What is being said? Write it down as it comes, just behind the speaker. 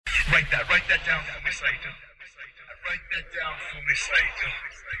Write that down for me, Saito. Write that down for me,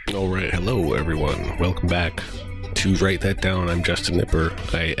 Saito. All right, hello everyone. Welcome back to Write That Down. I'm Justin Nipper.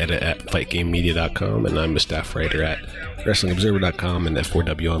 I edit at FightGameMedia.com, and I'm a staff writer at WrestlingObserver.com and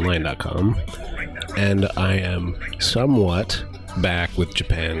F4WOnline.com. And I am somewhat back with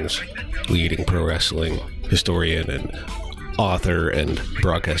Japan's leading pro wrestling historian and author and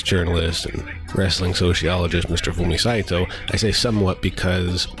broadcast journalist and wrestling sociologist, Mr. Fumi Saito. I say somewhat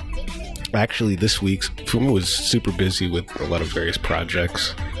because actually this week Fumi was super busy with a lot of various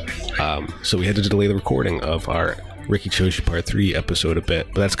projects, so we had to delay the recording of our Riki Choshu Part 3 episode a bit,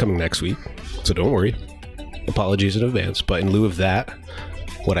 but that's coming next week, so don't worry. Apologies in advance, but in lieu of that,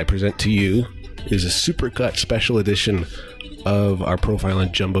 what I present to you is a supercut special edition of our profile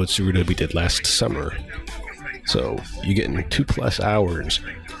on Jumbo Tsuruta we did last summer. So you're getting 2+ hours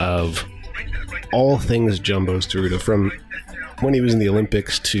of all things Jumbo Tsuruta, from when he was in the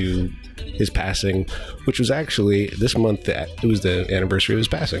Olympics to his passing, which was actually this month. It was the anniversary of his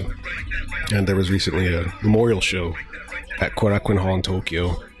passing, and there was recently a memorial show at Korakuen Hall in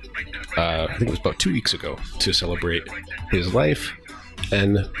Tokyo. I think it was about 2 weeks ago, to celebrate his life,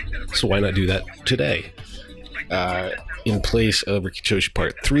 and so why not do that today? In place of Riki Choshu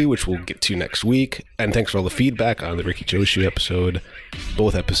Part 3, which we'll get to next week. And thanks for all the feedback on the Riki Choshu episode,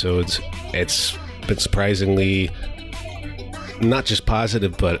 both episodes. It's been surprisingly not just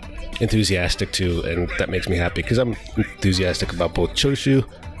positive, but enthusiastic too, and that makes me happy because I'm enthusiastic about both Choshu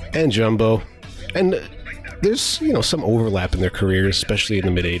and Jumbo. And there's, some overlap in their careers, especially in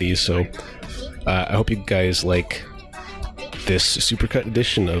the mid-'80s, so I hope you guys like this supercut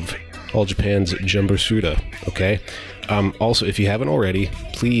edition of All Japan's Jumbo Tsuruta, okay? Also, if you haven't already,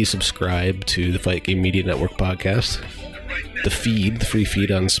 please subscribe to the Fight Game Media Network podcast, the free feed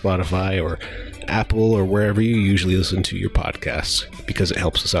on Spotify or Apple or wherever you usually listen to your podcasts, because it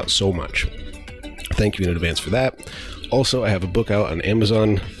helps us out so much. Thank you in advance for that. Also, I have a book out on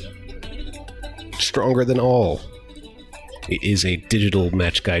Amazon, Stronger Than All. It is a digital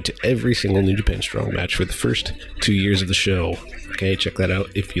match guide to every single New Japan Strong match for the first 2 years of the show. Okay, check that out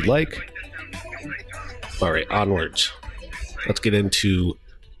if you'd like. All right, onwards. Let's get into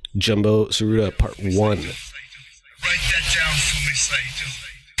Jumbo Tsuruta Part 1. Write that down for me, Saito.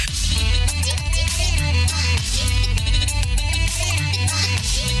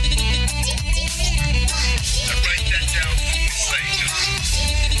 Write that down for me, Saito.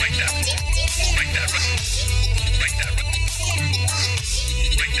 Write that.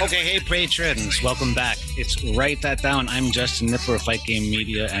 Okay, hey patrons, welcome back. It's Write That Down. I'm Justin Nipper of Fight Game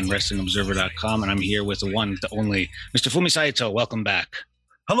Media and WrestlingObserver.com, and I'm here with the one, the only, Mr. Fumi Saito. Welcome back.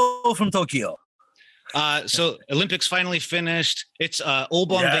 Hello from Tokyo. So Olympics finally finished. It's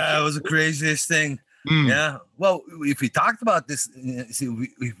Obon. Yeah, it was the craziest thing. Yeah. Well, if we talked about this,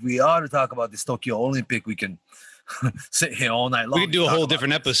 if we are to talk about this Tokyo Olympic, we can sit here all night long. We could do a whole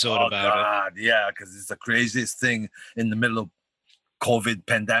different episode about it. Yeah, because it's the craziest thing in the middle of COVID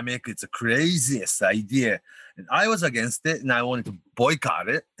pandemic. It's the craziest idea, and I was against it, and I wanted to boycott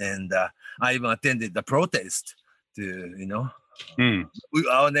it, and I even attended the protest to,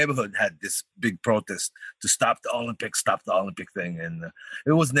 our neighborhood had this big protest to stop the Olympic thing, and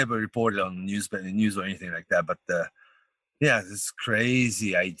it was never reported on news or anything like that, but this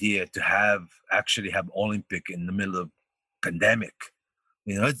crazy idea to actually have Olympic in the middle of pandemic.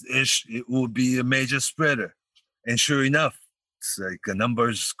 It would be a major spreader, and sure enough, it's like the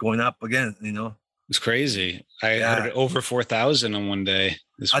numbers going up again, It's crazy. I heard over 4,000 on one day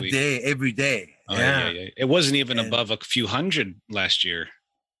this week. A day, every day. Oh, yeah. It wasn't even above a few hundred last year.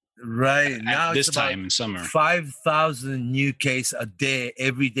 Right. Now this it's time in summer. 5,000 new cases a day,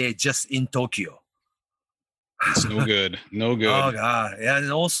 every day, just in Tokyo. It's no good. No good. Oh, God.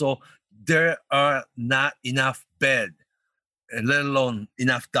 And also, there are not enough bed, let alone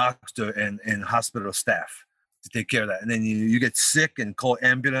enough doctor and hospital staff to take care of that. And then you get sick and call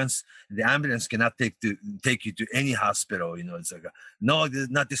ambulance. The ambulance cannot take you to any hospital. It's like, no,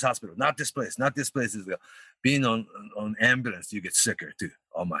 not this hospital, not this place, not this place. It's like, being on ambulance, you get sicker too.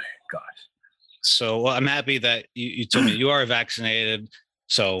 Oh my gosh. So I'm happy that you told me you are vaccinated.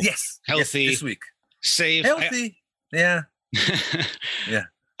 So yes, healthy, this week, safe, healthy. Yeah. Yeah.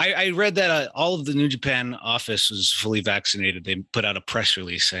 I read that all of the New Japan office was fully vaccinated. They put out a press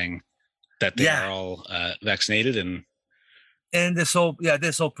release saying that they are all vaccinated, and they're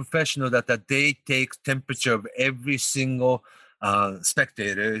so professional that they take temperature of every single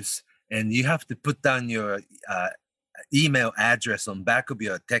spectators, and you have to put down your email address on back of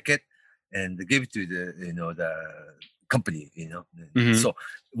your ticket and give it to the company. Mm-hmm. So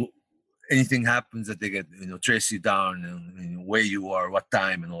anything happens that they get, trace you down and where you are, what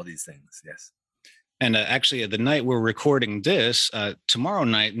time, and all these things. Yes. And actually, the night we're recording this, tomorrow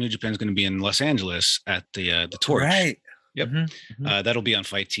night, New Japan is going to be in Los Angeles at the Torch. Right. Yep. That'll be on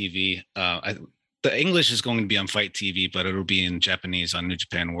Fight TV. The English is going to be on Fight TV, but it'll be in Japanese on New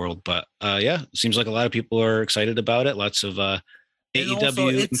Japan World. But yeah, it seems like a lot of people are excited about it. Lots of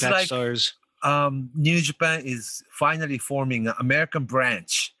AEW Impact stars. New Japan is finally forming an American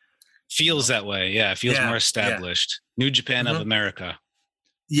branch. Feels that way. Yeah, it feels more established. Yeah. New Japan of America.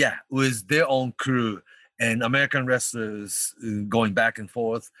 Yeah, with their own crew and American wrestlers going back and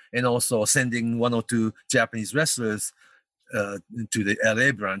forth, and also sending 1 or 2 Japanese wrestlers to the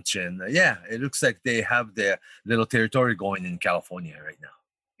LA branch. And it looks like they have their little territory going in California right now.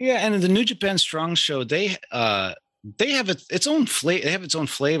 Yeah, and the New Japan Strong Show, they have its own flavor. They have its own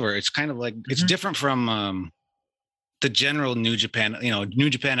flavor. It's kind of like it's different from the general New Japan. New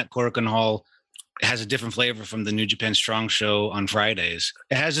Japan at Korakuen Hall has a different flavor from the New Japan Strong Show on Fridays.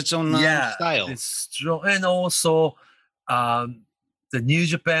 It has its own style. It's strong, and also the New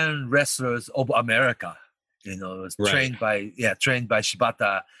Japan wrestlers of America. Trained by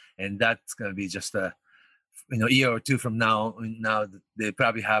Shibata, and that's going to be just a year or 2 from now. Now they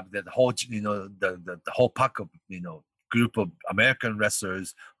probably have that whole the whole pack of group of American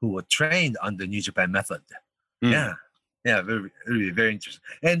wrestlers who were trained on the New Japan method. Yeah, very, very, very interesting.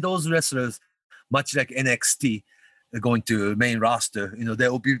 And those wrestlers, much like NXT, are going to main roster. They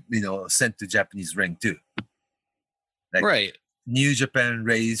will be sent to Japanese ring too. Right. New Japan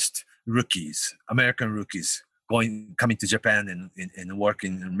raised rookies, American rookies, coming to Japan and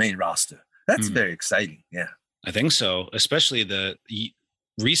working in the main roster. That's very exciting. Yeah, I think so. Especially the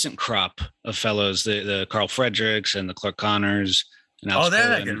recent crop of fellows, the Carl Fredericks and the Clark Connors. And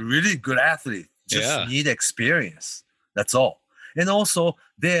they're like a really good athlete. Just need experience. That's all. And also,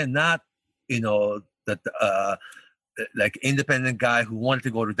 they're not, like independent guy who wanted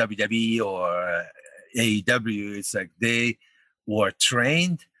to go to WWE or AEW. It's like they were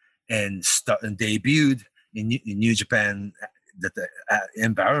trained and debuted in New Japan, the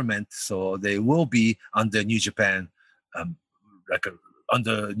environment. So they will be under New Japan,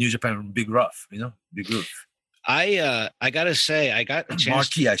 under New Japan Big Roof, Big Roof. I gotta say, I got a chance.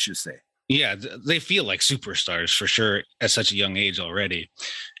 Marquee, I should say. Yeah, they feel like superstars for sure at such a young age already.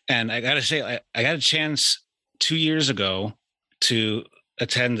 And I gotta say, I got a chance 2 years ago to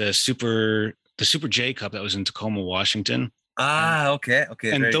attend the Super J Cup that was in Tacoma, Washington. Okay.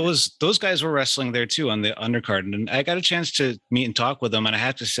 And those guys were wrestling there too on the undercard, and I got a chance to meet and talk with them. And I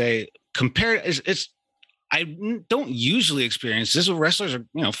have to say, I don't usually experience this. Wrestlers are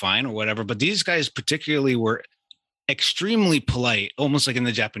fine or whatever, but these guys particularly were extremely polite, almost like in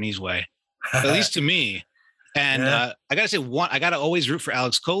the Japanese way, at least to me. And I gotta say, I gotta always root for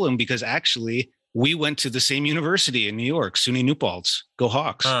Alex Colon, because actually we went to the same university in New York, SUNY New Paltz. Go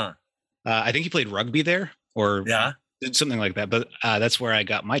Hawks! I think he played rugby there, or did something like that. But that's where I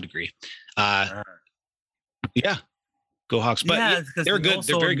got my degree. Yeah, Go Hawks! But they're good.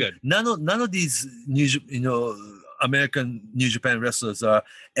 Also, they're very good. None of these American New Japan wrestlers are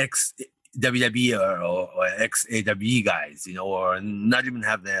ex WWE or ex AWE guys, or not even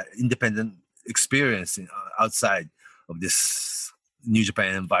have the independent experience outside of this New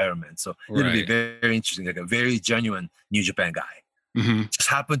Japan environment. So it'll be very, very interesting, like a very genuine New Japan guy. Just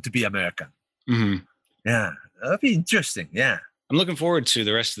happened to be American. Yeah, that'll be interesting. Yeah. I'm looking forward to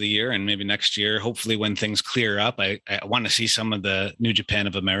the rest of the year and maybe next year. Hopefully when things clear up, I want to see some of the New Japan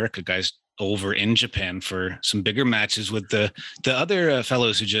of America guys over in Japan for some bigger matches with the other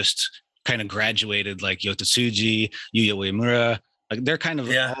fellows who just kind of graduated, like Yota Tsuji, Yuya Uemura. Like they're kind of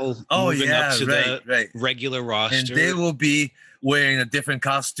all moving up to the regular roster. And they will be wearing a different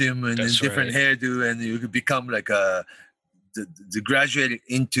costume and a different hairdo, and you could become like the graduated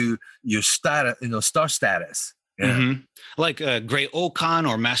into your star status. Yeah. Like Great Okan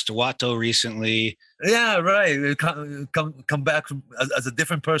or Master Wato recently. Yeah, right. Come back as a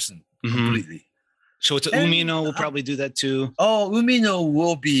different person completely. So Umino will probably do that too. Oh, Umino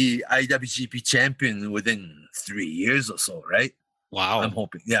will be IWGP champion within 3 years or so, right? Wow. I'm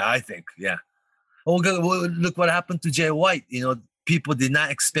hoping. Yeah, I think. Yeah. Oh, look what happened to Jay White. People did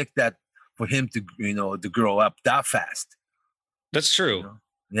not expect that for him to, to grow up that fast. That's true.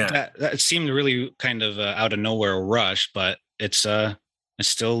 Yeah. That seemed really kind of out of nowhere rush, but it's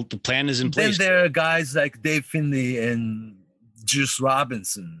still, the plan is in place. Then there are guys like Dave Finlay and Juice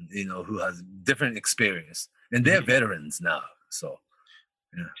Robinson, who has different experience, and they're veterans now. So,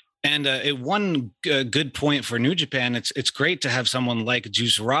 yeah. And one good point for New Japan, it's great to have someone like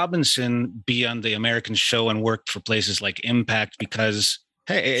Juice Robinson be on the American show and work for places like Impact, because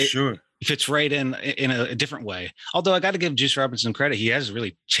hey, fits right in a different way. Although I got to give Juice Robinson credit, he has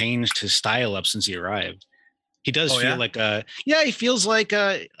really changed his style up since he arrived. He does feel like he feels like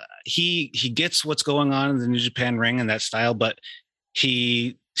he gets what's going on in the New Japan ring and that style, but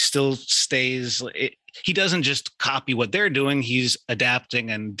he still stays. He doesn't just copy what they're doing. He's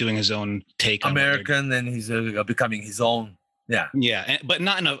adapting and doing his own take on American, and he's becoming his own. Yeah, but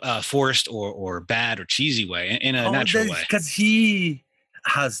not in a forced or bad or cheesy way. In a natural way, because he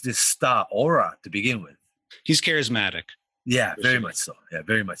has this star aura to begin with. He's charismatic. Yeah, very much so. Yeah,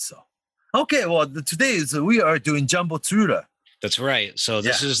 very much so. Okay, well, today we are doing Jumbo Tsuruta. That's right. So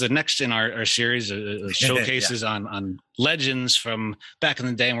this is the next in our series of showcases on legends from back in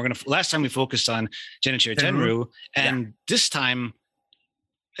the day. And last time we focused on Genichiro Tenryu, and this time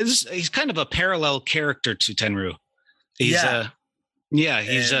he's kind of a parallel character to Tenryu. He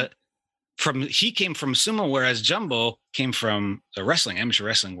came from sumo, whereas Jumbo came from the amateur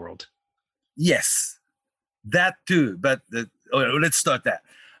wrestling world. Yes, that too. But let's start that.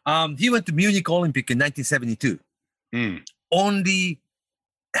 He went to Munich Olympic in 1972, only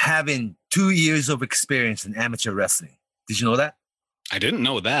having 2 years of experience in amateur wrestling. Did you know that? I didn't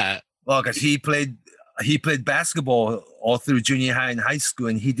know that. Well, because he played basketball all through junior high and high school,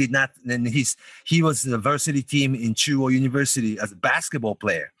 and he did not. And he was the varsity team in Chuo University as a basketball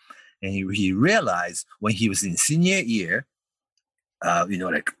player, and he realized when he was in senior year, like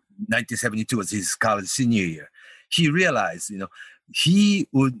 1972 was his college senior year. He realized, he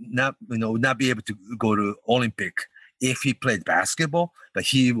would not be able to go to Olympic if he played basketball, but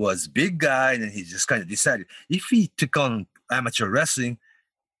he was big guy, and he just kind of decided if he took on amateur wrestling,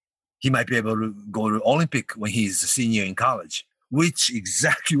 he might be able to go to Olympic when he's a senior in college, which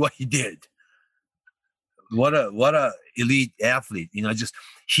exactly what he did. What a elite athlete,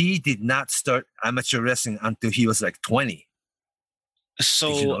 he did not start amateur wrestling until he was like 20. So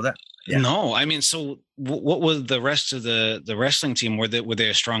did you know that? Yeah. No, I mean, so what was the rest of the wrestling team? Were they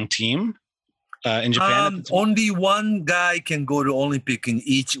a strong team in Japan? Only one guy can go to Olympic in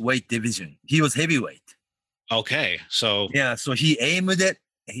each weight division. He was heavyweight. Okay, so so he aimed it.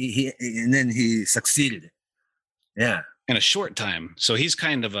 He and then he succeeded. Yeah, in a short time. So he's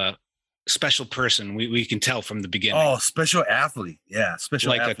kind of a special person. We can tell from the beginning. Oh, special athlete. Yeah,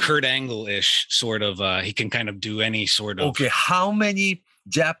 special like athlete. A Kurt Angle-ish sort of. He can kind of do any sort of. Okay, how many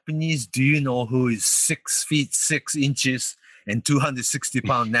Japanese do you know who is 6 feet 6 inches and 260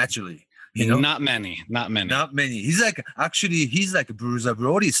 pounds naturally? Not many. He's like a Bruiser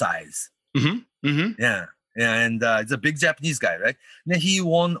Brody size. Yeah, and he's a big Japanese guy, right? And he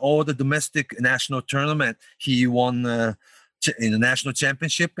won all the domestic national tournament. He won in the national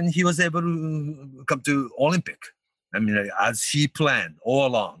championship, and he was able to come to Olympic. I mean, as he planned all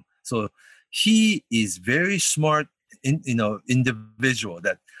along. So he is very smart, individual.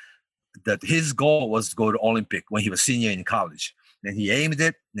 That his goal was to go to Olympic when he was senior in college. And he aimed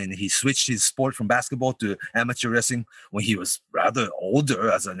it, and he switched his sport from basketball to amateur wrestling when he was rather older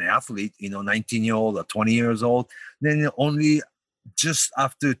as an athlete, 19-year-old or 20 years old. Then only just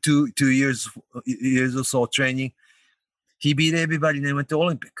after two years or so training, he beat everybody and then went to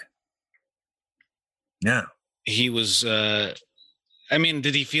Olympic. Yeah. He was,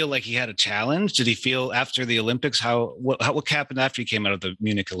 did he feel like he had a challenge? Did he feel after the Olympics, what happened after he came out of the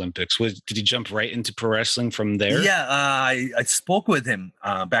Munich Olympics? Did he jump right into pro wrestling from there? Yeah, I spoke with him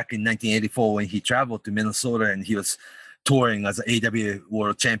back in 1984 when he traveled to Minnesota and he was touring as an AWA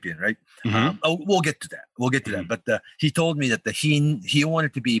world champion, right? We'll get to that. But he told me that he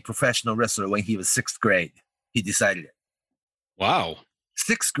wanted to be a professional wrestler when he was 6th grade. He decided it. Wow.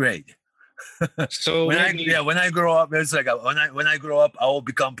 6th grade. So when I grow up, it's like when I grow up, I will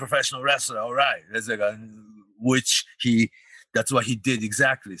become professional wrestler. All right, it's like that's what he did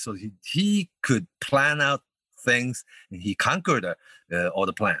exactly. So he could plan out things, and he conquered all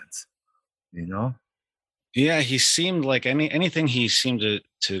the plans. Yeah, he seemed like anything he seemed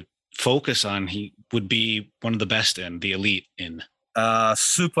to focus on, he would be one of the best in, the elite in.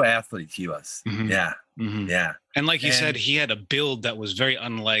 Super athlete he was. Yeah. Yeah. And like you said, he had a build that was very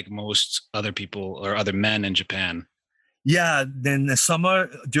unlike most other people or other men in Japan. Yeah. Then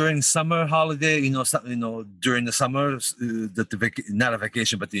during summer holiday, during the summer, not a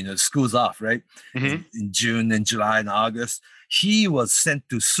vacation, but school's off, right? In June and July and August, he was sent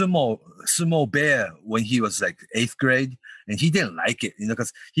to Sumo Bear when he was like 8th grade, and he didn't like it,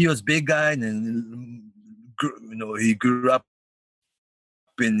 because he was a big guy, and then he grew up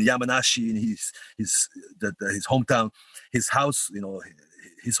in Yamanashi, and his hometown, his house,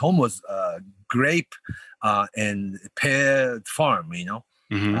 his home was grape and pear farm.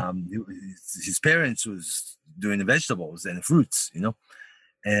 His parents was doing the vegetables and fruits,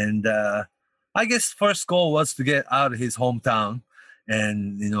 And I guess first goal was to get out of his hometown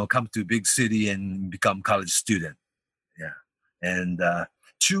and, come to a big city and become college student. Yeah. And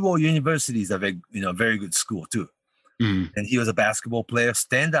Chuo University is a very good school too. Mm. And he was a basketball player,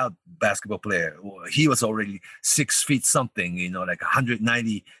 standout basketball player. He was already 6 feet something, like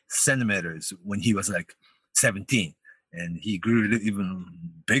 190 centimeters when he was like 17. And he grew even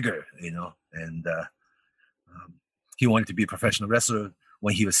bigger, and he wanted to be a professional wrestler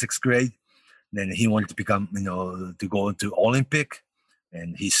when he was 6th grade. Then he wanted to become, to go into Olympic,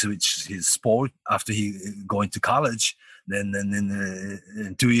 and he switched his sport after he going to college. Then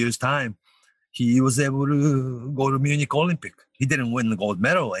in 2 years' time, he was able to go to Munich Olympic. He didn't win the gold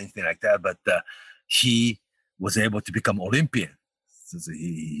medal or anything like that, but he was able to become Olympian. So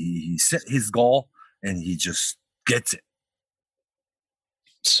he set his goal, and he just gets it.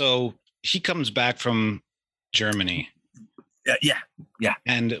 So he comes back from Germany. Yeah.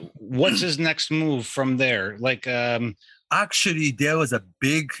 And what's his next move from there? Like, actually, there was a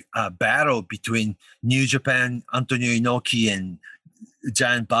big battle between New Japan, Antonio Inoki, and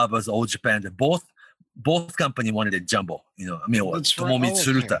Giant Baba's Old Japan. Both company wanted a jumbo. Tomomi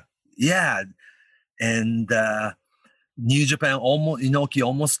Tsuruta. Okay. Yeah, and New Japan Inoki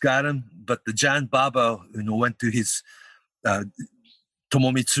almost got him, but the Giant Baba, went to his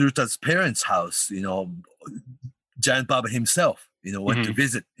Tomomi Tsuruta's parents' house. Giant Baba himself, went to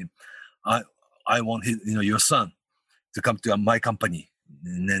visit him. I want his, your son to come to my company.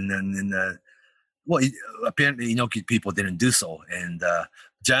 And then apparently Inoki people didn't do so. And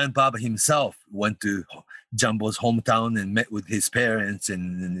Giant Baba himself went to Jumbo's hometown and met with his parents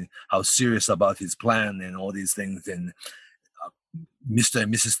and how serious about his plan and all these things. And Mr.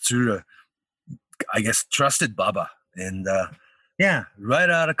 and Mrs. Tsuruta, I guess, trusted Baba. And right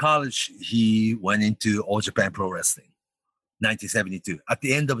out of college, he went into All Japan Pro Wrestling, 1972, at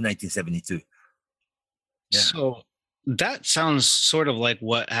the end of 1972. Yeah. So that sounds sort of like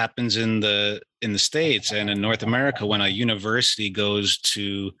what happens in the States and in North America when a university goes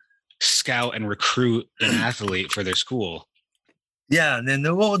to scout and recruit an athlete for their school. Yeah, and then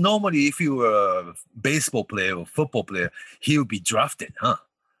normally if you were a baseball player or football player, he would be drafted, huh?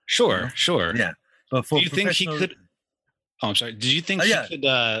 Sure. Yeah, but for do you think he could? Oh, I'm sorry. Do you think he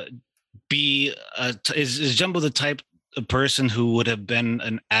could be? Is Jumbo the type of person who would have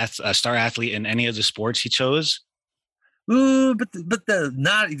been a star athlete in any of the sports he chose? But the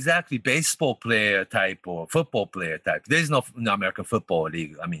not exactly baseball player type or football player type. There's no American Football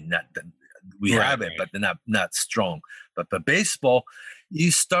League. I mean, we have it, but they're not strong. But baseball,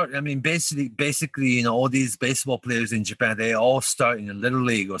 you start. I mean, basically, all these baseball players in Japan, they all start in a little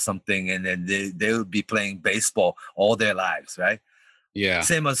league or something, and then they will be playing baseball all their lives, right? Yeah.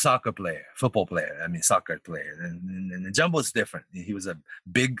 Same as soccer player, football player. I mean, soccer player, and Jumbo's different. He was a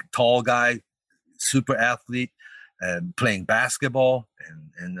big, tall guy, super athlete. Playing basketball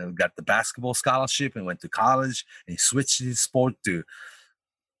and got the basketball scholarship and went to college, and he switched his sport to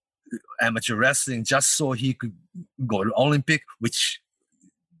amateur wrestling just so he could go to Olympic, which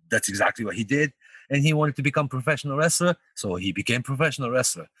that's exactly what he did. And he wanted to become professional wrestler, so he became professional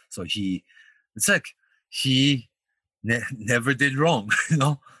wrestler. So it's like he never did wrong,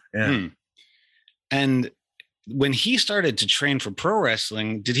 Yeah. And when he started to train for pro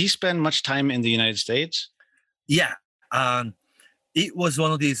wrestling, did he spend much time in the United States? Yeah, it was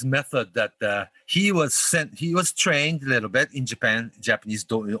one of these methods that he was trained a little bit in Japanese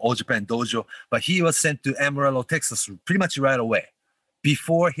All Japan Dojo, but he was sent to Amarillo, Texas, pretty much right away,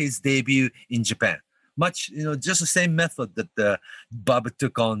 before his debut in Japan. Much, just the same method that Baba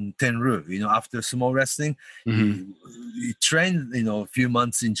took on Tenryu. After sumo wrestling, he trained, a few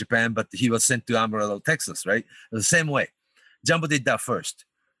months in Japan, but he was sent to Amarillo, Texas, right? The same way. Jumbo did that first.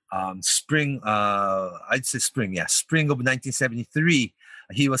 Spring of 1973,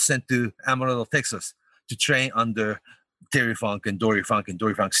 he was sent to Amarillo, Texas to train under Terry Funk and Dory Funk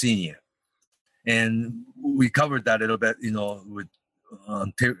Sr. And we covered that a little bit, with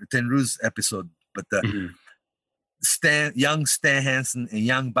Tenryu's episode, but young Stan Hansen and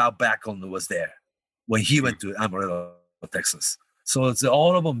young Bob Backlund was there when he went to Amarillo, Texas. So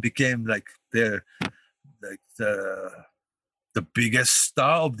all of them became like the biggest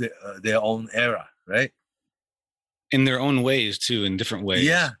star of their own era, right? In their own ways too, in different ways.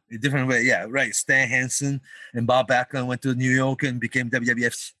 Yeah, in different way. Yeah, right. Stan Hansen and Bob Backlund went to New York and became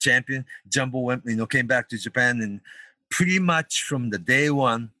WWF champion. Jumbo went, came back to Japan, and pretty much from the day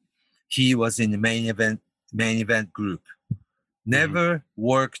one, he was in the main event group. Never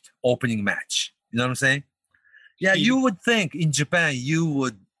worked opening match. You know what I'm saying? Yeah, you would think in Japan you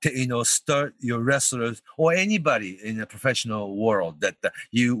would start your wrestlers or anybody in the professional world that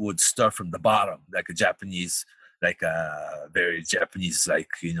you would start from the bottom, like a Japanese, like a very Japanese, like,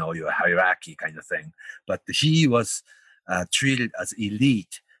 your hierarchy kind of thing. But he was treated as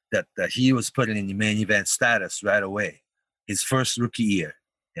elite, that he was put in the main event status right away, his first rookie year.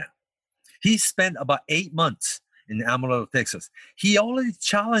 Yeah. He spent about 8 months in Amarillo, Texas. He already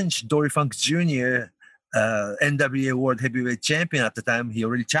challenged Dory Funk Jr., NWA World Heavyweight Champion at the time. He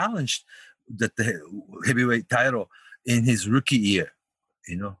already challenged the heavyweight title in his rookie year,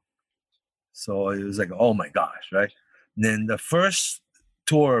 So it was like, oh my gosh, right? And then the first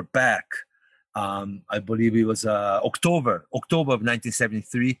tour back, I believe it was October of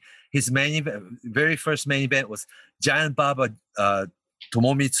 1973. His very first main event was Giant Baba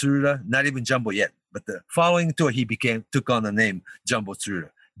Tomomi Tsuruta, not even Jumbo yet, but the following tour he took on the name Jumbo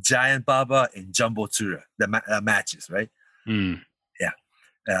Tsuruta. Giant Baba and Jumbo Tsuruta, the matches, right? Yeah.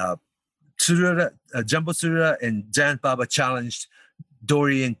 Jumbo Tsuruta and Giant Baba challenged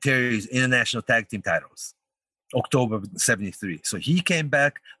Dory and Terry's international tag team titles, October of 73. So he came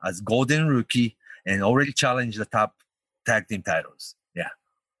back as Golden Rookie and already challenged the top tag team titles. Yeah.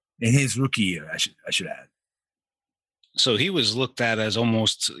 In his rookie year, I should add. So he was looked at as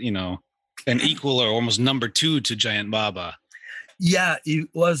almost, an equal or almost number 2 to Giant Baba. Yeah, it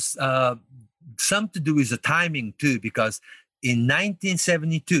was some to do with the timing too, because in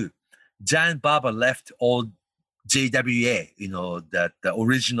 1972, Giant Baba left old JWA, that the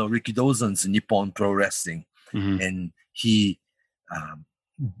original Rikidozan's Nippon Pro Wrestling, and he,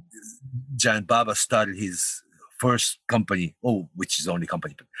 Giant Baba started his first company, which is the only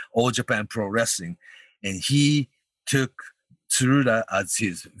company, but All Japan Pro Wrestling, and he took Tsuruta as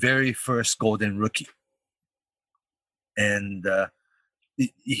his very first Golden Rookie. And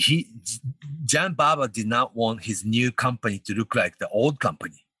Giant Baba did not want his new company to look like the old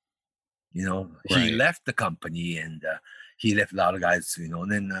company. He left the company, and he left a lot of guys,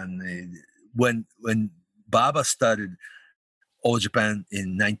 and then when Baba started All Japan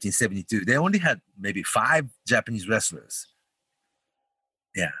in 1972, they only had maybe 5 Japanese wrestlers.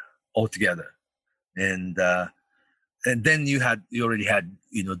 Yeah, altogether. And then you already had,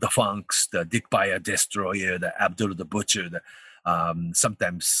 the Funks, the Dick Bayer Destroyer, the Abdullah the Butcher, the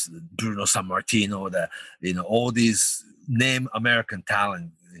sometimes Bruno Sammartino, all these name American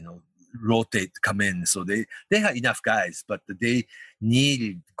talent, rotate, come in. So they had enough guys, but they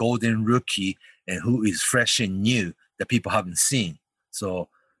needed Golden Rookie and who is fresh and new that people haven't seen. So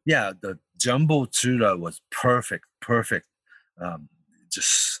yeah, the Jumbo Tsuruta was perfect,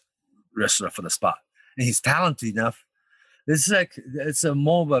 just wrestler for the spot. And he's talented enough. It's a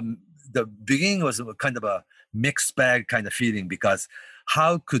more of the beginning was kind of a mixed bag kind of feeling, because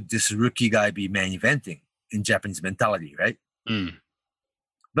how could this rookie guy be main eventing in Japanese mentality, right?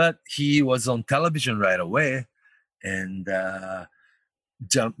 But he was on television right away, and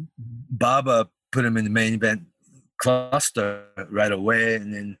Baba put him in the main event cluster right away,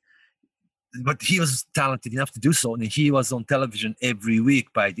 but he was talented enough to do so, and he was on television every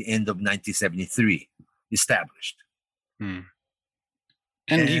week by the end of 1973, established.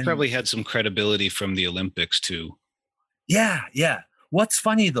 And he probably had some credibility from the Olympics too. Yeah. What's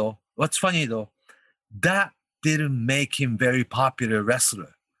funny though, that didn't make him very popular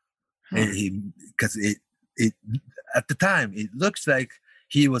wrestler. Because it at the time, it looks like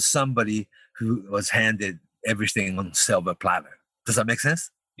he was somebody who was handed everything on silver platter. Does that make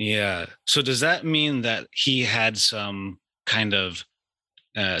sense? Yeah. So does that mean that he had some kind of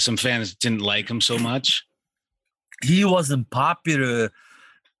some fans didn't like him so much? He wasn't popular,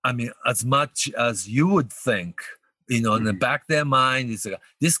 as much as you would think. In the back of their mind, it's like,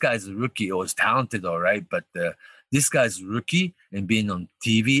 this guy's a rookie, or is talented, all right, but this guy's a rookie and being on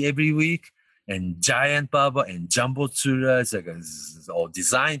TV every week, and Giant Baba and Jumbo Tsuruta, it's all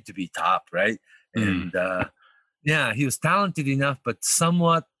designed to be top, right? And he was talented enough, but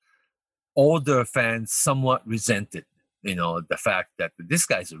somewhat older fans somewhat resented, the fact that this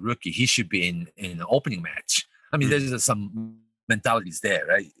guy's a rookie. He should be in an opening match. There's some mentalities there,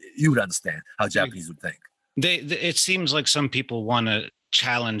 right? You would understand how Japanese would think. It seems like some people want to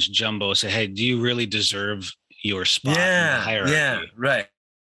challenge Jumbo, say, hey, do you really deserve your spot in the hierarchy? Yeah, right.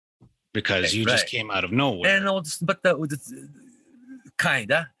 Because you just came out of nowhere. And but the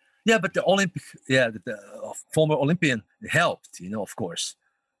kinda. Yeah, but the former Olympian helped, of course.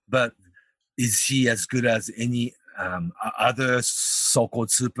 But is he as good as any other so-called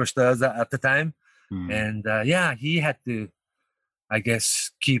superstars at the time? And he had to, I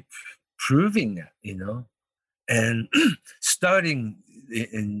guess, keep proving that, And starting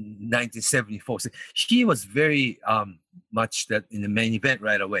in 1974, he was very much that in the main event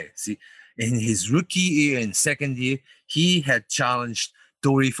right away. See, in his rookie year and second year, he had challenged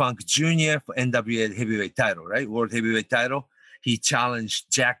Dory Funk Jr. for NWA heavyweight title, right? World heavyweight title. He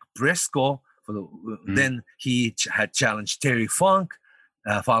challenged Jack Briscoe for the. Then he had challenged Terry Funk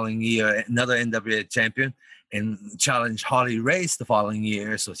following year, another NWA champion, and challenged Harley Race the following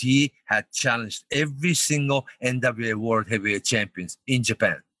year. So he had challenged every single NWA World Heavyweight Champions in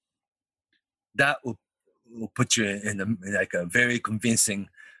Japan. That will put you in like a very convincing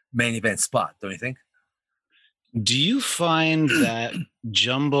main event spot, don't you think? Do you find that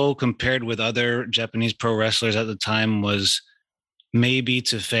Jumbo, compared with other Japanese pro wrestlers at the time, was maybe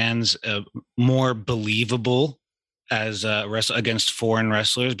to fans more believable as a wrestler against foreign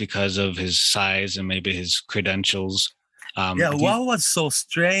wrestlers because of his size and maybe his credentials? What was so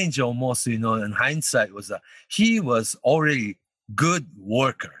strange almost, in hindsight, was that he was already good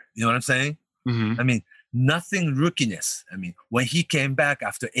worker. You know what I'm saying? Mm-hmm. I mean, nothing rookiness. I mean, when he came back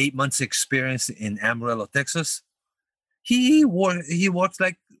after 8 months experience in Amarillo, Texas, he worked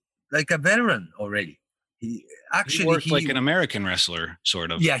like a veteran already. He worked like an American wrestler,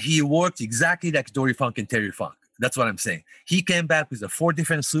 sort of. Yeah, he worked exactly like Dory Funk and Terry Funk. That's what I'm saying. He came back with the 4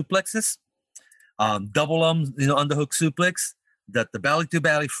 different suplexes, double underhook suplex, the belly to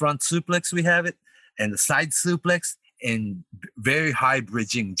belly front suplex, we have it, and the side suplex, and very high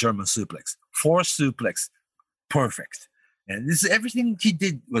bridging German suplex. 4 suplex, perfect. And this everything he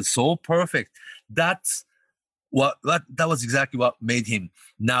did was so perfect. That was exactly what made him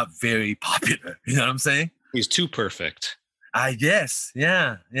not very popular. You know what I'm saying? He's too perfect. I guess.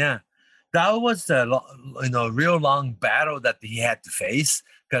 Yeah. That was the real long battle that he had to face,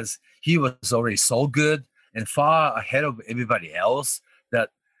 because he was already so good and far ahead of everybody else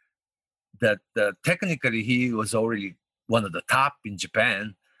that technically he was already one of the top in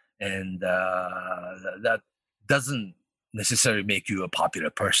Japan, and that doesn't necessarily make you a popular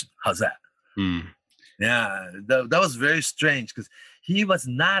person. How's that? Yeah, that was very strange, because he was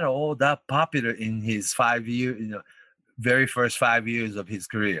not all that popular in his 5 year, very first 5 years of his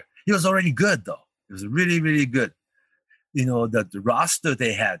career. He was already good, though. He was really, really good. The roster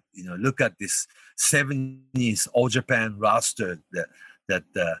they had, look at this 70s All Japan roster that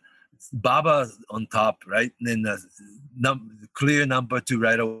Baba on top, right? And then clear number 2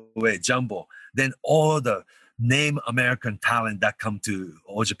 right away, Jumbo. Then all the name American talent that come to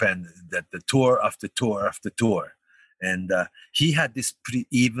All Japan, that the tour after tour after tour. And he had this pretty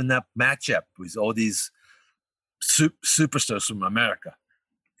even up matchup with all these superstars from America.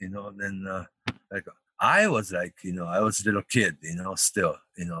 Then like I was like, I was a little kid, still,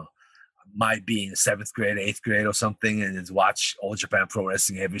 might be in 7th grade, 8th grade or something, and just watch All Japan Pro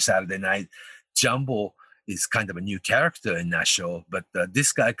Wrestling every Saturday night. Jumbo is kind of a new character in that show, but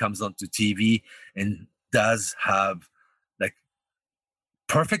this guy comes onto TV and does have like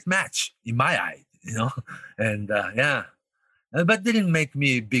perfect match in my eye, and but didn't make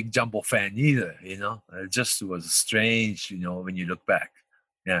me a big Jumbo fan either, it just was strange, when you look back.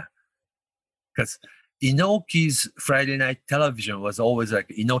 Yeah, because Inoki's Friday night television was always like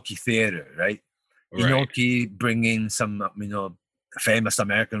Inoki Theater, right? Inoki bringing some, famous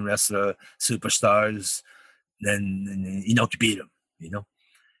American wrestler superstars, then Inoki beat him,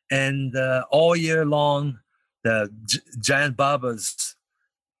 and all year long, the Giant Baba's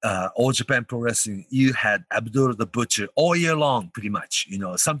All Japan Pro Wrestling, you had Abdullah the Butcher all year long, pretty much,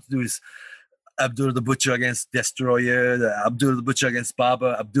 something to do with Abdullah the Butcher against Destroyer, Abdullah the Butcher against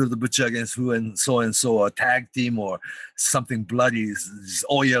Baba, Abdullah the Butcher against who and so, a tag team or something bloody is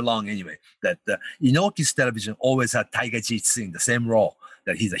all year long anyway. That Inoki's television always had Tiger Jeet Singh, the same role,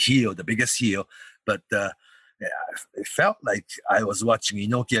 that he's a heel, the biggest heel. But it felt like I was watching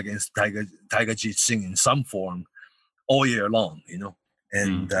Inoki against Tiger Jeet Singh in some form all year long,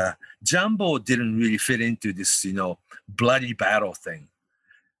 And Jumbo didn't really fit into this, bloody battle thing.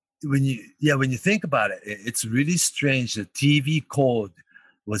 When you think about it, it's really strange. The TV code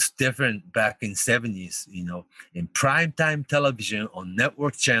was different back in 70s, in primetime television on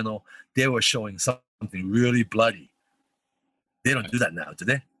network channel, they were showing something really bloody. They don't do that now, do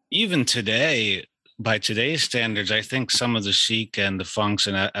they? Even today, by today's standards, I think some of the Sheik and the Funks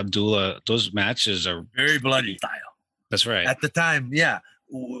and Abdullah, those matches are very bloody style. That's right. At the time, yeah.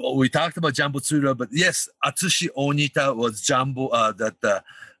 We talked about Jumbo Tsuruta, but yes, Atsushi Onita was Jumbo,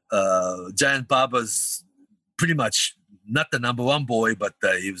 Giant Baba's pretty much not the number one boy, but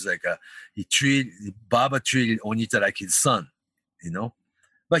he was like Baba treated Onita like his son,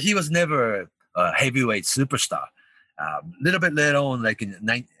 but he was never a heavyweight superstar. Little bit later on, like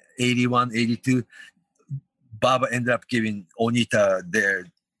in 81, 82, Baba ended up giving Onita their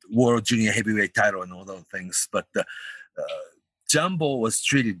World Junior Heavyweight title and all those things. But Jumbo was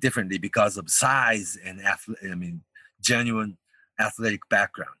treated differently because of size and genuine athletic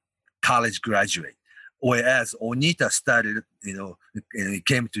background, college graduate. Whereas Onita started, and he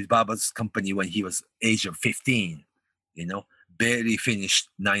came to Baba's company when he was age of 15, barely finished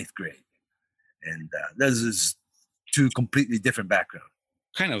 9th grade. And this is two completely different backgrounds.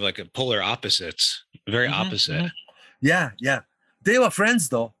 Kind of like a polar opposites, very opposite. Yeah. They were friends,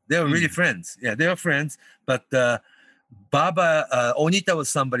 though. They were really friends. Yeah, they were friends. But Onita was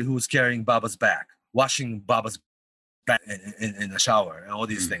somebody who was carrying Baba's bag, washing Baba's back in the shower and all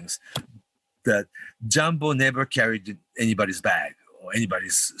these things. That Jumbo never carried anybody's bag or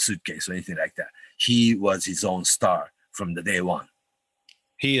anybody's suitcase or anything like that. He was his own star from the day one.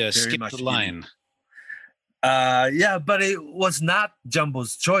 He skipped the line. But it was not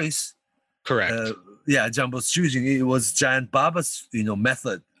Jumbo's choice. Correct. Jumbo's choosing. It was Giant Baba's,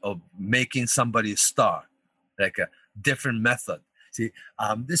 method of making somebody a star, like a different method. See,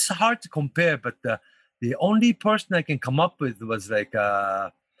 this is hard to compare, but the only person I can come up with was like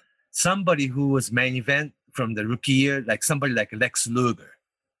somebody who was main event from the rookie year, like somebody like Lex Luger.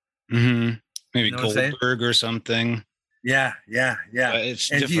 Maybe Goldberg or something. Yeah. But it's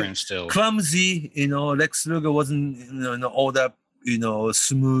different still. Clumsy, Lex Luger wasn't, all that,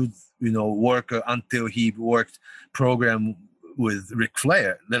 smooth, worker until he worked program with Ric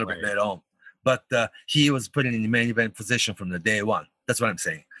Flair a little bit later on. But he was put in the main event position from the day one. That's what I'm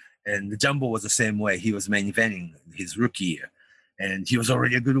saying. And the Jumbo was the same way. He was main eventing his rookie year. And he was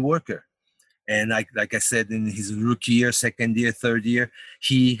already a good worker. And like I said, in his rookie year, second year, third year,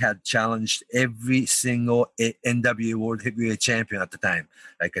 he had challenged every single NWA World Heavyweight Champion at the time.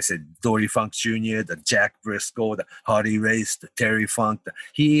 Like I said, Dory Funk Jr., the Jack Briscoe, the Hardy Race, the Terry Funk.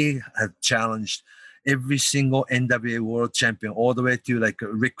 He had challenged every single NWA World Champion all the way to like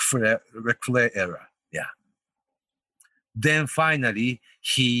Ric Flair era. Yeah. Then finally,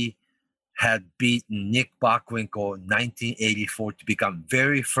 he had beaten Nick Bockwinkel in 1984 to become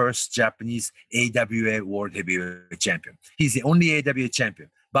very first Japanese AWA World Heavyweight Champion. He's the only AWA champion.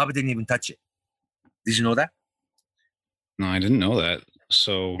 Baba didn't even touch it. Did you know that? No, I didn't know that.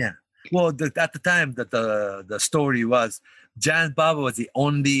 So yeah. Well, at the time that the story was, Giant Baba was the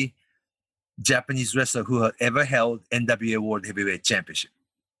only Japanese wrestler who had ever held NWA World Heavyweight Championship.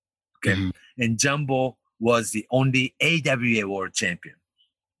 Okay, and Jumbo was the only AWA World Champion.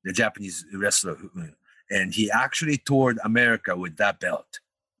 The Japanese wrestler, and he actually toured America with that belt.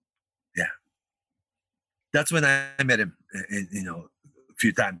 Yeah, that's when I met him. A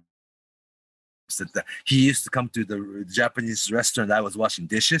few times. He used to come to the Japanese restaurant. I was washing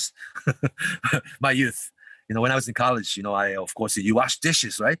dishes. My youth, when I was in college, I of course you wash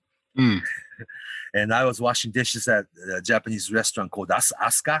dishes, right? And I was washing dishes at a Japanese restaurant called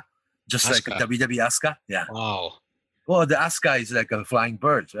Asuka, just like a WWE Asuka. Yeah. Wow. Well, the Asuka is like a flying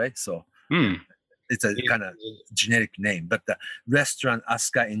bird, right? So it's a kind of generic name. But the restaurant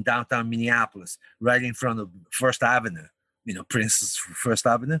Asuka in downtown Minneapolis, right in front of First Avenue, Princess First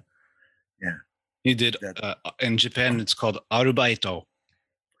Avenue. Yeah. You did, in Japan, it's called Arubaito.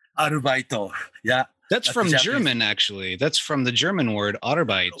 Arubaito, yeah. That's from German, actually. That's from the German word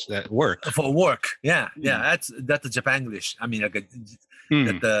Arbeit, that work. For work, yeah. That's the Japanglish. I mean, that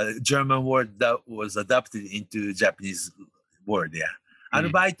the German word that was adapted into Japanese word, yeah.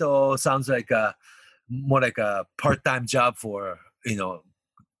 Arubaito sounds like more like a part-time job for,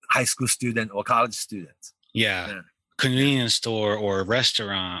 high school student or college students. Yeah. Convenience store or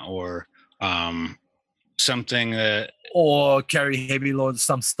restaurant or something that... Or carry heavy loads,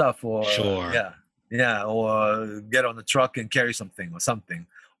 some stuff. Or sure. Yeah, or get on the truck and carry something,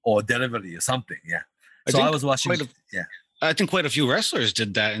 or delivery or something. Yeah. So I was watching. I think quite a few wrestlers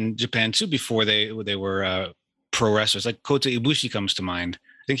did that in Japan too before they were pro wrestlers. Like Kota Ibushi comes to mind.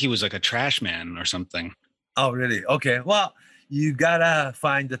 I think he was like a trash man or something. Oh, really? Okay. Well, you gotta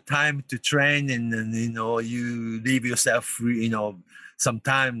find the time to train, and then you leave yourself free, some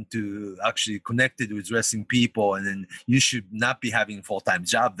time to actually connect it with wrestling people, and then you should not be having a full-time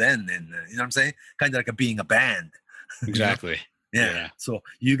job then. And you know what I'm saying? Kind of like being a band. Exactly. Yeah. So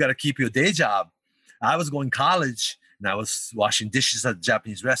you got to keep your day job. I was going to college and I was washing dishes at a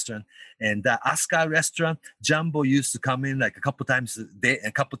Japanese restaurant, and the Asuka restaurant, Jumbo used to come in like a couple times a day,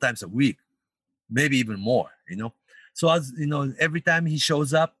 a couple times a week, maybe even more, So as every time he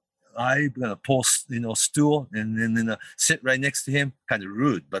shows up, I'm gonna post, stool and then sit right next to him. Kind of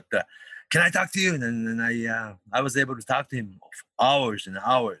rude, but can I talk to you? And then I was able to talk to him for hours and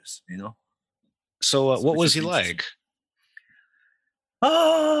hours. So what was he like?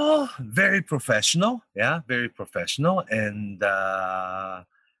 Oh, very professional. Yeah, very professional and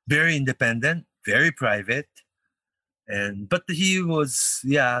very independent, very private, But he was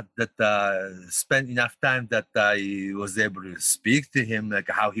spent enough time that I was able to speak to him, like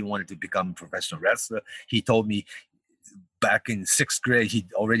how he wanted to become a professional wrestler. He told me back in 6th grade he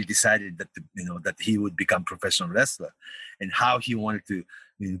already decided that that he would become professional wrestler, and how he wanted to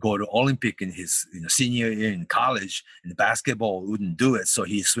go to Olympic in his senior year in college. And basketball wouldn't do it, so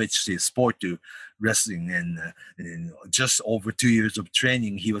he switched his sport to wrestling. And just over 2 years of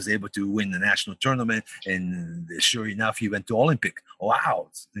training, he was able to win the national tournament. And sure enough, he went to Olympic. Wow,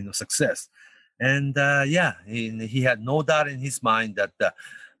 success. And he had no doubt in his mind that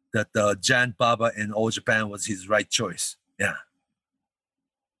Giant Baba in All Japan was his right choice. Yeah.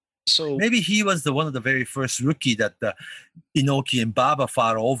 So maybe he was one of the very first rookie that Inoki and Baba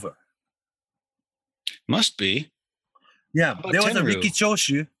fought over. Must be. Yeah, there was a Riki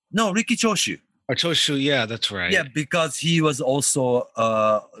Choshu. No, Riki Choshu. Or Choshu, yeah, that's right. Yeah, because he was also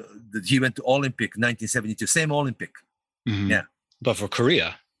he went to Olympic 1972, same Olympic. Mm-hmm. Yeah, but for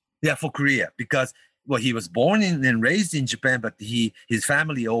Korea. Yeah, for Korea, because he was born and raised in Japan, but his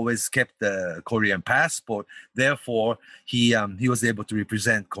family always kept the Korean passport. Therefore, he was able to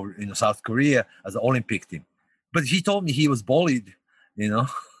represent South Korea as an Olympic team. But he told me he was bullied, and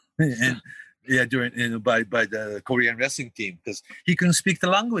during by the Korean wrestling team because he couldn't speak the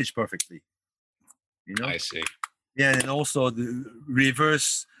language perfectly. I see. Yeah, and also the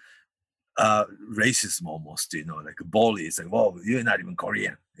reverse racism almost, like a bully. It's like, well, you're not even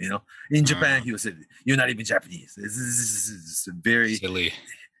Korean, In Japan, he was said, you're not even Japanese. This is very silly,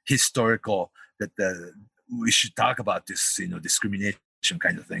 historical that we should talk about this, discrimination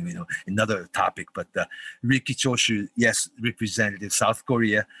kind of thing, another topic. But Riki Choshu, yes, represented South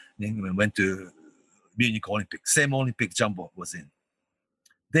Korea, then went to Munich Olympic, same Olympic Jumbo was in.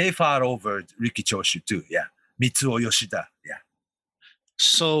 They fought over Riki Choshu too, yeah. Mitsuo Yoshida, yeah.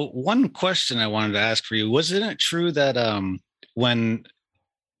 So one question I wanted to ask for you, wasn't it true that when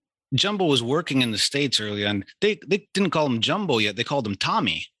Jumbo was working in the States early on, they didn't call him Jumbo yet, they called him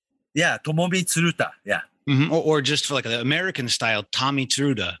Tommy? Yeah, Tomomi Tsuruta, yeah. Mm-hmm. Or just for like the American style, Tommy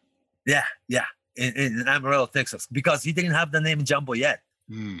Tsuruta. Yeah, in Amarillo, Texas, because he didn't have the name Jumbo yet.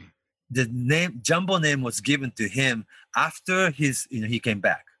 Mm. The name Jumbo name was given to him after he came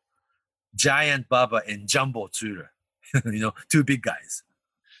back. Giant Baba and Jumbo Tsuruta, two big guys.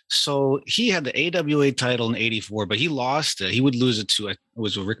 So he had the AWA title in '84, but he lost it. He would lose it to, it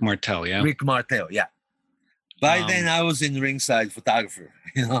was Rick Martel, yeah? Rick Martel, yeah. By then, I was in ringside photographer,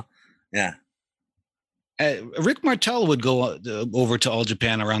 yeah. Rick Martel would go over to All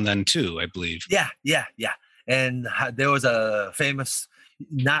Japan around then too, I believe. Yeah. And there was a famous,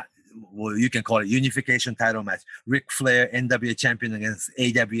 you can call it unification title match. Ric Flair, NWA champion against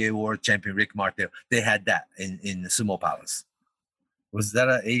AWA World Champion Rick Martel. They had that in the Sumo Palace. Was that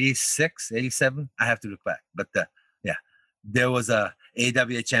a 86, 87? I have to look back. But there was a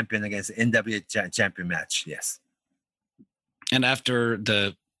AWA champion against NWA champion match. Yes. And after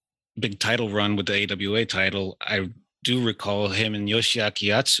the big title run with the AWA title, I do recall him and Yoshiaki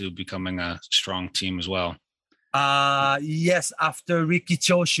Yatsu becoming a strong team as well. Yes, after Riki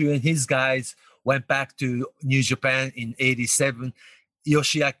Choshu and his guys went back to New Japan in '87,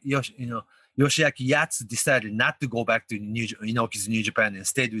 Yoshiaki Yatsu decided not to go back to Inoki's New Japan and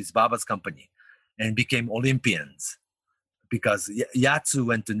stayed with Baba's company and became Olympians because Yatsu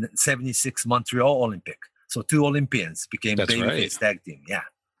went to '76 Montreal Olympic. So two Olympians became babyface tag team. Yeah,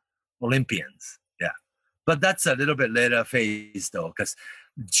 Olympians. Yeah, but that's a little bit later phase though, because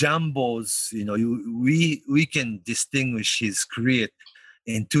Jumbo's, we can distinguish his career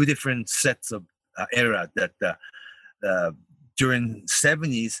in two different sets of era. That during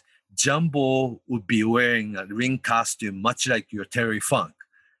 '70s, Jumbo would be wearing a ring costume, much like your Terry Funk,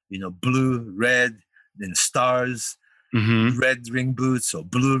 blue, red, then stars, red ring boots or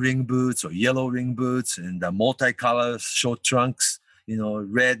blue ring boots or yellow ring boots, and the multicolor short trunks,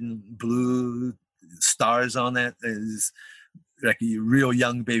 red and blue stars on it. Is like a real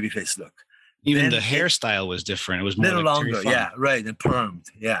young babyface look. Even the hairstyle was different. It was more little like longer, yeah, right, and permed,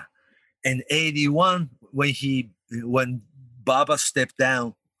 yeah. In '81, when Baba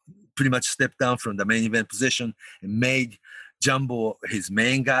pretty much stepped down from the main event position and made Jumbo his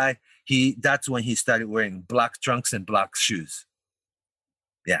main guy, that's when he started wearing black trunks and black shoes.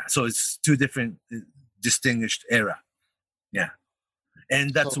 Yeah, so it's two different distinguished era. Yeah.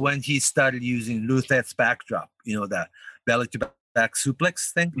 And that's when he started using Lou Thesz backdrop, the belly to back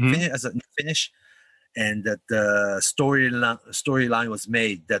suplex thing as a finish. And that the storyline was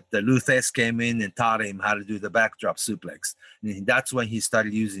made that the Lou Thesz came in and taught him how to do the backdrop suplex. And that's when he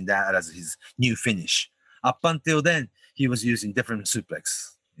started using that as his new finish. Up until then, he was using different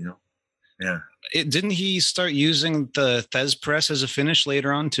suplex, Yeah. Didn't he start using the Thez press as a finish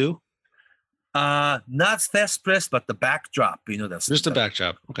later on too? Not Thez press, but the backdrop. That's Just the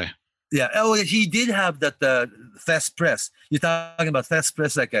backdrop. Okay. Yeah. Oh, he did have that Thez press. You're talking about Thez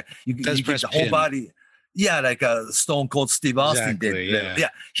press, like you get press the whole pin. body. Yeah, like a Stone Cold Steve Austin Exactly, did. yeah.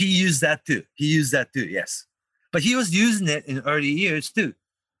 He used that too. Yes, but he was using it in early years too.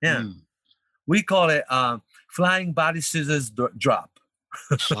 Yeah, Mm. we call it flying body scissors drop.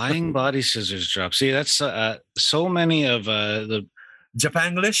 Flying body scissors drop. See, that's so many of the.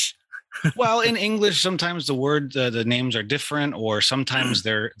 Japanglish. Well, in English, sometimes the word, the names are different, or sometimes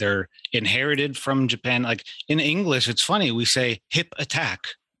they're inherited from Japan. Like in English, it's funny. We say hip attack.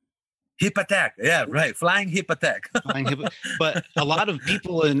 Hip attack. Yeah, right. Flying hip attack. Flying hip. But a lot of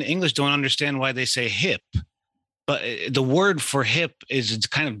people in English don't understand why they say hip. But the word for hip it's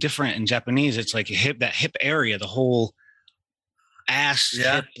kind of different in Japanese. It's like that hip area, the whole ass,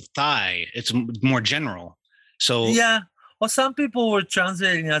 hip, thigh. It's more general. So yeah. Well, some people were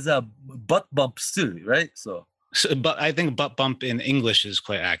translating as a butt bumps too, right? So but I think butt bump in English is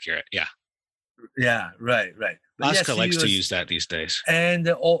quite accurate. Yeah. Yeah. Right. But Asuka likes to use that these days. And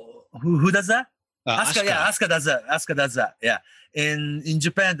who does that? Asuka. Yeah, Asuka does that. Yeah. In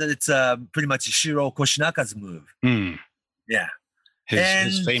Japan, it's pretty much Shiro Koshinaka's move. Mm. Yeah.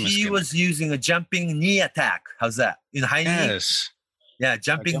 His famous he gimmick. was using a jumping knee attack. How's that? In high knee? Yes. Yeah,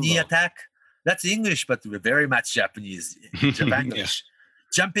 jumping knee Jumbo. attack. That's English, but very much Japanese. Japanglish.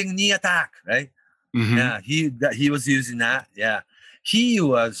 Yeah. Jumping knee attack, right? Mhm. Yeah, he was using that. Yeah. He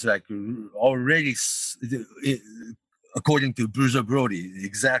was like already, according to Bruiser Brody, the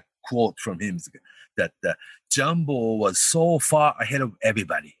exact quote from him is that Jumbo was so far ahead of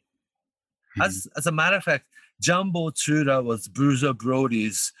everybody. Mhm. As a matter of fact, Jumbo Tsuda was Bruiser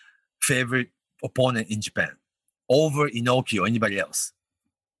Brody's favorite opponent in Japan over Inoki or anybody else.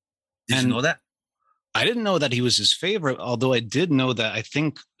 Did you know that? I didn't know that he was his favorite, although I did know that I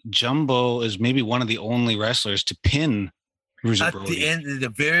think Jumbo is maybe one of the only wrestlers to pin Bruiser At Brody. the end of the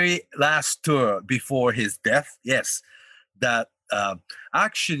very last tour before his death, yes, that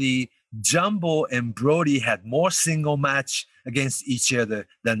actually Jumbo and Brody had more single match against each other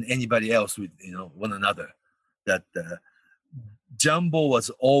than anybody else with one another. That Jumbo was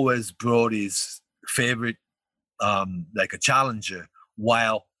always Brody's favorite, like a challenger,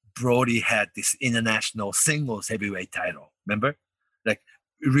 while Brody had this international singles heavyweight title. Remember, like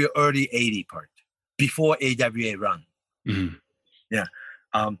real early '80 part before AWA run. Mhm. Yeah.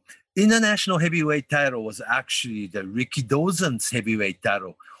 International heavyweight title was actually the Ricky Dawson's heavyweight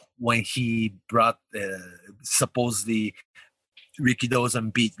title when he brought supposedly Ricky Dawson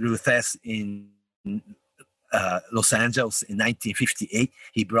beat Ruthes in Los Angeles in 1958.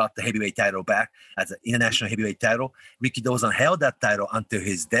 He brought the heavyweight title back as an international heavyweight title. Ricky Dawson held that title until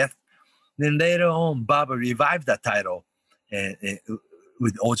his death. Then later on, Baba revived that title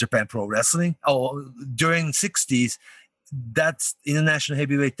with All Japan Pro Wrestling. During the 60s, that international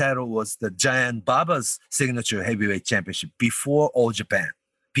heavyweight title was the Giant Baba's signature heavyweight championship before All Japan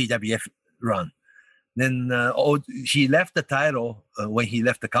PWF run. Then he left the title when he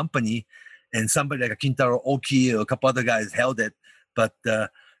left the company, and somebody like Kintaro Oki or a couple other guys held it. But I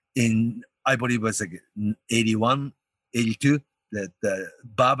believe it was like 81, 82, that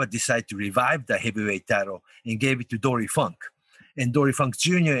Baba decided to revive the heavyweight title and gave it to Dory Funk. And Dory Funk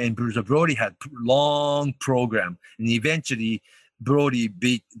Jr. and Bruiser Brody had long program, and eventually Brody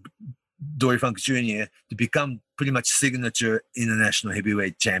beat Dory Funk Jr. to become pretty much signature international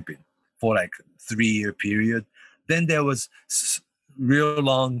heavyweight champion for like 3-year period. Then there was real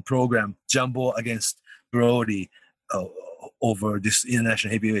long program, Jumbo against Brody over this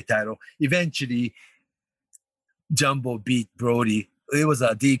international heavyweight title. Eventually, Jumbo beat Brody. It was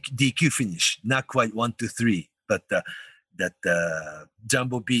a DQ finish, not quite 1-3, but that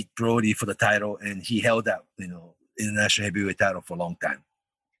Jumbo beat Brody for the title, and he held that international heavyweight title for a long time.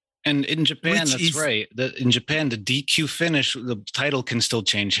 And in Japan, that's right. In Japan, the DQ finish, the title can still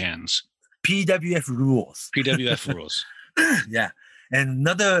change hands. PWF rules. PWF rules. Yeah. And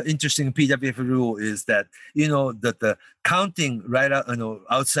another interesting PWF rule is that that the counting right out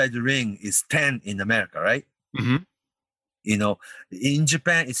outside the ring is 10 in America, right? Mm-hmm. In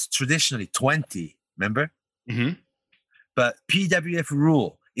Japan it's traditionally 20. Remember? Mm-hmm. But PWF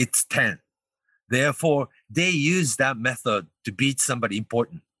rule it's 10. Therefore, they use that method to beat somebody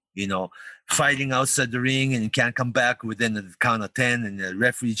important. Fighting outside the ring and can't come back within the count of 10, and the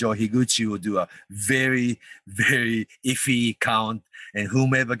referee Joe Higuchi will do a very, very iffy count, and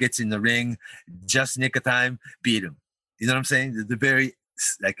whomever gets in the ring, just nick of time, beat him. You know what I'm saying? The very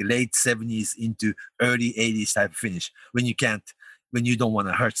like late 70s into early 80s type of finish when you can't when you don't want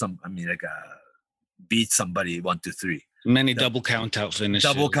to hurt beat somebody 1, 2, 3. Many double count out finishes.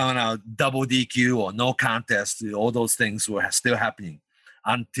 Double count out, double DQ, or no contest. All those things were still happening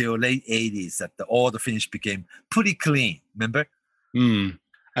until late 80s that all the finish became pretty clean. Remember?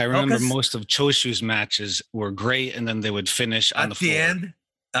 I remember most of Choshu's matches were great, and then they would finish on the floor.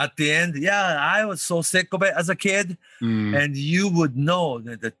 At the end, yeah, I was so sick of it as a kid. And you would know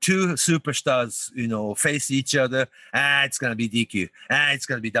that the two superstars, face each other. It's going to be DQ. It's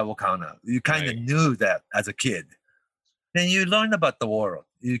going to be double count out. You kind of knew that as a kid. Then you learn about the world.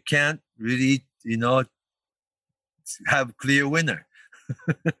 You can't really, have clear winner,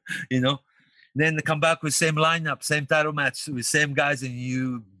 Then they come back with same lineup, same title match with same guys, and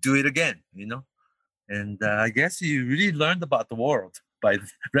you do it again, And I guess you really learned about the world by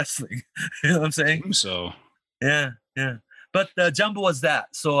wrestling. You know what I'm saying? So. Yeah. But Jumbo was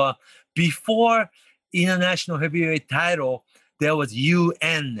that. So before international heavyweight title, there was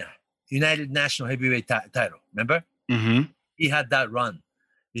UN, United National Heavyweight title. Remember? Mm-hmm. He had that run.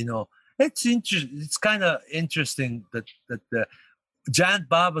 It's interesting. It's kind of interesting that the Giant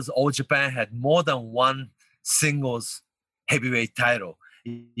Baba's All Japan had more than one singles heavyweight title.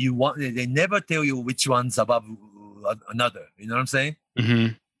 They never tell you which one's above another. You know what I'm saying?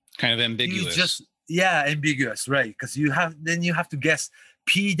 Mm-hmm. Kind of ambiguous. Ambiguous, right? Because you have to guess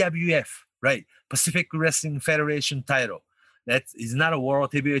PWF, right? Pacific Wrestling Federation title. That is not a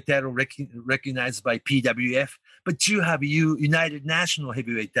world heavyweight title recognized by PWF, but you have United National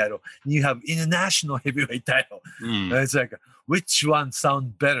Heavyweight title, and you have International Heavyweight title. It's like, which one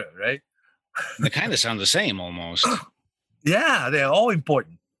sounds better, right? They kind of sound the same almost. Yeah, they're all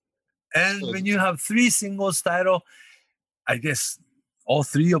important. And when you have 3 singles title, I guess all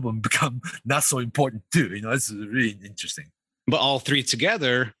 3 of them become not so important too. This is really interesting. But all 3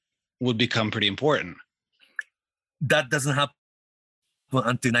 together would become pretty important. That doesn't happen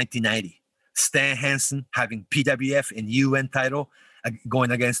until 1990. Stan Hansen having PWF and UN title going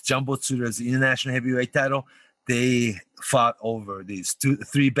against Jumbo Tsuru's international heavyweight title. They fought over these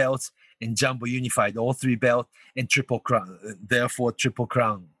 3 belts, and Jumbo unified all 3 belts and Triple Crown. Therefore, Triple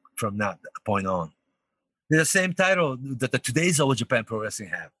Crown from that point on. They're the same title that the today's All Japan Pro Wrestling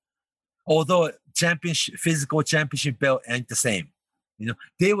have. Although physical championship belt ain't the same.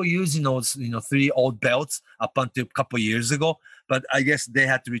 They were using those, 3 old belts up until a couple of years ago, but I guess they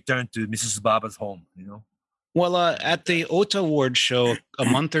had to return to Mrs. Baba's home, Well, at the Ota Award show a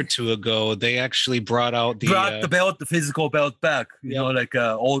month or 2 ago, they actually brought the physical belt back, like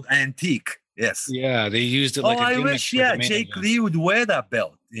old antique. Yes. Yeah, they used it like a gimmick. I wish, Jake Lee would wear that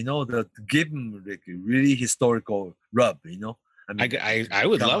belt, to give him like a really historical rub, I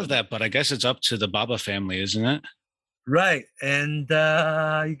would love that, but I guess it's up to the Baba family, isn't it? Right, and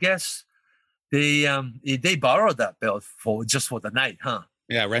I guess they borrowed that belt for the night, huh?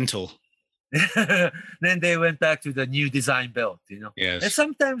 Yeah, rental. Then they went back to the new design belt, Yes. And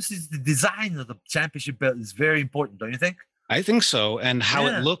sometimes the design of the championship belt is very important, don't you think? I think so, and how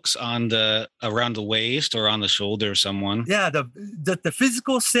it looks around the waist or on the shoulder of someone. Yeah, the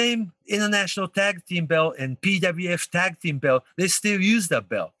physical same international tag team belt and PWF tag team belt, they still use that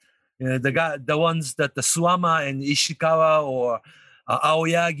belt. The ones that the Suwama and Ishikawa or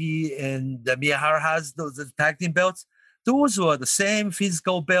Aoyagi and the Miyahara has, those tag team belts, those were the same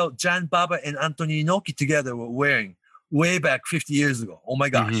physical belt Giant Baba and Anthony Inoki together were wearing way back 50 years ago. Oh my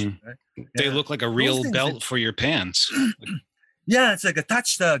gosh. Mm-hmm. Right? They look like a real belt for your pants. Yeah, it's like a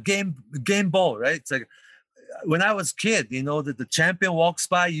touch the game ball, right? It's like when I was a kid, that the champion walks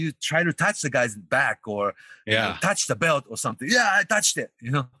by, you try to touch the guy's back or touch the belt or something. Yeah, I touched it,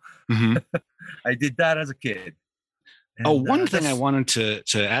 Mm-hmm. I did that as a kid. And, one thing I wanted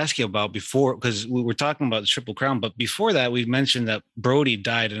to ask you about before, because we were talking about the Triple Crown, but before that, we mentioned that Brody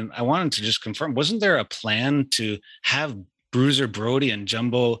died, and I wanted to just confirm, wasn't there a plan to have Bruiser Brody and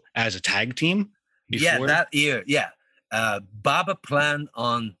Jumbo as a tag team before? Yeah, that year, Baba planned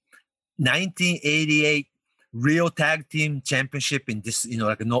on 1988 Rio Tag Team Championship in this,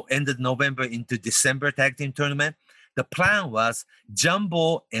 ended November into December tag team tournament. The plan was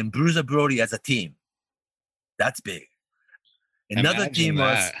Jumbo and Bruiser Brody as a team. That's big. Another team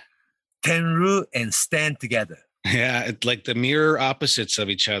was Tenryu and Stan together. Yeah, it's like the mirror opposites of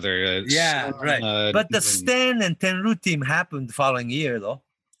each other. Right. But the Stan and Tenryu team happened the following year, though.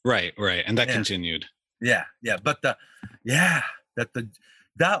 Right. And that continued. Yeah. But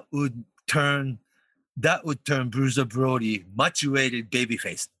that would turn Bruiser Brody much awaited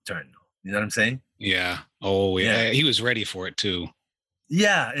babyface turn. You know what I'm saying? Yeah. Oh, yeah. He was ready for it too.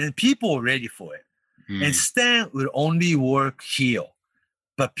 Yeah, and people were ready for it. And Stan would only work heel,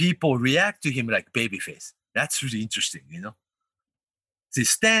 but people react to him like babyface. That's really interesting, See,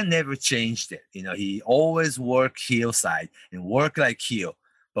 Stan never changed it. You know, he always worked heel side and worked like heel.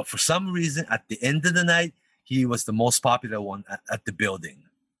 But for some reason, at the end of the night, he was the most popular one at the building.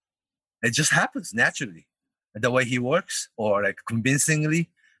 It just happens naturally. The way he works, or like convincingly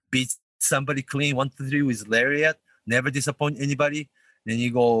beats somebody clean 1, 2, 3 with lariat, never disappoint anybody. Then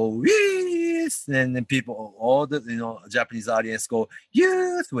you go, yes, and then people, all the Japanese audience go,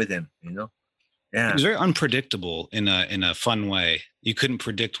 yes, with him. Yeah. He was very unpredictable in a fun way. You couldn't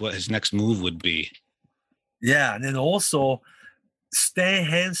predict what his next move would be. Yeah, and then also Stan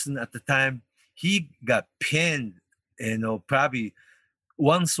Hansen at the time, he got pinned, probably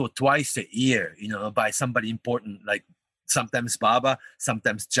once or twice a year, by somebody important, like sometimes Baba,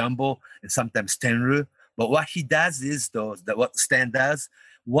 sometimes Jumbo, and sometimes Tenryu. But what he does is, what Stan does,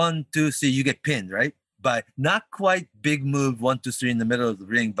 1, 2, 3, you get pinned, right? But not quite big move, 1, 2, 3 in the middle of the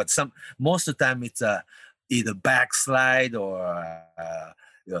ring. But most of the time it's either backslide or a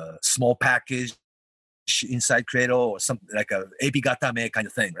small package inside cradle or something like a ebigatame kind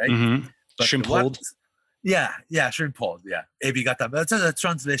of thing, right? Mm-hmm. Shrimp hold. Yeah, shrimp hold. Yeah, ebigatame. That's a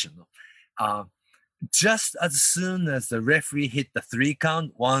translation. Just as soon as the referee hit the 3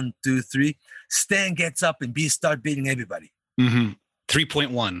 count, 1, 2, 3, Stan gets up and start beating everybody. Mm-hmm.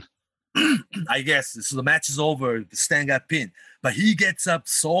 3.1. I guess. So the match is over. Stan got pinned. But he gets up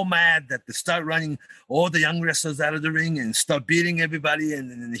so mad that they start running all the young wrestlers out of the ring and start beating everybody.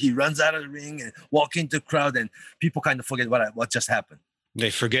 And then he runs out of the ring and walk into the crowd. And people kind of forget what just happened.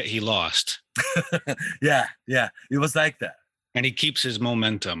 They forget he lost. Yeah. It was like that. And he keeps his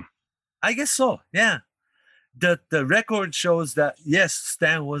momentum. I guess so, yeah. The record shows that, yes,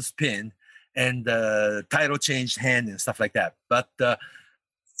 Stan was pinned and the title changed hand and stuff like that. But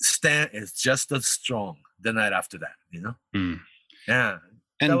Stan is just as strong the night after that, Yeah.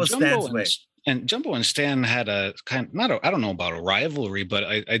 And that was Stan's way. And Jumbo and Stan had a kind of, I don't know about a rivalry, but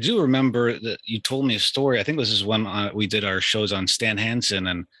I do remember that you told me a story. I think this is when we did our shows on Stan Hansen,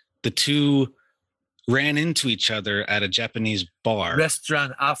 and the two ran into each other at a Japanese bar.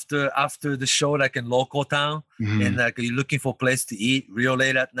 Restaurant after the show, like in local town. Mm-hmm. And like you're looking for a place to eat real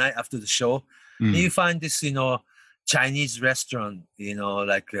late at night after the show. Mm-hmm. And you find this, Chinese restaurant,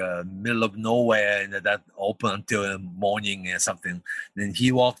 like middle of nowhere, and that open until morning or something. Then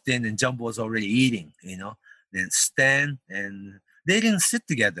he walked in and Jumbo was already eating, Then Stan, and they didn't sit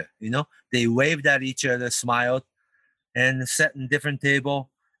together, They waved at each other, smiled, and sat in different table.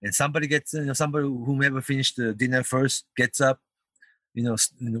 And somebody gets, somebody whomever finished the dinner first gets up, you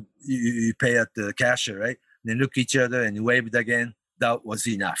pay at the cashier, right? And then look at each other and waved again. That was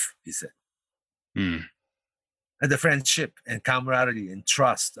enough, he said. Mm. And the friendship and camaraderie and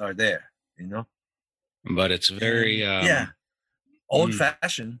trust are there, But it's very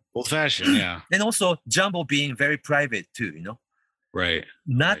old-fashioned. Old-fashioned, yeah. And also Jumbo being very private too, Right.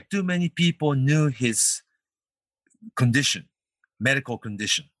 Not too many people knew his medical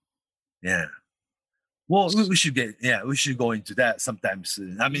condition. Yeah. Well, we should go into that sometime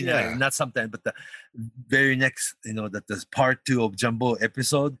soon. I mean, not sometime, but the very next, that there's part 2 of Jumbo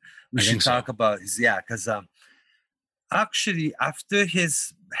episode. We should talk about because actually after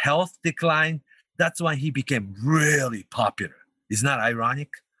his health decline, that's when he became really popular. Isn't that ironic?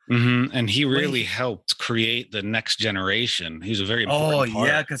 Mm-hmm. And he really helped create the next generation. He's a very important part.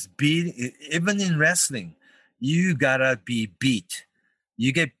 Yeah, because even in wrestling, you gotta be beat.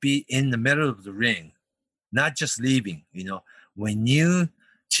 You get beat in the middle of the ring, not just leaving. When you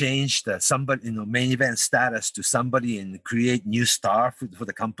change the main event status to somebody and create new star for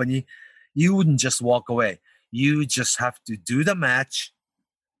the company, you wouldn't just walk away. You just have to do the match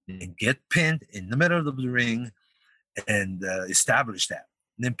and get pinned in the middle of the ring and establish that.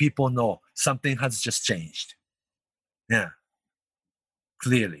 And then people know something has just changed. Yeah,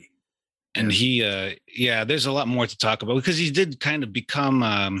 clearly. And he, there's a lot more to talk about because he did kind of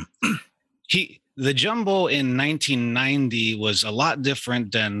become, the Jumbo in 1990 was a lot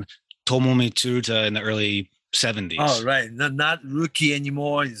different than Tomomi Tsuruta in the early 70s. Oh, right. Not rookie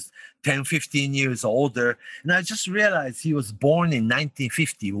anymore. He's 10, 15 years older. And I just realized he was born in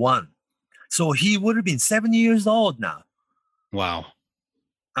 1951. So he would have been 7 years old now. Wow.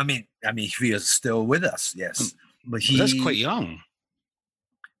 I mean, he is still with us, yes. But that's quite young.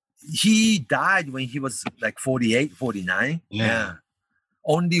 He died when he was like 48, 49. Yeah.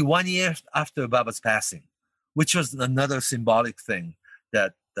 Only 1 year after Baba's passing, which was another symbolic thing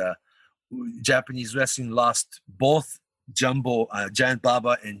that Japanese wrestling lost both Jumbo, Giant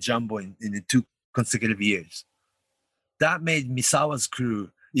Baba and Jumbo in the 2 consecutive years. That made Misawa's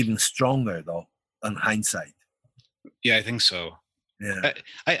crew even stronger, though, on hindsight. Yeah, I think so. Yeah.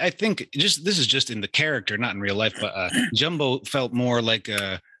 I think just this is just in the character, not in real life, but Jumbo felt more like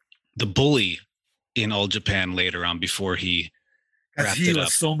the bully in All Japan later on before he Because wrapped he it was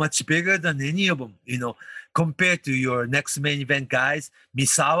up. so much bigger than any of them, compared to your next main event guys,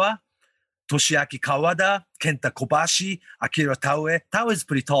 Misawa, Toshiaki Kawada, Kenta Kobashi, Akira Taue. Taue is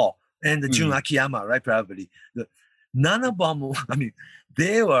pretty tall. And Jun Akiyama, right? Probably. None of them,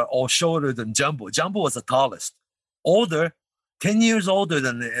 they were all shorter than Jumbo. Jumbo was the tallest. Older, 10 years older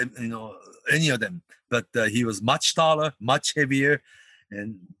than, any of them. But he was much taller, much heavier,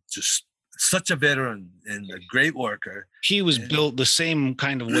 and just such a veteran and a great worker. He was built the same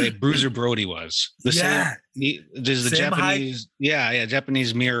kind of way Bruiser Brody was. The same. There's the Same Japanese,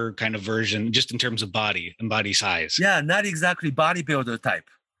 Japanese mirror kind of version, just in terms of body and body size. Yeah, not exactly bodybuilder type,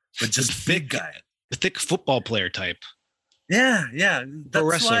 but just big guy. The thick football player type. Yeah. That's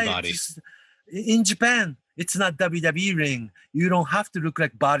wrestler why body. In Japan, it's not WWE ring. You don't have to look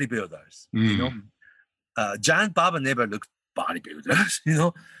like bodybuilders. Giant Baba never looked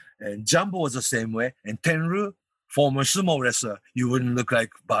bodybuilders. And Jumbo was the same way. And Tenru, former sumo wrestler, you wouldn't look like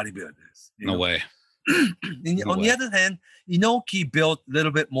bodybuilders. No way. On the other hand, Inoki built a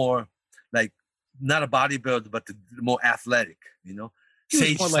little bit more like not a bodybuilder, but more athletic. He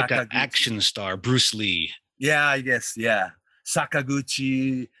was more like an Sakaguchi. action star, Bruce Lee. Yeah, I guess. Yeah.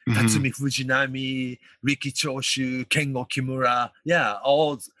 Sakaguchi, Tatsumi Fujinami, Riki Choshu, Kengo Kimura. Yeah,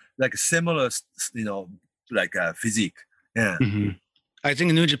 all like similar, physique. Yeah. I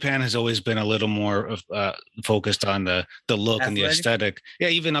think New Japan has always been a little more focused on the look and the aesthetic. Yeah,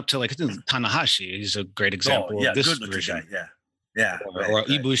 even up to like Tanahashi. He's a great example of this version. Guy. Yeah. Or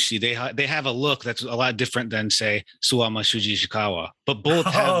Ibushi. They have a look that's a lot different than, say, Suwama Shuji Ishikawa. But both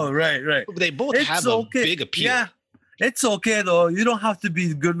have right. They both have a big appeal. Yeah. It's okay though. You don't have to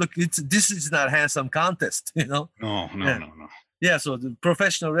be good looking. This is not a handsome contest, No. Yeah, so the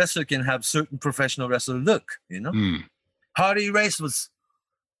professional wrestler can have certain professional wrestler look, Hardy Race was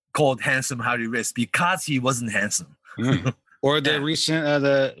called handsome Hardy Race because he wasn't handsome. Or the recent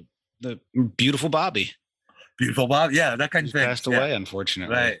the beautiful Bobby. Beautiful Bobby, yeah, that kind of thing. Passed away,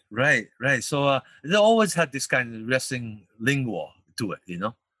 unfortunately. Right. So they always had this kind of wrestling lingo to it,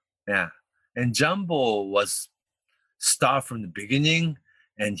 Yeah. And Jumbo was star from the beginning,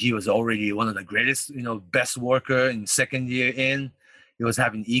 and he was already one of the greatest, best worker in second year in. He was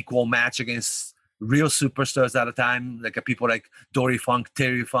having equal match against real superstars at the time, like people like Dory Funk,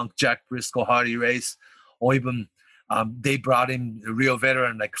 Terry Funk, Jack Briscoe, Hardy Race, or even they brought in a real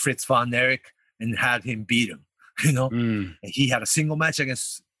veteran like Fritz von Erich and had him beat him, And he had a single match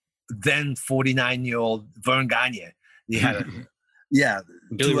against then 49-year-old Vern Gagne. He had a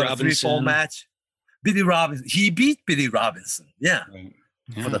Billy Robinson 3-4 match. Billy Robinson. He beat Billy Robinson. Yeah.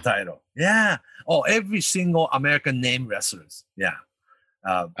 For the title. Yeah. Oh, every single American name wrestlers. Yeah.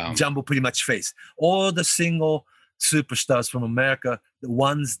 Jumbo pretty much faced all the single superstars from America, the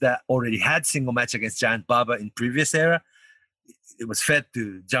ones that already had single match against Giant Baba in previous era. It was fed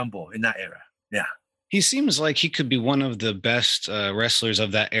to Jumbo in that era. Yeah. He seems like he could be one of the best wrestlers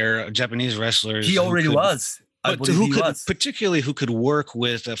of that era, Japanese wrestlers. He already was. But particularly who could work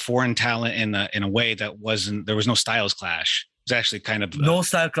with a foreign talent in a way that there was no styles clash. It was actually kind of no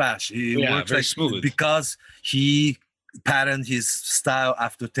style clash. He worked very smooth because he patterned his style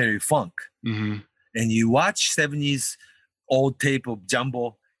after Terry Funk. And you watch 70s old tape of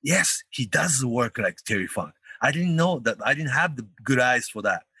Jumbo. Yes, he does work like Terry Funk. I didn't know that. I didn't have the good eyes for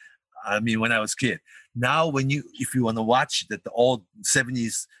that. When I was a kid. Now, if you want to watch the old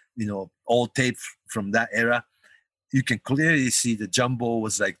 70s, old tape from that era, you can clearly see the Jumbo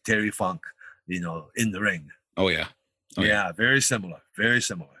was like Terry Funk, in the ring. Oh yeah. Very similar.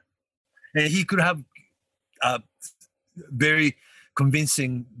 And he could have very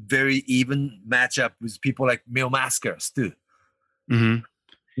convincing, very even matchup with people like Mil Mascaras too. He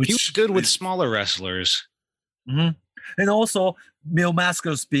was good with smaller wrestlers. And also Mil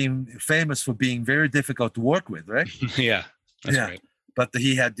Mascaras being famous for being very difficult to work with, right? Yeah, that's right. But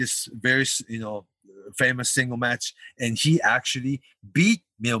he had this very, famous single match, and he actually beat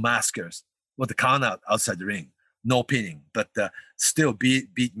Mil Mascaras with the count out outside the ring. No pinning, but still beat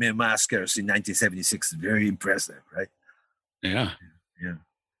Mil Mascaras in 1976. Very impressive, right? Yeah.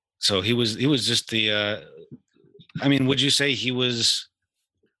 So he was just the. Would you say he was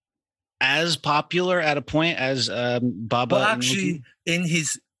as popular at a point as Baba? Well, actually,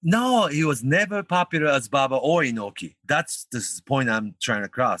 he was never popular as Baba or Inoki. That's the point I'm trying to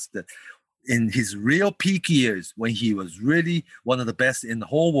cross. That in his real peak years, when he was really one of the best in the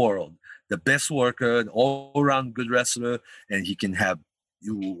whole world, the best worker, an all-around good wrestler, and he can have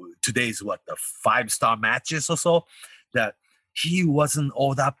today's the 5-star matches or so, that he wasn't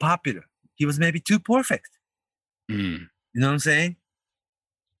all that popular. He was maybe too perfect. Mm. You know what I'm saying?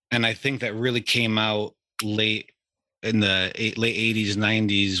 And I think that really came out late in the late 80s,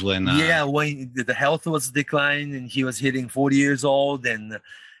 90s when when the health was declining and he was hitting 40 years old, and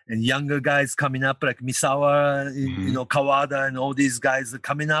younger guys coming up like Misawa, you know, Kawada, and all these guys are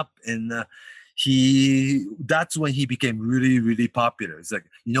coming up, and that's when he became really, really popular. It's like,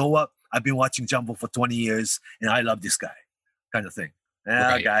 you know what? I've been watching Jumbo for 20 years and I love this guy, kind of thing.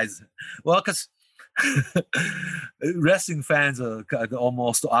 Right. Guys. Well, because wrestling fans are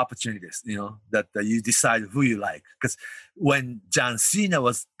almost opportunists, you know, that you decide who you like. Because when John Cena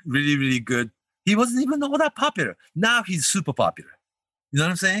was really, really good, he wasn't even all that popular. Now he's super popular. You know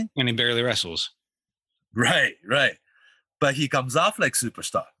what I'm saying? And he barely wrestles. Right. But he comes off like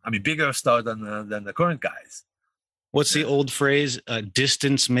superstar. I mean, bigger star than the current guys. What's the old phrase?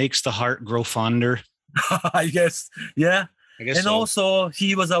 Distance makes the heart grow fonder. I guess, yeah. I guess And so. also,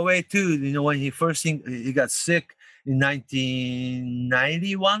 he was away too. You know, when he first he got sick in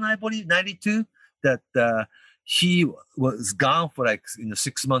 1991, I believe, 92. That he was gone for like in a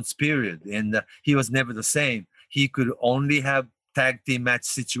 6 months period, and he was never the same. He could only have tag team match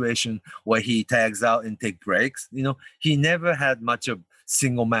situation where he tags out and take breaks. You know, he never had much of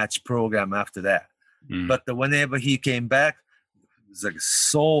single match program after that. Mm. But whenever he came back, it was like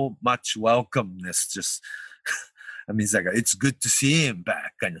so much welcomeness. Just, I mean, it's like it's good to see him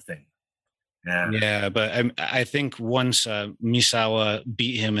back, kind of thing. Yeah, but I think once Misawa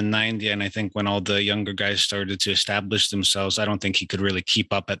beat him in 90, and I think when all the younger guys started to establish themselves, I don't think he could really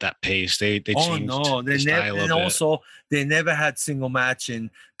keep up at that pace. They changed the style and a bit. also they never had single match, and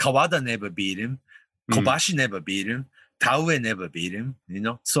Kawada never beat him, Kobashi never beat him, Taue never beat him, you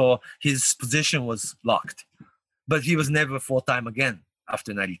know, so his position was locked. But he was never full-time again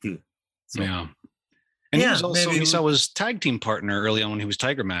after 92. So, yeah. And he was also maybe Misawa's tag team partner early on when he was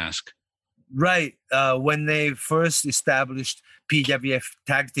Tiger Mask. Right. When they first established PWF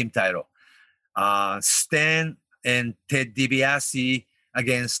tag team title, Stan and Ted DiBiase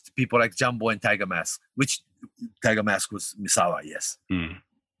against people like Jumbo and Tiger Mask, which Tiger Mask was Misawa, yes. Mm.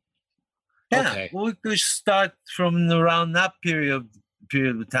 Yeah, Okay. we could start from around that period of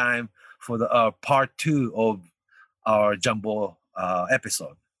time for the part 2 of our Jumbo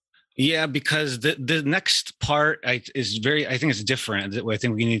episode. Yeah, because the next part is very. I think it's different. I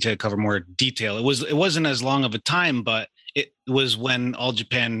think we need to cover more detail. It wasn't as long of a time, but it was when All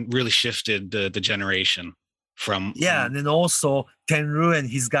Japan really shifted the generation from. And then also Tenryu and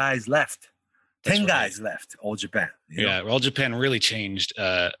his guys left. 10 right. guys left All Japan. You know? All Japan really changed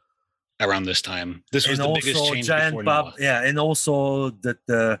around this time. This was and the biggest change before Noah. Yeah, and also that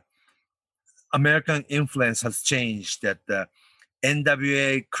the American influence has changed. That the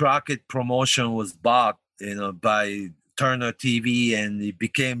NWA Crockett promotion was bought, you know, by Turner TV, and it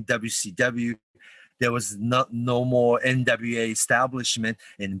became WCW. There was no more NWA establishment,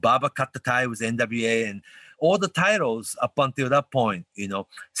 and Baba cut the tie with NWA, and all the titles up until that point, you know,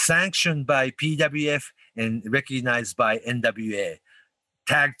 sanctioned by PWF and recognized by NWA.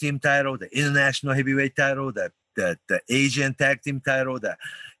 Tag team title, the international heavyweight title, the Asian tag team title, the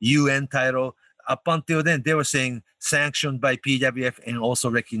UN title. Up until then, they were saying sanctioned by PWF and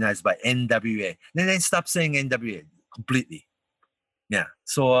also recognized by NWA. Then they stopped saying NWA completely. Yeah.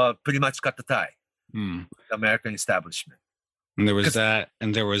 So pretty much cut the tie. The American establishment. And there was that,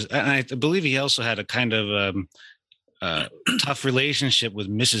 and I believe he also had a kind of tough relationship with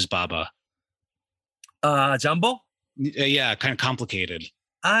Mrs. Baba. Jumbo? Yeah, kind of complicated.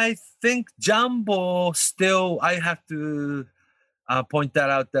 I think Jumbo still, I have to point that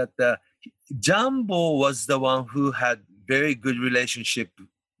out, that Jumbo was the one who had very good relationship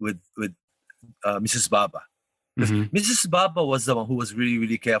with Mrs. Baba. Mrs. Baba was the one who was really,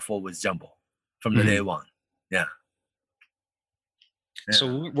 really careful with Jumbo from the day one. Yeah.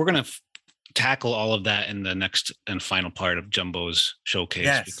 So we're going to tackle all of that in the next and final part of Jumbo's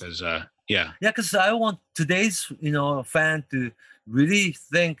showcase, because because I want today's fan to really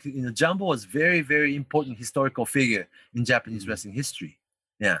think Jumbo was very, very important historical figure in Japanese wrestling history.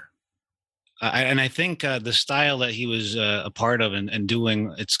 Yeah. And I think the style that he was a part of and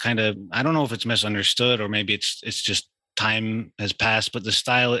doing, it's kind of, I don't know if it's misunderstood or maybe it's just time has passed, but the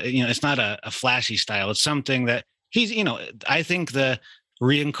style, it's not a flashy style. It's something that he's, I think the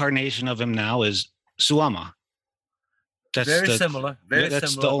reincarnation of him now is Suwama. That's very similar.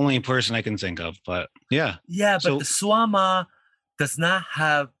 That's the only person I can think of, but yeah. Yeah, but the Suwama does not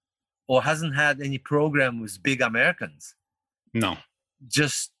have or hasn't had any program with big Americans. No.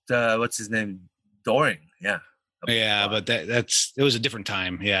 Just what's his name? Doring. Yeah. Yeah, but it was a different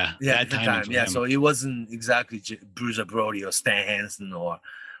time. Yeah. Yeah, Bad different timing time. for Yeah, him. so it wasn't exactly Bruiser Brody or Stan Hansen or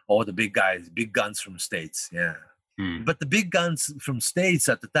all the big guys, big guns from States. Yeah. But the big guns from States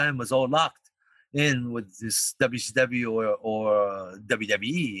at the time was all locked in with this WCW or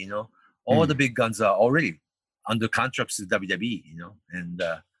WWE, you know. All the big guns are already under contracts to WWE, you know. And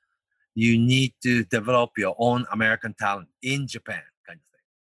you need to develop your own American talent in Japan, kind of thing.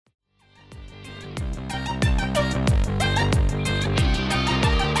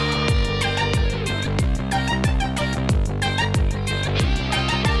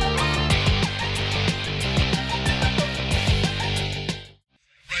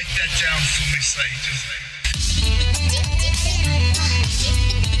 Write that down for me, Saito.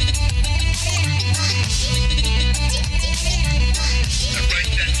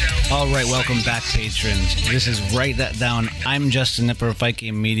 Write that down. All right, welcome back, patrons. This is Write That Down. I'm Justin Nipper,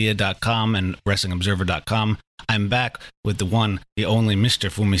 FightGameMedia.com and WrestlingObserver.com. I'm back with the one, the only Mr.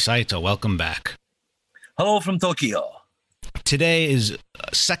 Fumi Saito. Welcome back. Hello from Tokyo. Today is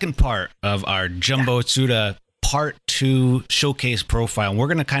second part of our Jumbo Tsuda Part 2 showcase profile. We're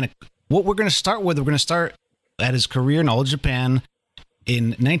going to start at his career in All Japan in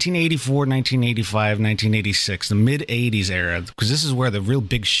 1984, 1985, 1986, the mid-'80s era, because this is where the real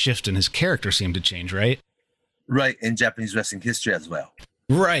big shift in his character seemed to change, right? Right, in Japanese wrestling history as well.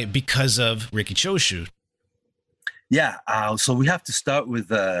 Right, because of Riki Choshu. Yeah, so we have to start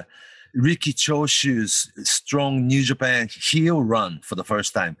with Riki Choshu's strong New Japan heel run for the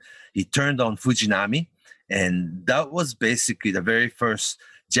first time. He turned on Fujinami, and that was basically the very first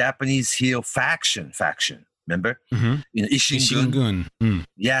Japanese heel faction. Remember? Mm-hmm. You know, Ishingun. Mm.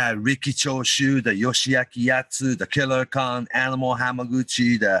 Yeah, Riki Choshu, the Yoshiaki Yatsu, the Killer Khan, Animal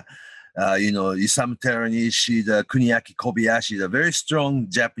Hamaguchi, the Isamu Teranishi, the Kuniaki Kobayashi, the very strong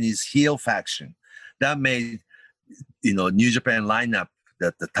Japanese heel faction. That made, New Japan lineup,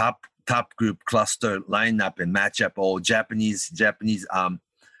 that the top group cluster lineup and matchup, all Japanese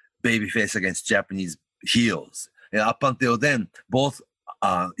babyface against Japanese heels. And up until then, both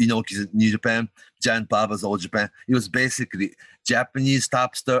Inoki's New Japan, Giant Baba's All Japan, it was basically Japanese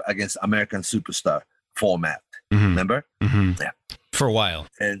top star against American superstar format. Mm-hmm. Remember? Mm-hmm. Yeah. For a while.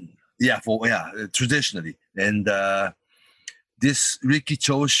 And traditionally. And this Riki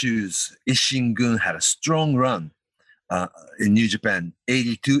Choshu's Ishingun had a strong run in New Japan,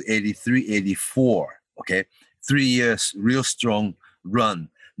 82, 83, 84. Okay. 3 years, real strong run.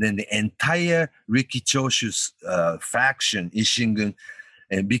 Then the entire Riki Choshu's faction, Ishingun,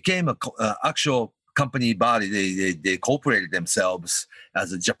 and became a actual company body. They incorporated themselves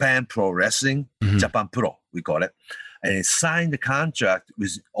as a Japan Pro Wrestling, Mm-hmm. Japan Pro, we call it, and it signed the contract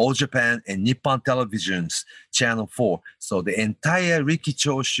with All Japan and Nippon Television's Channel 4. So the entire Riki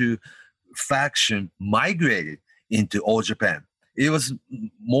Choshu faction migrated into All Japan. It was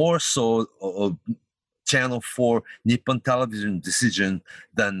more so Channel 4 Nippon Television decision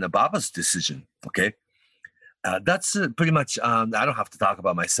than the Baba's decision. Okay, that's pretty much. I don't have to talk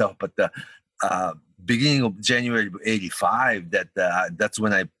about myself, but the beginning of January '85, that's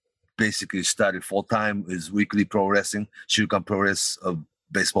when I basically started full time with Weekly Pro Wrestling, Shukan Pro Wrestling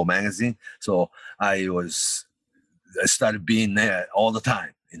baseball magazine. So I started being there all the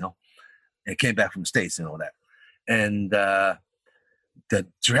time, and came back from States and all that, and. The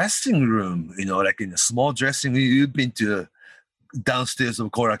dressing room, like in a small dressing room, you've been to downstairs of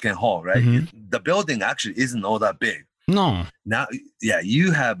Korakuen Hall, right? Mm-hmm. The building actually isn't all that big. No. Now, yeah,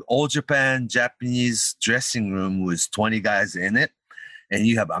 you have All Japan Japanese dressing room with 20 guys in it. And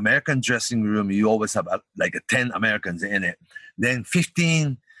you have American dressing room. You always have 10 Americans in it. Then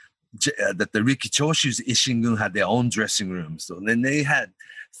 15 that the Riki Choshu's Ishingun had their own dressing room. So then they had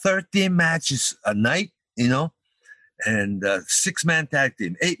 13 matches a night, and 6-man tag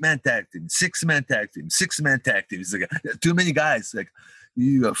team, 8-man tag team, 6-man tag team, 6-man tag team. It's like too many guys. Like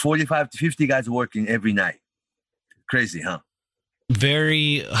you have 45 to 50 guys working every night. Crazy, huh?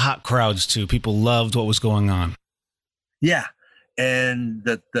 Very hot crowds too. People loved what was going on. Yeah, and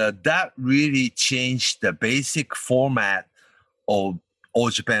that really changed the basic format of All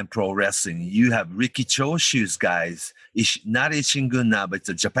Japan Pro Wrestling. You have Riki Choshu's guys, not Ishingun now, but it's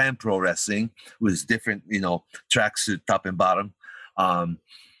a Japan Pro Wrestling with different, tracksuit top and bottom.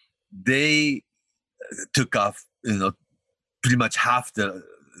 They took off, pretty much half the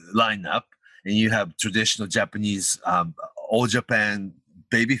lineup, and you have traditional Japanese, All Japan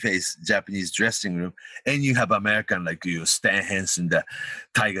babyface Japanese dressing room, and you have American like Stan Hansen, the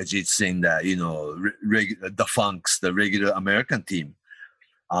Tiger Jitsin, the Funks, the regular American team.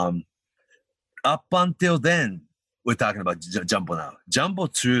 Up until then, we're talking about Jumbo now. Jumbo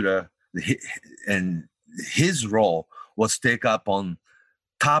Tsuda and his role was take up on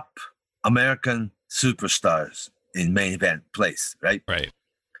top American superstars in main event place, right? Right.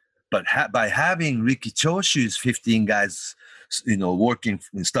 But by having Riki Choshu's 15 guys,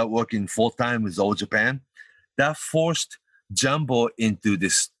 start working full time with All Japan, that forced Jumbo into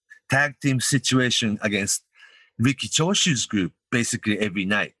this tag team situation against Riki Choshu's group basically every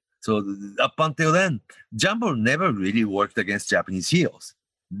night. So up until then, Jumbo never really worked against Japanese heels.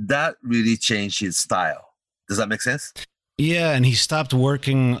 That really changed his style. Does that make sense? Yeah, and he stopped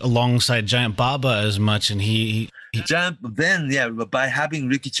working alongside Giant Baba as much, and by having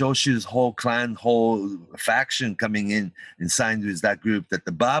Riki Choshu's whole clan, whole faction coming in and signed with that group,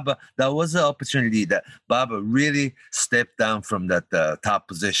 that was an opportunity that Baba really stepped down from that top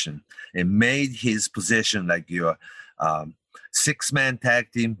position and made his position like your six-man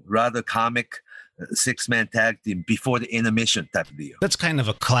tag team, rather comic six-man tag team before the intermission type of deal. That's kind of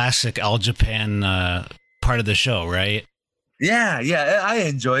a classic All Japan part of the show, right? Yeah, I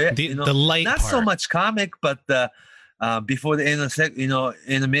enjoy it. The light not part. So much comic, but before the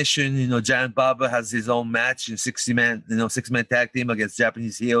intermission, Giant Baba has his own match in 60-man, six-man tag team against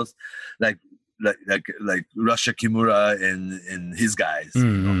Japanese heels, like Russia Kimura and his guys,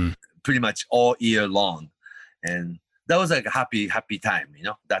 pretty much all year long, and that was like a happy time,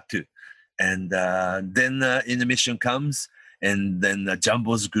 that too. And then intermission comes. And then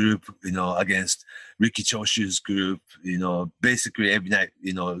Jumbo's group, against Riki Choshu's group, basically every night,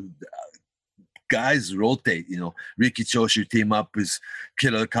 guys rotate, Riki Choshu team up with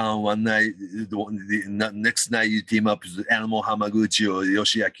Killer Khan one night, the next night you team up with Animal Hamaguchi or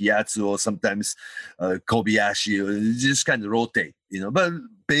Yoshiaki Yatsu or sometimes Kobayashi, or just kind of rotate, but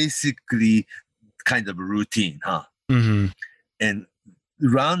basically kind of a routine, huh? Mm-hmm. And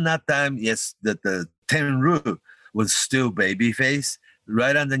around that time, yes, the Tenryu was still babyface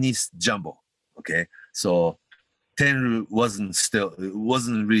right underneath Jumbo. Okay, so Tenryu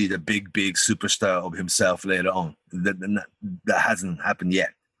wasn't really the big superstar of himself later on. That hasn't happened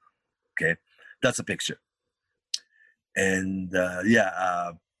yet. Okay, that's a picture. And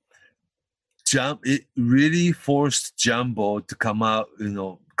it really forced Jumbo to come up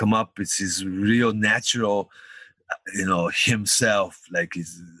with his real natural, himself. Like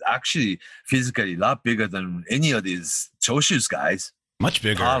he's actually physically a lot bigger than any of these Choshu's guys. Much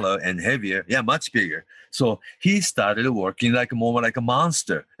bigger. Taller and heavier. Yeah, much bigger. So he started working more like a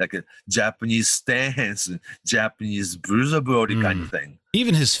monster, like a Japanese stance, Japanese bruiser Brody kind of thing.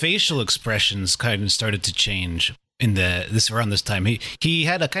 Even his facial expressions kind of started to change around this time. He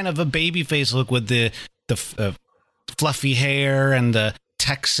had a kind of a baby face look with the fluffy hair and the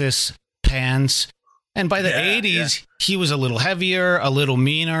Texas pants. And by the 80s, he was a little heavier, a little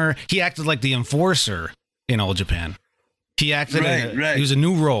meaner. He acted like the enforcer in All Japan. He acted right. He was a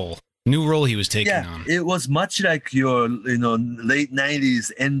new role he was taking on. It was much like your, late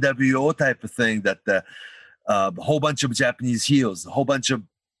 90s NWO type of thing, that a whole bunch of Japanese heels, a whole bunch of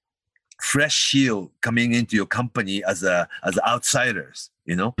fresh heel coming into your company as outsiders,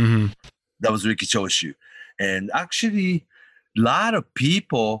 Mm-hmm. That was Riki Choshu. And actually, a lot of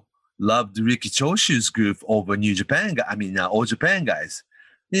people loved Riki Choshu's group over New Japan. All Japan guys.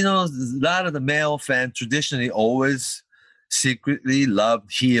 A lot of the male fans traditionally always secretly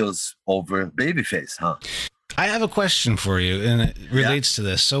loved heels over babyface, huh? I have a question for you, and it relates to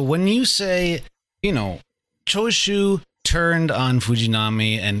this. So when you say, Choshu turned on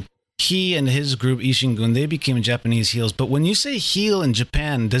Fujinami, and he and his group Ishingun, they became Japanese heels. But when you say heel in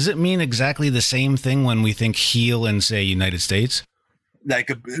Japan, does it mean exactly the same thing when we think heel in, say, United States? Like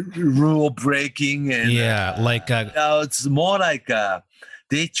a rule breaking and it's more like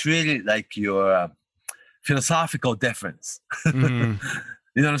they treat it like your philosophical difference. Mm-hmm.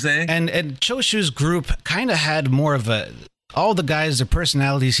 You know what I'm saying? And Choshu's group kind of had more of all the guys, their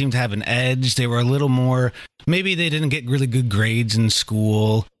personalities seemed to have an edge. They were a little more, maybe they didn't get really good grades in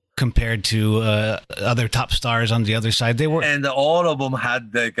school compared to other top stars on the other side. And all of them had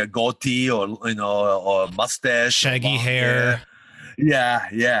like a goatee or mustache, shaggy hair.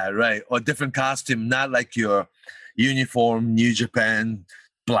 Yeah, right. Or different costume, not like your uniform New Japan,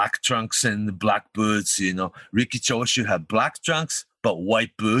 black trunks and black boots. Riki Choshu had black trunks but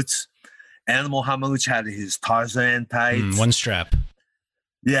white boots. Animal Hamaguchi had his Tarzan tights. One strap.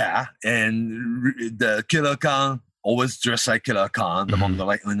 Yeah, and the Killer Khan always dressed like Killer Khan, the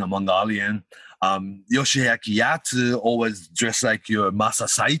Mongolian. Yoshiaki Yatsu always dressed like your Masa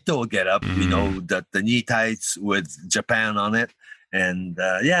Saito getup, the knee tights with Japan on it. And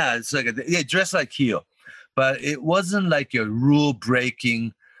it's like dressed like heel, but it wasn't like your rule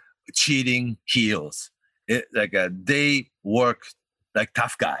breaking, cheating heels. They work like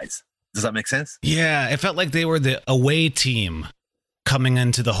tough guys. Does that make sense? Yeah, it felt like they were the away team coming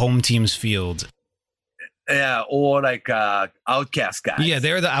into the home team's field. Yeah, or like outcast guys. Yeah,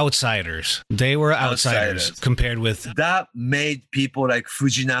 they're the outsiders. They were outsiders compared with... That made people like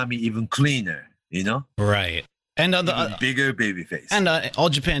Fujinami even cleaner, you know? Right. And on the bigger baby face. And All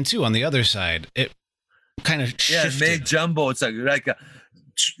Japan too on the other side. It kind of shifted. It made Jumbo, it's like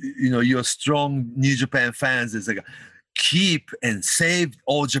your strong New Japan fans is like keep and save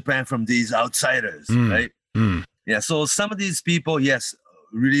All Japan from these outsiders, right? Yeah, so some of these people, yes,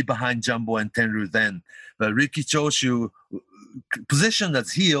 really behind Jumbo and Tenryu then, but Riki Choshu positioned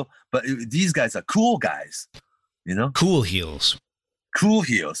as heel, but these guys are cool guys, you know? Cool heels,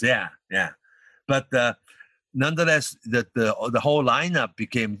 yeah. But nonetheless, that the whole lineup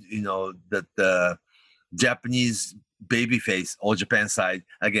became, that the Japanese babyface All Japan side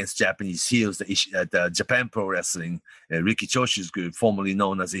against Japanese heels, the Japan Pro Wrestling, Riki Choshu's group, formerly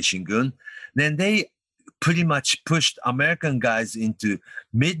known as Ishingun. Then they pretty much pushed American guys into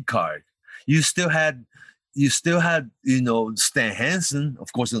mid card. You still had Stan Hansen,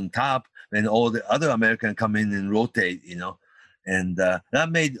 of course, on top, and all the other American come in and rotate, and that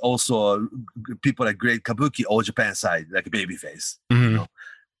made also people like Great Kabuki All Japan side like a babyface.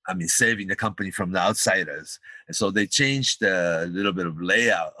 Saving the company from the outsiders. And so they changed a little bit of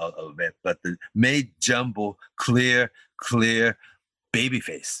layout of it, but made Jumbo clear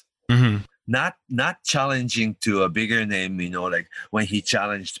babyface. Not challenging to a bigger name, like when he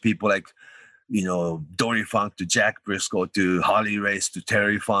challenged people like, Dory Funk to Jack Briscoe to Harley Race to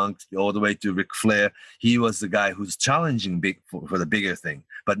Terry Funk all the way to Ric Flair. He was the guy who's challenging big for the bigger thing.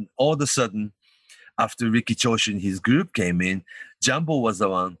 But all of a sudden, after Riki Choshu and his group came in, Jumbo was the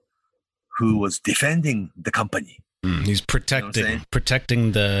one who was defending the company. He's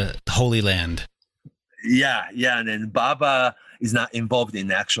protecting the Holy Land. Yeah. And then Baba is not involved in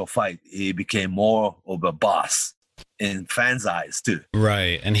the actual fight. He became more of a boss in fans' eyes too.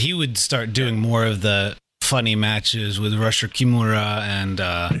 Right. And he would start doing more of the funny matches with Rusher Kimura and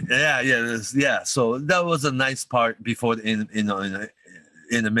yeah. So that was a nice part before in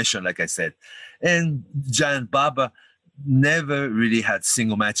the mission, like I said. And Giant Baba never really had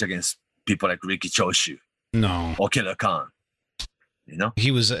single match against people like Riki Choshu. No. Or Killer Khan. He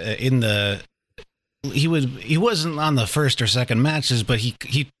was he wasn't on the first or second matches, but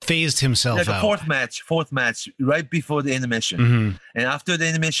he phased himself out. Fourth match, right before the intermission. And after the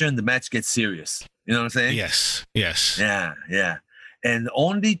intermission, the match gets serious. You know what I'm saying? Yes. Yeah. And the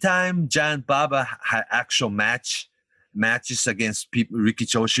only time Giant Baba had actual matches against Riki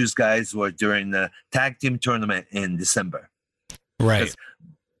Choshu's guys were during the tag team tournament in December. Right.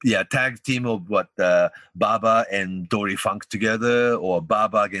 Yeah, tag team of Baba and Dory Funk together, or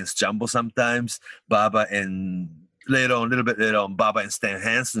Baba against Jumbo sometimes. Baba and a little bit later on, Baba and Stan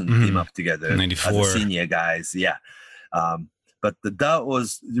Hansen team up together 94. as the senior guys. Yeah. But that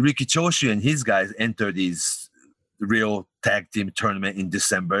was Riki Choshu and his guys enter these real tag team tournament in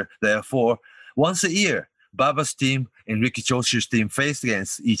December. Therefore, once a year, Baba's team and Riki Choshu's team faced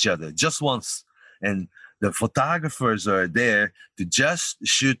against each other just once. And the photographers are there to just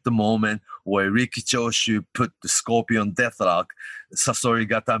shoot the moment where Riki Choshu put the Scorpion Deathlock, Sasori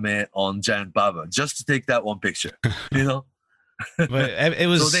Gatame on Giant Baba, just to take that one picture, But it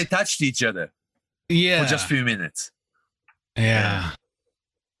was... So they touched each other for just a few minutes. Yeah.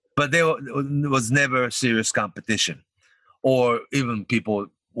 But there was never serious competition, or even people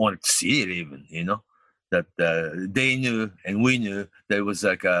wanted to see it even, that they knew and we knew there was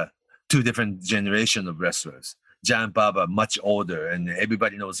like two different generation of wrestlers. Giant Baba, much older, and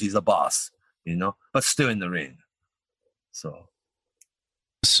everybody knows he's a boss, but still in the ring. So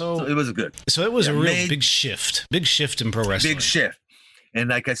it was good. So it was a real big shift in pro wrestling. Big shift. And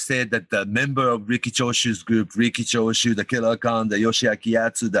like I said, that the member of Riki Choshu's group, Riki Choshu, the Killer Khan, the Yoshiaki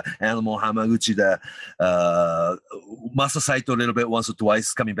Yatsu, the Animal Hamaguchi, the Masa Saito a little bit once or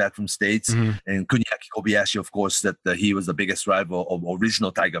twice coming back from States, and Kuniaki Kobayashi, of course, that he was the biggest rival of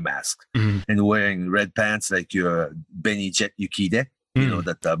original Tiger Mask, and wearing red pants like your Benny Jet Yukide,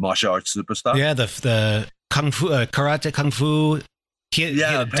 that martial arts superstar. Yeah, the kung fu, karate kung fu. He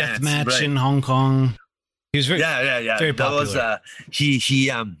had a death match in Hong Kong. He was very very popular. That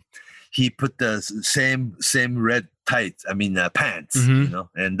was he put the same red tights, pants,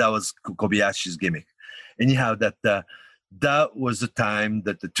 and that was Kobayashi's gimmick. Anyhow, that was the time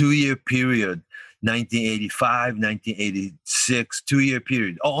that the 2-year period, 1985, 1986, 2-year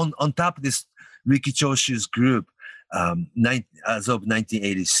period. On top of this, Riki Choshu's group, as of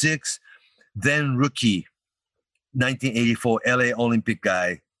 1986, then rookie, 1984 LA Olympic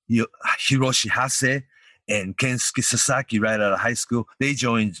guy, Hiroshi Hase, and Kensuke Sasaki right out of high school, they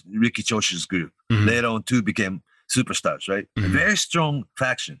joined Riki Choshu's group. Mhm. Later on, two became superstars, right? A Mhm. very strong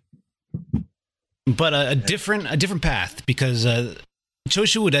faction. But a different path, because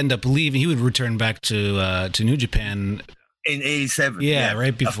Choshu would end up leaving. He would return back to New Japan. In 87. Yeah,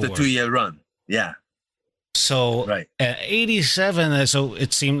 right before. After 2-year run. Yeah, So right. at 87, so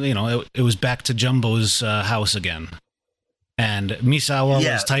it seemed, it was back to Jumbo's house again. And Misawa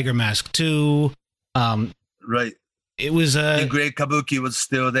Yeah. was Tiger Mask 2. Right. It was And Great Kabuki was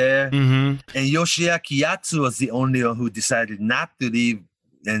still there. mhm. And Yoshiaki Yatsu was the only one who decided not to leave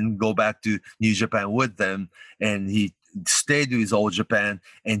and go back to New Japan with them. And he stayed with All Japan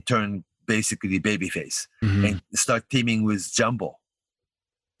and turned basically babyface Mhm. and start teaming with Jumbo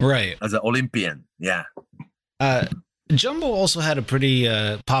Right. as an Olympian. Yeah. Jumbo also had a pretty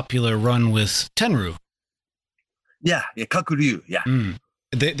popular run with Tenryu. Yeah. Kakuryu. Yeah. Mm.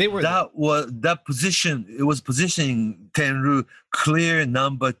 They were That position. It was positioning Tenryu clear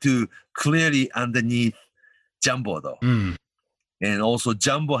number 2, clearly underneath Jumbo though. Mm. And also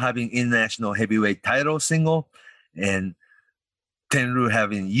Jumbo having international heavyweight title single, and Tenryu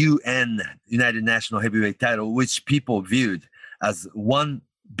having UN United National Heavyweight title, which people viewed as one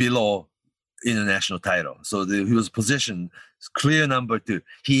below international title. So he was positioned clear number 2.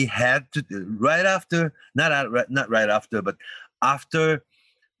 He had to right after, not right after, but after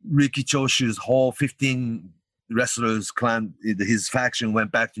Riki Choshu's whole 15 wrestlers clan, his faction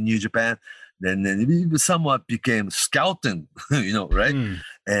went back to New Japan. Then it somewhat became scouting, right? Mm.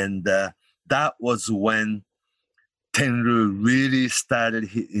 And that was when Tenryu really started,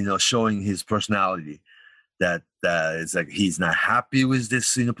 showing his personality. That it's like he's not happy with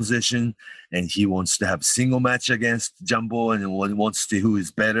this position, and he wants to have a single match against Jumbo, and wants to who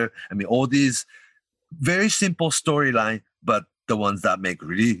is better. I mean, all these very simple storyline, but the ones that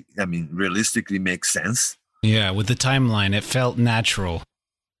realistically make sense. Yeah, with the timeline, it felt natural.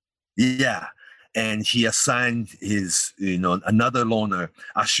 Yeah. And he assigned his, another loner,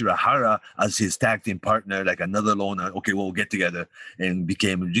 Ashura Hara, as his tag team partner, like another loner. Okay, we'll get together, and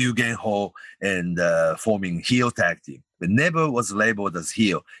became Ryugen Ho and forming heel tag team. But never was labeled as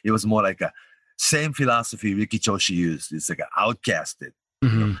heel. It was more like a same philosophy Riki Choshi used. It's like an outcasted.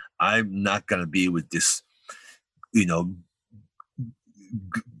 Mhm. I'm not going to be with this,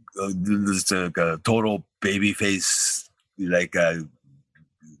 this like a total baby face, like a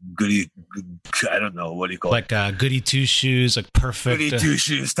goody, I don't know, what do you call it? Like goody two shoes, like perfect. Goody two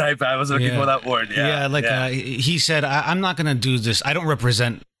shoes type. I was looking yeah. for that word. Yeah, he said, I'm not going to do this. I don't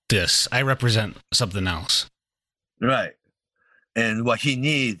represent this. I represent something else. Right. And what he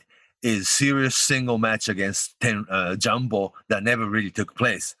need is serious single match against Jumbo that never really took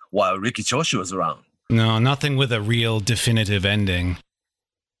place while Riki Choshu was around. No, nothing with a real definitive ending.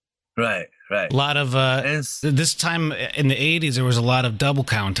 Right. A lot of this time in the 80s, there was a lot of double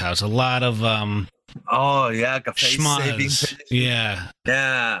count outs, a lot of like a face saving. Yeah.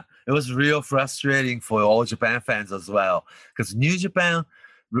 It was real frustrating for All Japan fans as well, because New Japan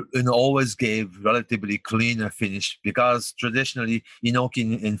always gave relatively cleaner finish, because traditionally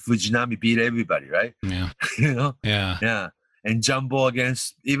Inoki and Fujinami beat everybody, right? Yeah. Yeah. And Jumbo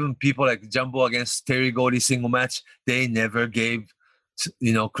against, even people like Jumbo against Terry Gordy single match, they never gave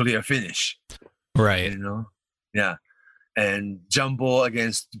clear finish. Right. Yeah. And Jumbo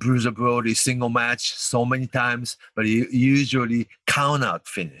against Bruiser Brody single match so many times, but usually count out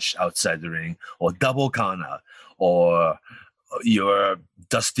finish outside the ring, or double count out, or your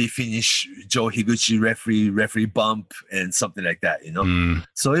dusty finish, Joe Higuchi referee bump, and something like that,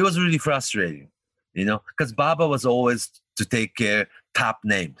 So it was really frustrating, because Baba was always to take care top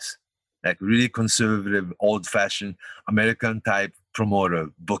names, like really conservative, old-fashioned American type promoter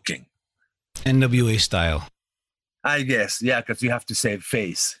booking. NWA style. I guess, yeah, because you have to save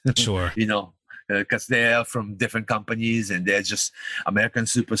face. Sure. Because they're from different companies, and they're just American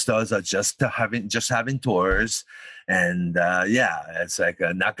superstars are just having tours, and it's like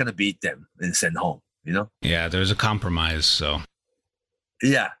not gonna beat them and send home. Yeah, there's a compromise. So.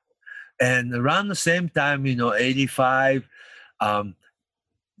 Yeah, and around the same time, 85.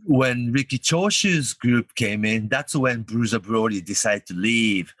 When Riki Choshu's group came in, that's when Bruiser Brody decided to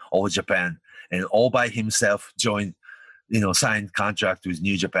leave All Japan and all by himself joined, signed contract with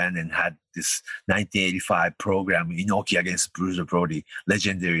New Japan, and had this 1985 program, Inoki against Bruiser Brody,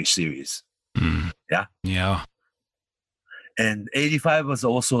 legendary series. Mm. Yeah. Yeah. And 85 was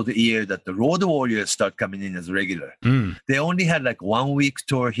also the year that the Road Warriors start coming in as regular. Mm. They only had like 1 week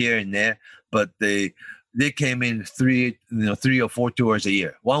tour here and there, but they came in 3 or 4 tours a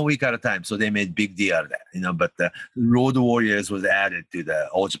year, 1 week at a time. So they made big deal out of that, but the Road Warriors was added to the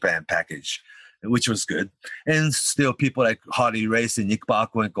All Japan package which was good. And still people like Harley Race and Nick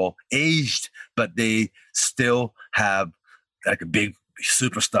Bockwinkel aged, but they still have like a big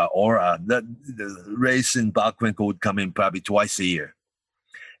superstar aura. The Race and Bockwinkel would come in probably twice a year.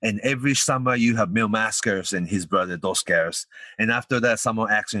 And every summer you have Mil Mascaras and his brother Dos Caras. And after that summer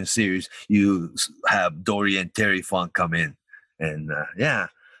action series, you have Dory and Terry Funk come in. And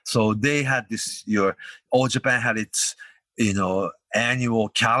so they had this, All Japan had its, annual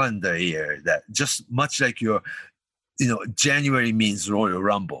calendar year that just much like January means Royal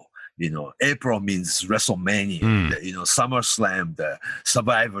Rumble. April means WrestleMania, SummerSlam, the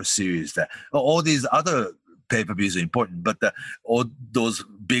Survivor Series, all these other pay-per-views are important, but all those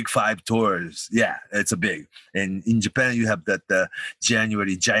big 5 tours, it's a big. And in Japan, you have the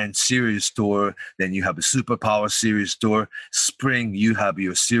January Giant Series tour, then you have a Superpower Series tour. Spring, you have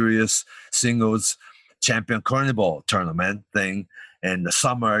your serious singles Champion Carnival tournament thing. And the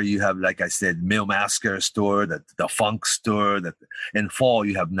summer, you have, like I said, Mil Mascaras tour, the Funks tour. In fall,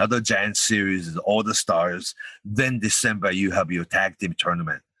 you have another Giant Series, all the stars. Then December, you have your tag team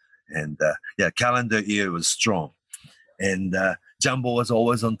tournament. And calendar year was strong. And Jumbo was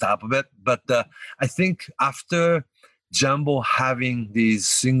always on top of it. But I think after Jumbo having these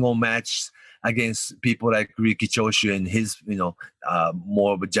single matches against people like Riki Choshu and his,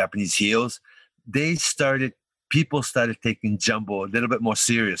 more of a Japanese heels, people started taking Jumbo a little bit more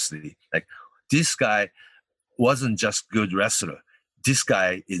seriously. Like, this guy wasn't just good wrestler. This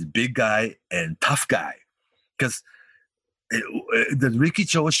guy is big guy and tough guy. Because the Riki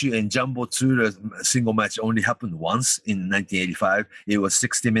Choshu and Jumbo Tsuda single match only happened once in 1985. It was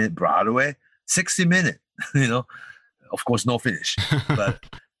 60-minute Broadway. 60-minute, Of course, no finish. But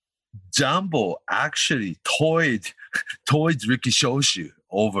Jumbo actually toyed Riki Choshu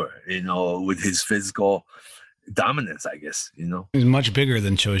over, with his physical dominance, I guess, He's much bigger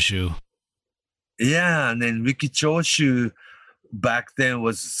than Choshu. Yeah, and then Riki Choshu back then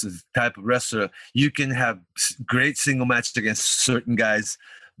was the type of wrestler you can have great single matches against certain guys,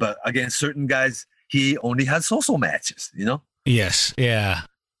 but against certain guys he only had so-so matches. Yes, yeah.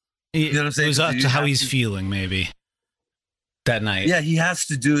 You know what I'm saying? It was up to how he's feeling, maybe that night. Yeah, he has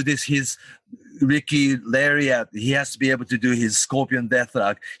to do this. His Ricky Lariat. He has to be able to do his Scorpion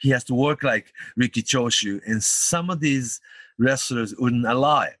Deathlock. He has to work like Riki Choshu, and some of these wrestlers wouldn't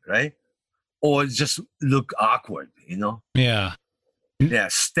allow it, right? Or just look awkward, Yeah. Yeah,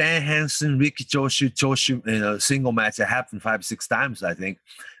 Stan Hansen, Riki Choshu, single match that happened 5-6 times, I think.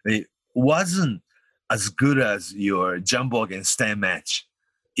 It wasn't as good as your Jumbo against Stan match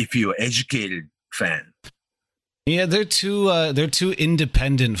if you're an educated fan. Yeah, they're too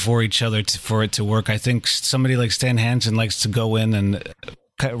independent for each other for it to work. I think somebody like Stan Hansen likes to go in and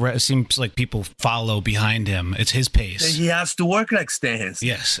it seems like people follow behind him. It's his pace. He has to work like Stan Hansen.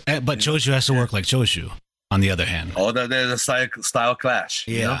 Yes, but Choshu has to work like Choshu, on the other hand. Oh, there's a style clash.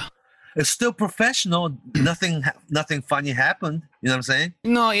 Yeah. It's still professional. Nothing funny happened. You know what I'm saying?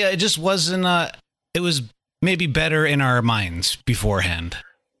 No, yeah, it just wasn't. It was maybe better in our minds beforehand.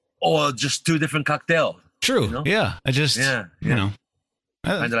 Or just 2 different cocktails. True. Yeah. I just, kind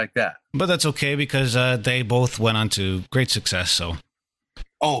of like that. But that's okay because they both went on to great success. So.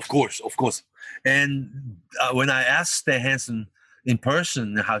 Oh, of course. And when I asked Stan Hansen in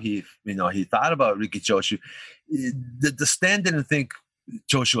person how he thought about Riki Choshu, the Stan didn't think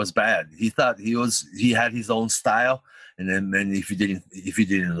Choshu was bad. He thought he had his own style, and then if you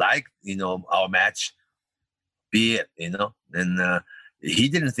didn't like our match, be it and he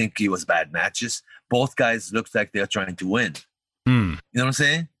didn't think he was bad matches. Both guys looked like they're trying to win. You know what I'm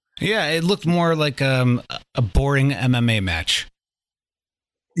saying? Yeah, it looked more like a boring MMA match.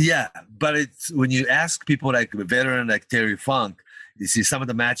 Yeah, but it's when you ask people like a veteran like Terry Funk, you see some of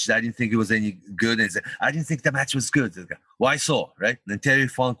the matches, I didn't think it was any good. And I didn't think the match was good. Why so, right? And Terry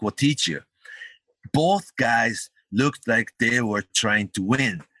Funk will teach you. Both guys looked like they were trying to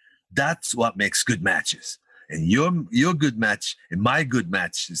win. That's what makes good matches. And your good match and my good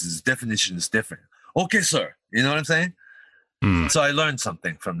match, his definition is different. Okay, sir. You know what I'm saying? So I learned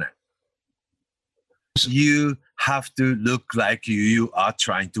something from that. You have to look like you are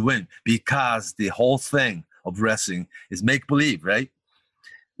trying to win, because the whole thing of wrestling is make-believe, right?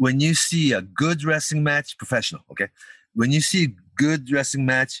 When you see a good wrestling match, professional, okay? When you see a good wrestling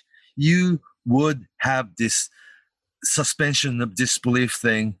match, you would have this suspension of disbelief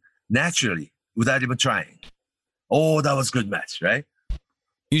thing naturally without even trying. Oh, that was a good match, right?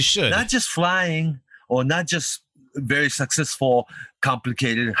 You should. Not just flying or not just very successful,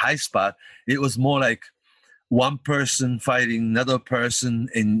 complicated high spot. It was more like one person fighting another person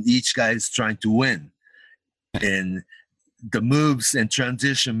and each guy is trying to win. And the moves and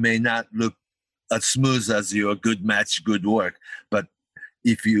transition may not look as smooth as your good match, good work. But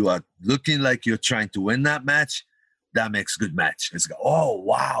if you are looking like you're trying to win that match, that makes good match. It's like, oh,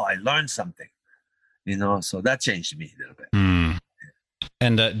 wow, I learned something. So that changed me a little bit.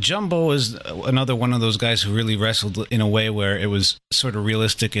 And Jumbo is another one of those guys who really wrestled in a way where it was sort of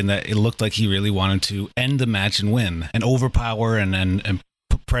realistic in that it looked like he really wanted to end the match and win and overpower and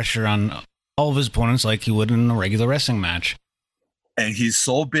put pressure on all of his opponents like he would in a regular wrestling match. And he's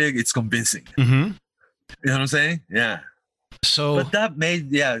so big, it's convincing. Mm-hmm. You know what I'm saying? Yeah. So, but that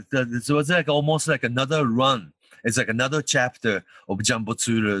made, it was like almost like another run. It's like another chapter of Jumbo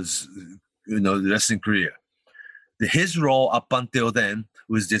Tsuru's, wrestling career. His role up until then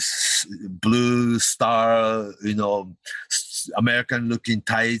was this blue star, American-looking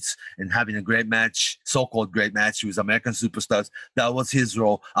tights and having a great match, so-called great match with American superstars. That was his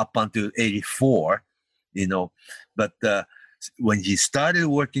role up until 84, But when he started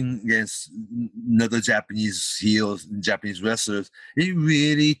working against another Japanese heels and Japanese wrestlers, it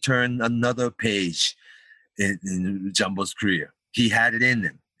really turned another page in Jumbo's career. He had it in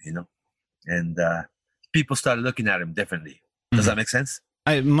him, and people started looking at him differently. Does that make sense?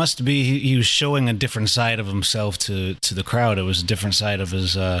 It must be he was showing a different side of himself to the crowd. It was a different side of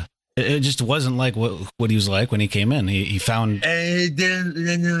his. It just wasn't like what he was like when he came in. He found. And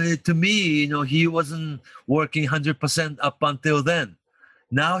then, to me, he wasn't working 100% up until then.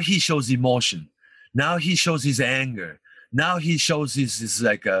 Now he shows emotion. Now he shows his anger. Now he shows his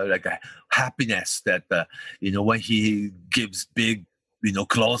like a happiness that when he gives big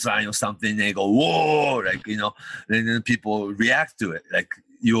clothesline or something, they go whoa, then people react to it like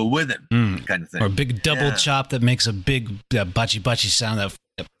you were with him, kind of thing. Or a big double chop that makes a big bachi sound, that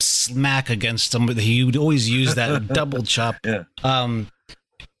smack against somebody. He would always use that double chop. Yeah.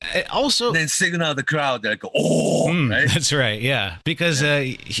 Also, then signal the crowd. They're like, oh, right? That's right. Yeah, because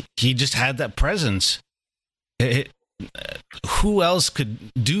he just had that presence. Who else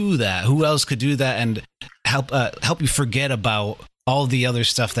could do that? Who else could do that and help you forget about all the other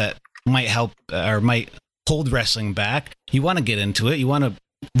stuff that might help or might hold wrestling back? You want to get into it. You want to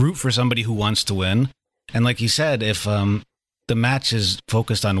root for somebody who wants to win. And like you said, if the match is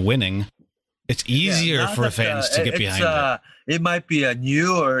focused on winning, it's easier for fans to get behind it. It might be a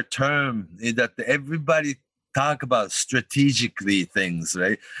newer term that everybody talk about strategically things,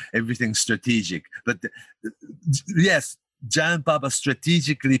 right? Everything's strategic. But yes, Giant Baba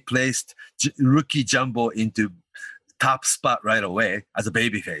strategically placed rookie Jumbo into top spot right away as a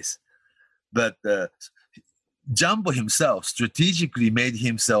babyface. But Jumbo himself strategically made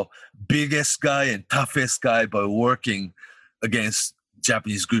himself biggest guy and toughest guy by working against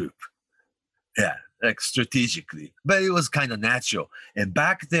Japanese group. Yeah, like strategically. But it was kind of natural. And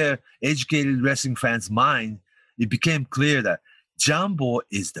back there, educated wrestling fans' mind, it became clear that Jumbo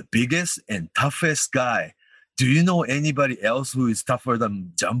is the biggest and toughest guy. Do you know anybody else who is tougher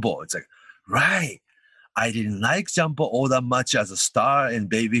than Jumbo? It's like, right. I didn't like Jumbo all that much as a star and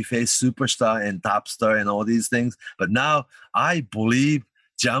babyface superstar and top star and all these things. But now I believe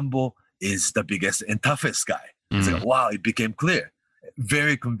Jumbo is the biggest and toughest guy. It's like, wow, it became clear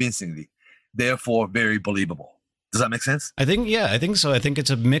very convincingly. Therefore, very believable. Does that make sense? I think so. I think it's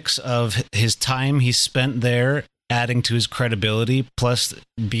a mix of his time he spent there adding to his credibility, plus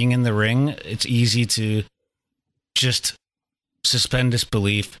being in the ring. It's easy to just suspend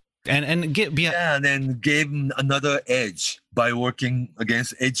disbelief and get behind. Yeah, and then gave him another edge by working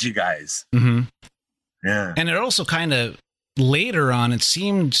against edgy guys. Mm-hmm. Yeah. And it also kind of later on, it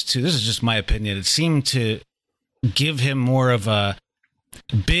seemed to, this is just my opinion, it seemed to give him more of a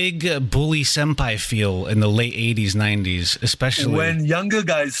big bully senpai feel in the late 80s, 90s, especially when younger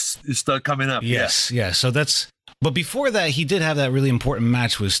guys start coming up. Yes. Yeah. So but before that, he did have that really important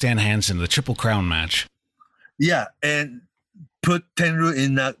match with Stan Hansen, the Triple Crown match. Yeah. And put Tenryu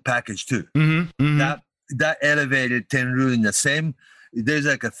in that package too. Mm-hmm, mm-hmm. That elevated Tenryu in the same. There's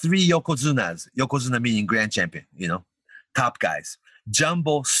like a 3 Yokozunas. Yokozuna meaning grand champion, top guys.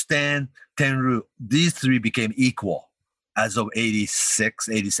 Jumbo, Stan, Tenryu. These 3 became equal as of 86,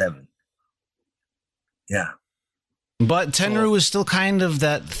 87. Yeah. But Tenryu was still kind of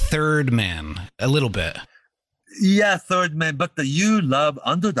that third man, a little bit. Yeah, third man. But you love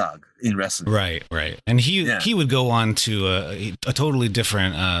underdog in wrestling. Right. And he would go on to a totally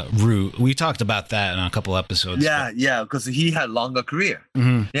different route. We talked about that in a couple episodes. Yeah, because he had longer career.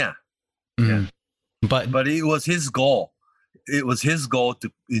 Mm-hmm. Yeah. Mm-hmm. Yeah. But it was his goal. It was his goal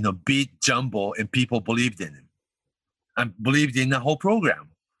to, beat Jumbo, and people believed in him. And believed in the whole program.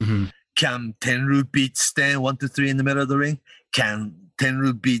 Mm-hmm. Can Tenryu beat Stan 1, 2, 3 in the middle of the ring? Can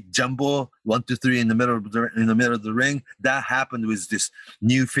Tenryu beat Jumbo 1-2-3 in the middle of the ring. That happened with this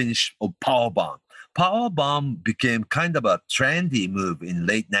new finish of powerbomb. Powerbomb became kind of a trendy move in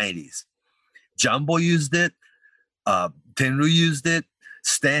late 90s. Jumbo used it. Tenryu used it.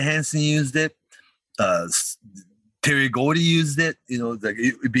 Stan Hansen used it. Terry Gordy used it.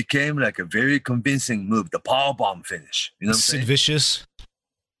 It became like a very convincing move. The powerbomb finish. You know what I'm saying? Sid Vicious.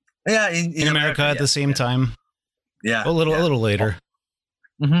 Yeah, in America at the same time. Yeah, a little later.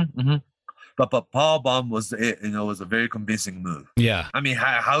 But powerbomb was a very convincing move. Yeah. I mean,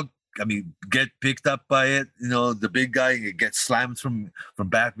 get picked up by it. The big guy gets slammed from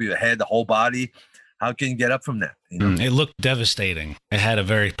back with your head, the whole body. How can you get up from that? It looked devastating. It had a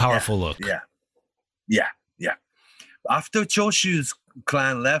very powerful look. Yeah. After Choshu's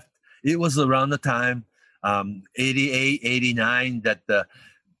clan left, it was around the time 88, 89 that the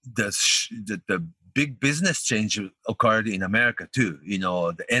big business change occurred in America too.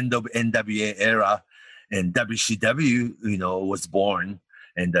 The end of NWA era, and WCW, was born,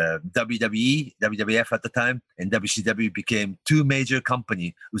 and WWE, WWF at the time, and WCW became two major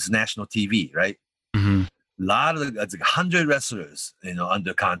companies with national TV, right? Mm-hmm. A lot of 100 wrestlers,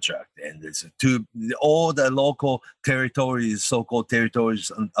 under contract, and there's all the local territories, so-called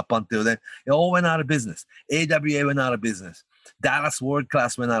territories up until then, it all went out of business. AWA went out of business. Dallas World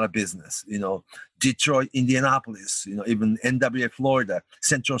Class went out of business. Detroit, Indianapolis, even NWA Florida,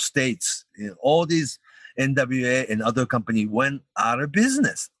 Central States, all these NWA and other companies went out of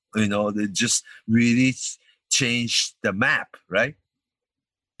business. They just really changed the map, right?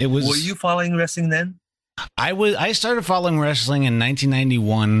 Were you following wrestling then? I started following wrestling in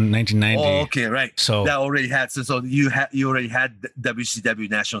 1991, 1990. Oh, okay, right. So that already had. So you already had WCW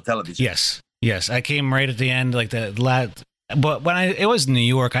national television. Yes. I came right at the end, like but when it was New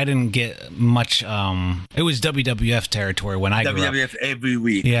York, I didn't get much. It was WWF territory when I grew up. WWF every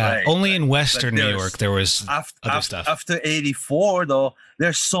week. Yeah, right, only in Western New York there was other stuff. After '84, though,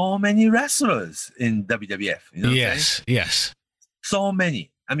 there's so many wrestlers in WWF. Yes. So many.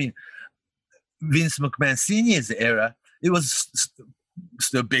 I mean, Vince McMahon Sr.'s era, it was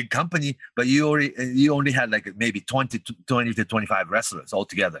still a big company, but you only had like maybe 20 to 25 wrestlers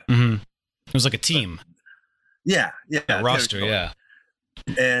altogether. Mm-hmm. It was like a team. Yeah. A roster, yeah.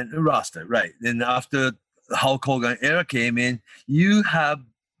 And a roster, right. And after the Hulk Hogan era came in, you have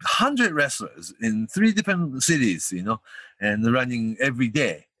 100 wrestlers in 3 different cities, and running every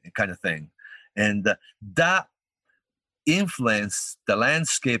day kind of thing. And that influenced the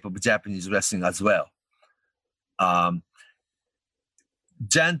landscape of Japanese wrestling as well.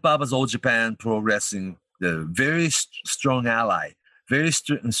 Giant Baba's All Japan Pro Wrestling, the very strong ally, very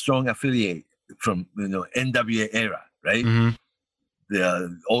strong affiliate from NWA era, right? Mm-hmm.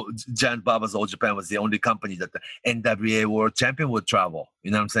 The Giant Baba's All Japan was the only company that the NWA World Champion would travel.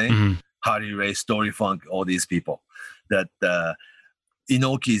 You know what I'm saying? Mm-hmm. Hardy Race, Dory Funk, all these people. That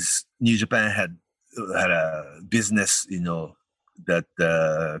Inoki's New Japan had a business, that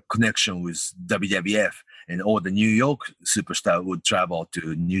connection with WWF, and all the New York superstar would travel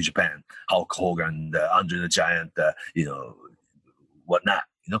to New Japan. Hulk Hogan, Andre the Giant, whatnot,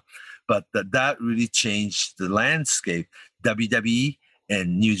 But that really changed the landscape. WWE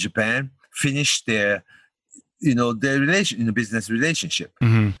and New Japan finished their business relationship.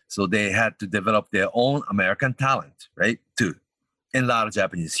 Mm-hmm. So they had to develop their own American talent, right? Too, and a lot of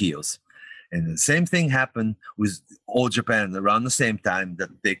Japanese heels. And the same thing happened with All Japan around the same time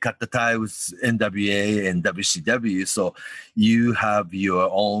that they cut the tie with NWA and WCW. So you have your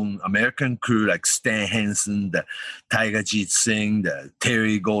own American crew like Stan Hansen, the Tiger Jeet Singh, the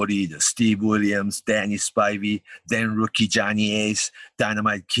Terry Gordy, the Steve Williams, Danny Spivey, then rookie Johnny Ace,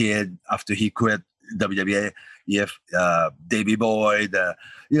 Dynamite Kid after he quit WWF, Davey Boy,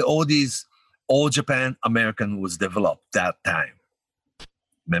 all these All Japan American was developed that time.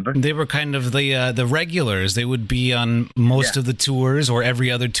 Remember? They were kind of the regulars. They would be on most of the tours or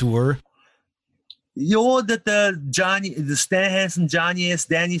every other tour. The Stan Hansen, Johnny S,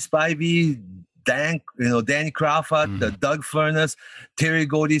 Danny Spivey, Danny Crawford, the Doug Furness, Terry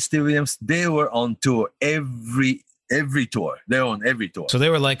Gordy, Steve Williams, they were on tour every tour. They're on every tour. So they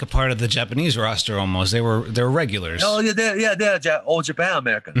were like a part of the Japanese roster almost. They were regulars. Oh yeah, they're All Japan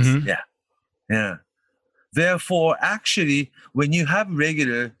Americans. Mm-hmm. Yeah. Therefore, actually, when you have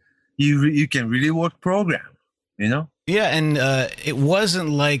regular, you can really work program, Yeah, and it wasn't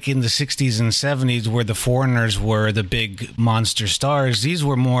like in the 60s and 70s where the foreigners were the big monster stars. These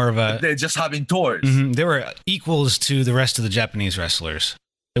were more of they're just having tours. Mm-hmm, they were equals to the rest of the Japanese wrestlers.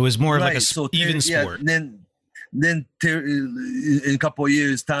 It was more of like even sport. Then Then in a couple of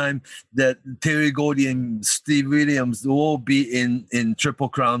years' time, that Terry Gordy and Steve Williams will be in Triple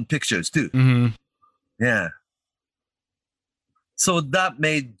Crown Pictures too. Mm-hmm. Yeah. So that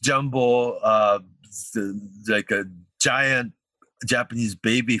made Jumbo like a giant Japanese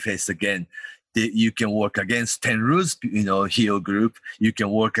baby face again. You can work against Tenryu's, heel group. You can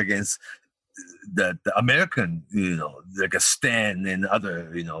work against the American, like a Stan and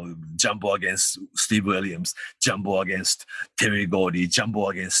other, Jumbo against Steve Williams, Jumbo against Terry Gordy, Jumbo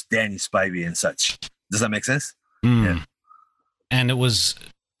against Danny Spivey and such. Does that make sense? Mm. Yeah. And it was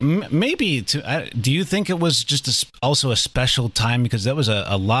maybe do you think it was just also a special time, because that was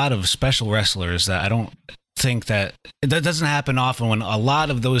a lot of special wrestlers that I don't think that doesn't happen often, when a lot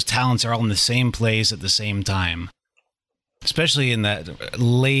of those talents are all in the same place at the same time, especially in that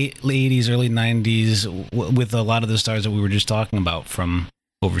late 80s, early 90s, with a lot of the stars that we were just talking about from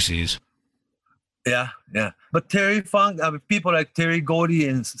overseas. Yeah. But Terry Funk, people like Terry Gordy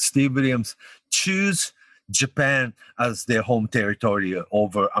and Steve Williams choose Japan as their home territory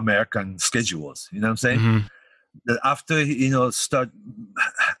over American schedules. You know what I'm saying? Mm-hmm. That after start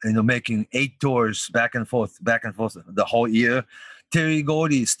making 8 tours back and forth the whole year, Terry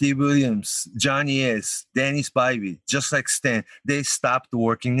Gordy, Steve Williams, Johnny S, Danny Spivey, just like Stan, they stopped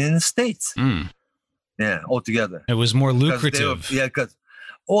working in the States. Yeah, altogether. It was more lucrative.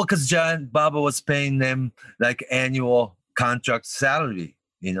 Because John Baba was paying them like annual contract salary.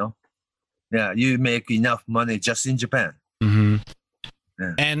 Yeah, you make enough money just in Japan. Mm-hmm.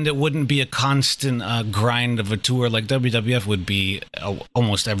 Yeah. And it wouldn't be a constant grind of a tour like WWF would be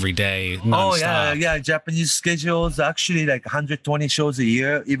almost every day. Non-stop. Oh, yeah. Japanese schedules actually like 120 shows a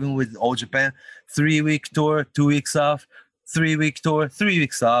year, even with All Japan. 3-week tour, 2 weeks off. 3-week tour, 3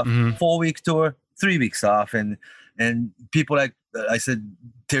 weeks off. 4-week tour, 3 weeks off. And people like I said,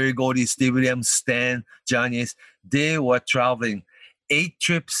 Terry Gordy, Steve Williams, Stan, Johnny, they were traveling 8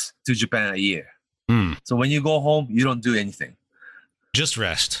 trips to Japan a year. So when you go home, you don't do anything. Just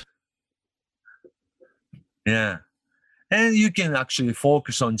rest. Yeah. And you can actually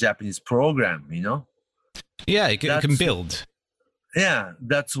focus on Japanese program, Yeah, it can build. Yeah,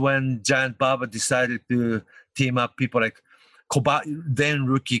 that's when Giant Baba decided to team up people like then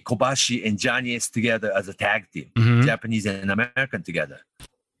rookie Kobashi and Johnny S together as a tag team, Japanese and American together.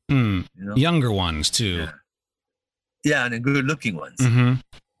 Younger ones too. Yeah, and good looking ones.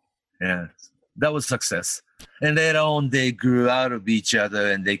 Yeah, that was success. And later on, they grew out of each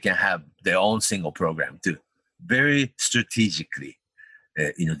other, and they can have their own single program too. Very strategically,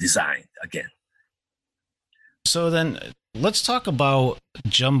 designed again. So then, let's talk about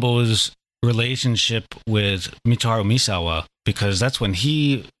Jumbo's relationship with Mitaro Misawa, because that's when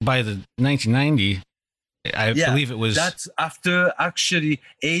by the 1990, I believe it was. That's after actually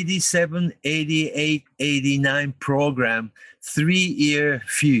 87, 88, 89 program, 3-year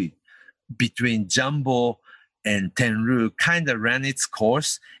feud between Jumbo and Tenryu kind of ran its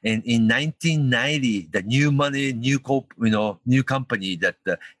course. And in 1990, the new money, new company that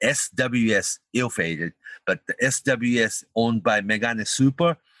the SWS ill-fated, but the SWS owned by Megane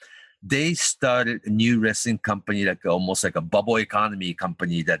Super, they started a new wrestling company, like almost like a bubble economy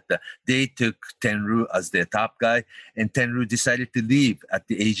company, that they took Tenryu as their top guy, and Tenryu decided to leave at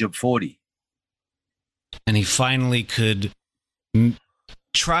the age of 40. And he finally could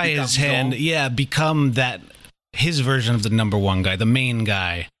try his hand, become his version of the number one guy, the main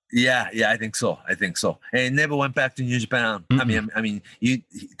guy. Yeah, I think so. And he never went back to New Japan. Mm-hmm. I mean,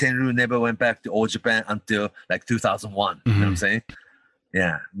 Tenryu never went back to All Japan until like 2001. You know what I'm saying?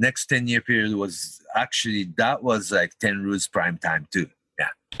 Yeah. Next 10-year period was like Tenryu's prime time too. Yeah.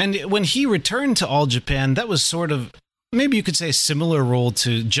 And when he returned to All Japan, that was sort of, maybe you could say, a similar role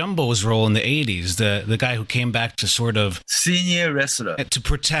to Jumbo's role in the 80s, the guy who came back to sort of senior wrestler to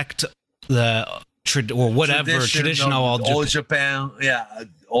protect the traditional All Japan,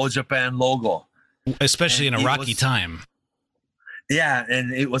 All Japan logo, especially in a rocky time. Yeah,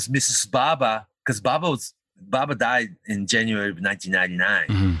 and it was Mrs. Baba, because Baba died in January of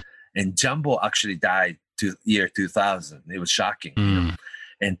 1999, and Jumbo actually died year 2000. It was shocking.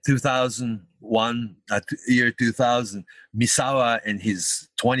 And 2001, year 2000, Misawa and his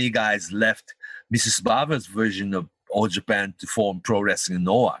 20 guys left Mrs. Baba's version of All Japan to form Pro Wrestling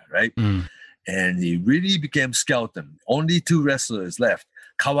Noah, right? And he really became skeleton. Only 2 wrestlers left,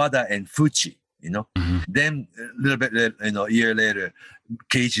 Kawada and Fuchi, Then a little bit, a year later,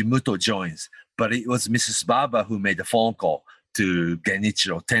 Keiji Muto joins. But it was Mrs. Baba who made the phone call to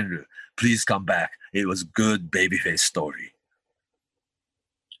Genichiro Tenryu. Please come back. It was good babyface story.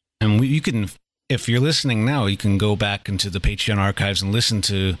 And you can, if you're listening now, you can go back into the Patreon archives and listen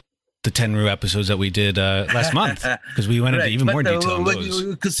to the Tenru episodes that we did last month, because we went into even more detail on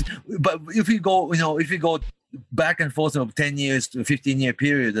those. But if you go back and forth of 10 years to a 15-year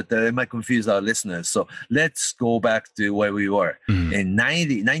period, that it might confuse our listeners. So let's go back to where we were. In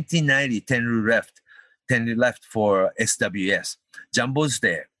 1990, Tenru left for SWS. Jumbo's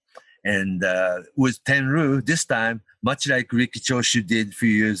there. And with Tenru, this time, much like Riki Choshu did a few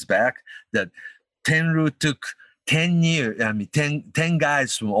years back, that Tenru took 10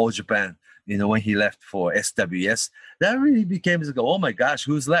 guys from All Japan, when he left for SWS. That really became, oh my gosh,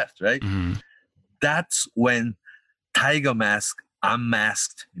 who's left, right? That's when Tiger Mask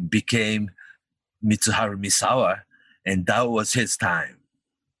unmasked and became Mitsuharu Misawa, and that was his time.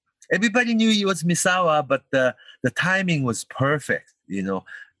 Everybody knew he was Misawa, but the timing was perfect.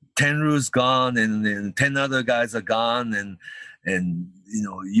 Tenru's gone, and 10 other guys are gone, and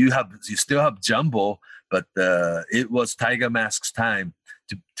you still have Jumbo, but it was Tiger Mask's time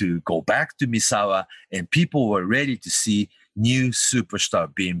to go back to Misawa, and people were ready to see new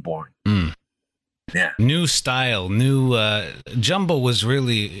superstar being born. Yeah, new style, Jumbo was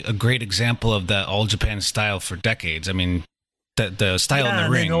really a great example of that All Japan style for decades. I mean, the style in the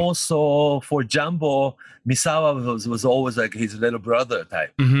ring. And also for Jumbo, Misawa was always like his little brother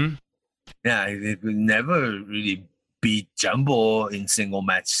type. Yeah, he never really beat Jumbo in single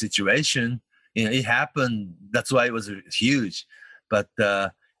match situation. It happened. That's why it was huge. But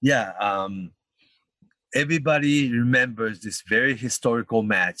everybody remembers this very historical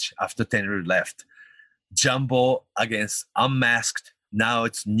match after Tenru left. Jumbo against unmasked. Now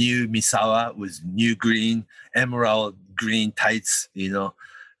it's new Misawa with new emerald green tights,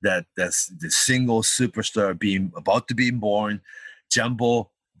 that's the single superstar about to be born. Jumbo,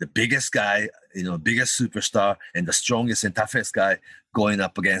 the biggest guy, biggest superstar and the strongest and toughest guy going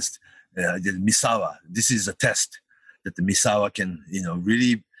up against Misawa. This is a test that the Misawa can,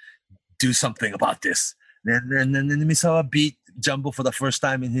 really do something about this. And then Misawa beat Jumbo for the first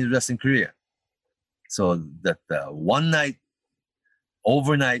time in his wrestling career. So that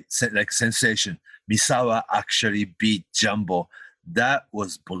overnight sensation, Misawa actually beat Jumbo. That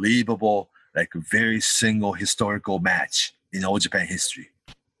was believable, like a very single historical match in All Japan history.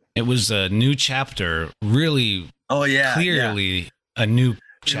 It was a new chapter, really. Oh yeah, clearly a new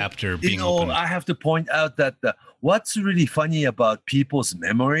chapter being opened. I have to point out that what's really funny about people's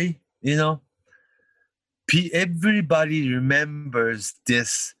memory, everybody remembers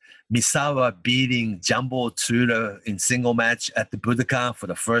this Misawa beating Jumbo Tsuruta in single match at the Budokan for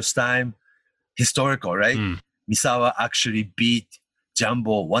the first time. Historical, right? Misawa actually beat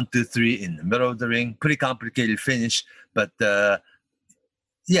Jumbo 1-2-3 in the middle of the ring. Pretty complicated finish, but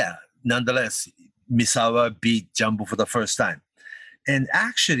nonetheless, Misawa beat Jumbo for the first time. And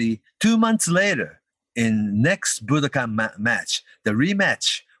actually, 2 months later, in next Budokan match, the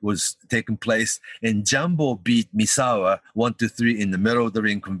rematch was taking place, and Jumbo beat Misawa 1-3 in the middle of the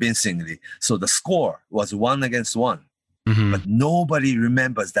ring convincingly. So the score was 1-1, but nobody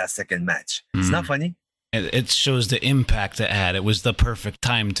remembers that second match. It's not funny. It shows the impact it had. It was the perfect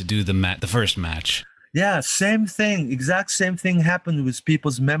time to do the first match. Yeah, same thing. Exact same thing happened with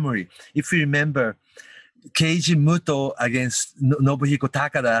people's memory. If you remember, Keiji Muto against Nobuhiko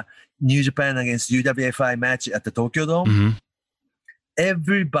Takada, New Japan against UWFI match at the Tokyo Dome.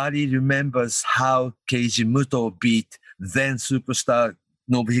 Everybody remembers how Keiji Muto beat then superstar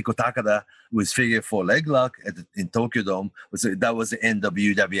Nobuhiko Takada with figure 4 leg lock in Tokyo Dome. That was the end of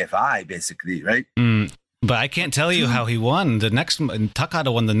UWFI, basically, right? But I can't tell you how he won.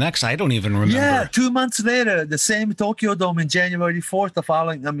 Takada won the next. I don't even remember. Yeah, 2 months later, the same Tokyo Dome in January 4th, the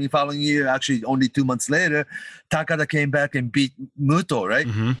following year, actually only 2 months later, Takada came back and beat Muto, right?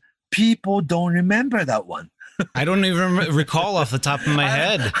 People don't remember that one. I don't even recall off the top of my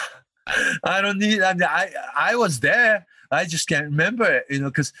head. I was there. I just can't remember it,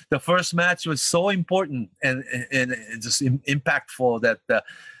 because the first match was so important and just impactful that,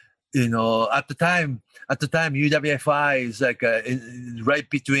 at the time, UWFI is like right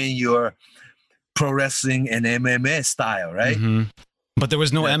between your pro wrestling and MMA style, right? But there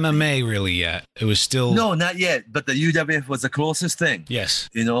was no MMA really yet. It was still... No, not yet. But the UWF was the closest thing. Yes.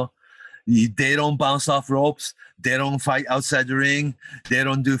 They don't bounce off ropes. They don't fight outside the ring. They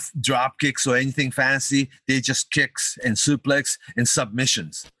don't do drop kicks or anything fancy. They just kicks and suplex and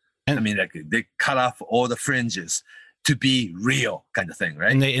submissions. And they cut off all the fringes to be real kind of thing,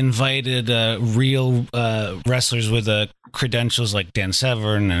 right? And they invited real wrestlers with credentials like Dan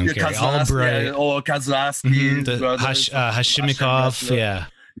Severn and Gary Albright. Or Kozlowski. Hashimikov, yeah.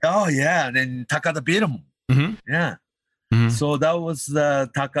 Oh, yeah. And then Takada beat him. Yeah. So that was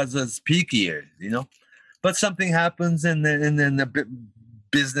Takada's peak year, But something happens, and then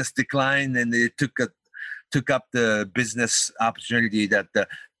business declined, and they took up the business opportunity that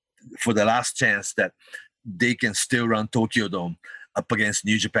for the last chance that they can still run Tokyo Dome up against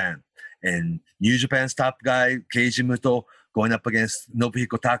New Japan. And New Japan's top guy, Keiji Muto, going up against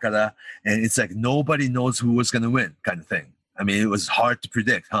Nobuhiko Takada. And it's like nobody knows who was going to win kind of thing. I mean, it was hard to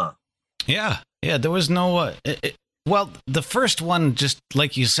predict, huh? Yeah. There was no... well, the first one, just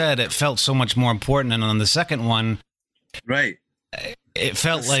like you said, it felt so much more important. And on the second one... Right. It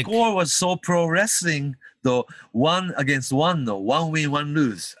felt like... The score was so pro wrestling, though, 1 against 1, though. 1 win, 1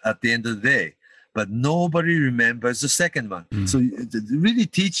 lose at the end of the day. But nobody remembers the second one. So it really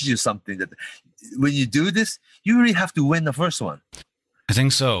teaches you something that when you do this, you really have to win the first one. I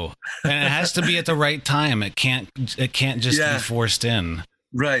think so. And it has to be at the right time. It can't just be forced in.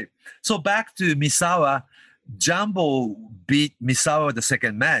 Right. So back to Misawa, Jumbo beat Misawa the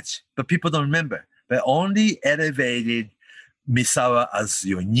second match, but people don't remember. But only elevated Misawa as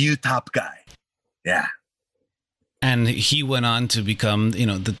your new top guy. Yeah. And he went on to become,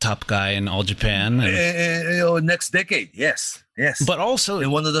 the top guy in All Japan. Next decade, yes. But also...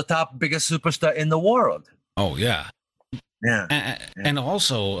 And one of the top biggest superstar in the world. Oh, yeah. Yeah. And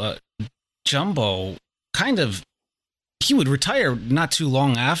also, Jumbo he would retire not too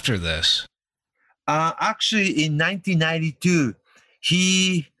long after this. Actually, in 1992,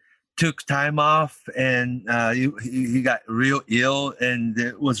 he took time off, and he got real ill, and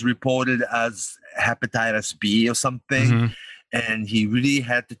it was reported as hepatitis B or something, and he really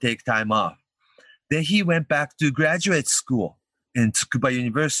had to take time off. Then he went back to graduate school in Tsukuba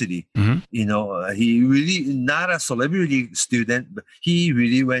University. He really, not a celebrity student, but he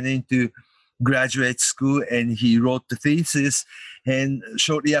really went into graduate school, and he wrote the thesis, and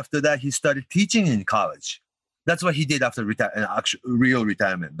shortly after that, he started teaching in college. That's what he did after real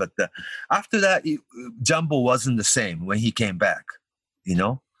retirement. But after that, Jumbo wasn't the same when he came back.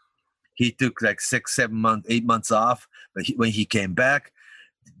 He took like 6, 7 months, 8 months off. But when he came back,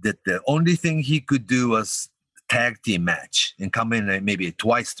 the only thing he could do was tag team match and come in maybe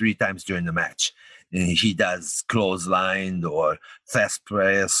twice, 3 times during the match. And he does clothesline or fast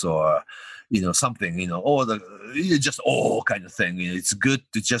press or something, or just all kind of thing. It's good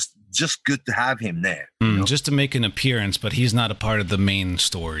to just good to have him there. Just to make an appearance, but he's not a part of the main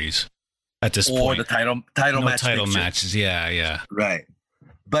stories at this point. Or the title matches. Yeah. Right.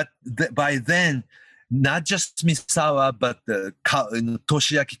 But by then, not just Misawa, but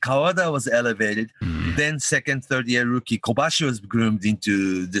Toshiaki Kawada was elevated. Then second, third year rookie Kobashi was groomed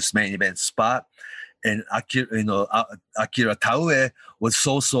into this main event spot. And Akira Taue was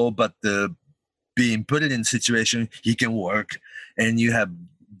so-so, but being put in a situation he can work. And you have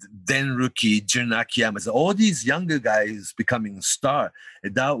then rookie Jun Akiyama. So all these younger guys becoming star.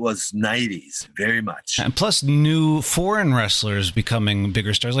 And that was 90s, very much. And plus new foreign wrestlers becoming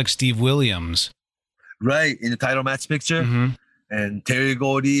bigger stars, like Steve Williams. Right, in the title match picture. And Terry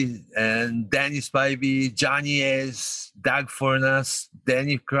Gordy and Danny Spivey, Johnny Ace, Doug Furnas,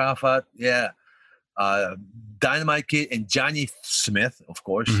 Danny Crawford. Yeah. Dynamite Kid and Johnny Smith, of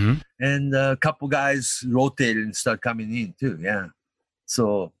course, and a couple guys rotated and started coming in too. Yeah,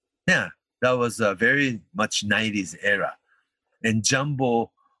 so that was a very much 90s era, and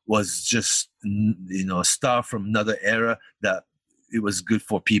Jumbo was just a star from another era that it was good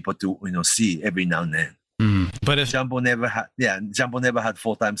for people to see every now and then. But if Jumbo never had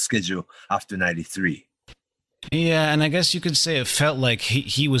full-time schedule after 93. Yeah, and I guess you could say it felt like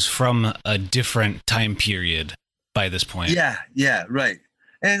he was from a different time period by this point. Yeah, right.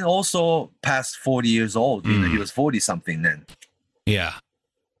 And also past 40 years old. He was 40-something then. Yeah.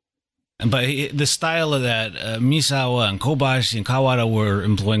 But the style of that Misawa and Kobashi and Kawada were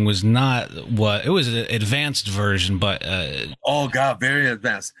employing was not what... It was an advanced version, but... oh, God, very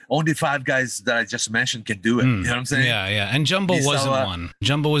advanced. Only 5 guys that I just mentioned can do it. You know what I'm saying? Yeah. And Jumbo wasn't one.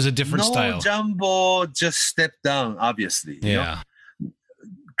 Jumbo was a different style. Jumbo just stepped down, obviously. Yeah.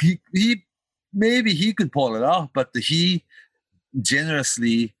 He maybe he could pull it off, but he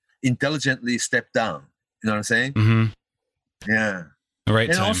generously, intelligently stepped down. You know what I'm saying? Yeah. Right.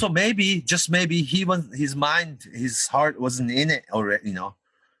 And also maybe his mind, his heart wasn't in it already,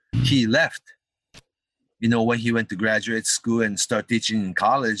 He left. When he went to graduate school and started teaching in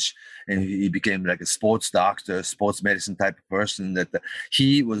college, and he became like a sports doctor, sports medicine type of person, that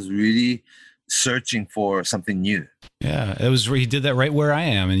he was really searching for something new. Yeah, he did that right where I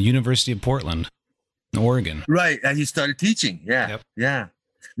am, in University of Portland, in Oregon. Right, and he started teaching. Yeah.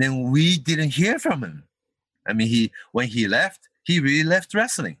 Then we didn't hear from him. I mean, when he left, he really left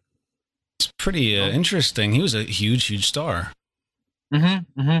wrestling. It's pretty interesting. He was a huge star.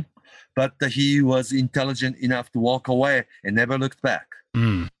 But he was intelligent enough to walk away and never looked back.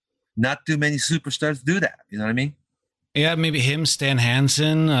 Mm. Not too many superstars do that. You know what I mean? Yeah, maybe him, Stan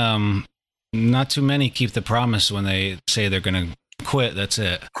Hansen. Not too many keep the promise when they say they're going to quit. That's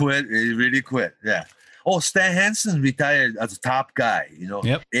it. Quit, really quit. Yeah. Oh, Stan Hansen retired as a top guy,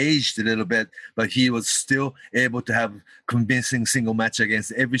 Yep. Aged a little bit, but he was still able to have convincing single match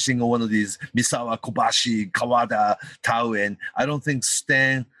against every single one of these Misawa, Kobashi, Kawada, Taue. And I don't think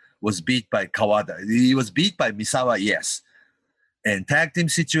Stan was beat by Kawada. He was beat by Misawa, yes. And tag team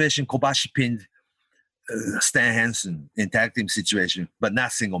situation, Kobashi pinned Stan Hansen in tag team situation, but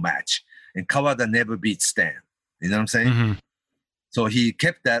not single match. And Kawada never beat Stan. You know what I'm saying? Mm-hmm. So he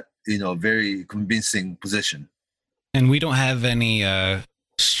kept that, very convincing position. And we don't have any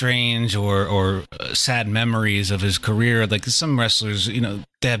strange or sad memories of his career. Like some wrestlers,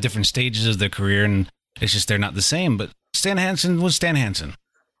 they have different stages of their career, and it's just they're not the same. But Stan Hansen was Stan Hansen.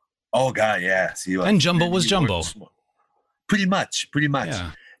 Oh, God, yes. He was. And Jumbo was Jumbo. Pretty much.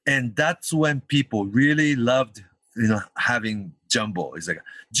 Yeah. And that's when people really loved, having Jumbo. It's like,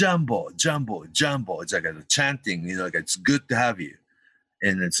 Jumbo, Jumbo, Jumbo. It's like a chanting, like it's good to have you.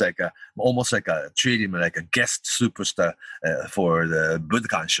 And it's like almost like treat him like a guest superstar for the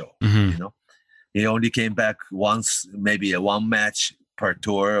Budokan show. Mm-hmm. He only came back once, maybe a one match per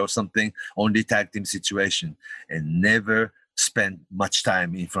tour or something, only tag team situation, and never spent much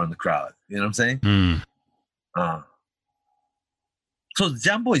time in front of the crowd. You know what I'm saying? Mm. So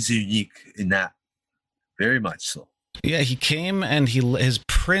Jumbo is unique in that, very much so. Yeah, he came and his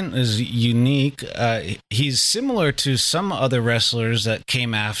print is unique. He's similar to some other wrestlers that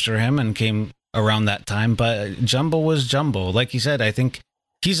came after him and came around that time, but Jumbo was Jumbo. Like you said, I think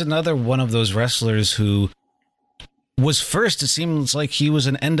he's another one of those wrestlers who was first. It seems like he was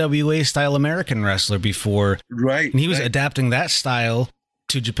an NWA style American wrestler before. Right. And he was adapting that style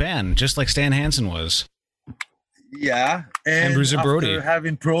to Japan, just like Stan Hansen was. Yeah. And Bruiser Brody. After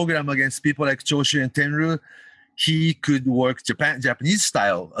having program against people like Choshi and Tenryu, he could work Japanese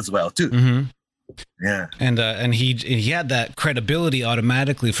style as well too. Mm-hmm. Yeah, and he had that credibility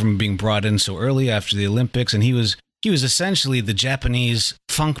automatically from being brought in so early after the Olympics, and he was essentially the Japanese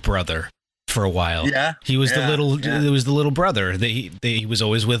Funk brother for a while. Yeah, he was the little brother. He was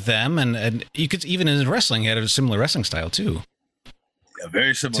always with them, and you could even in his wrestling he had a similar wrestling style too. Yeah,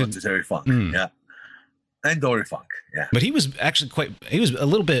 very similar to Terry Funk. Yeah, and Dory Funk. Yeah, but he was actually he was a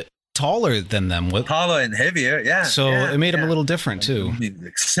little bit taller than them, taller and heavier, yeah. So it made him a little different too. I mean,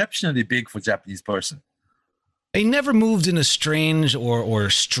 exceptionally big for a Japanese person. He never moved in a strange or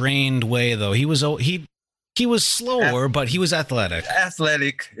strained way, though. He was slower, but he was athletic.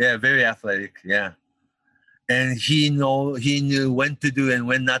 Athletic, yeah, very athletic, yeah. And he knew when to do and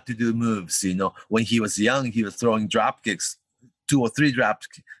when not to do moves. When he was young, he was throwing drop kicks, 2 or 3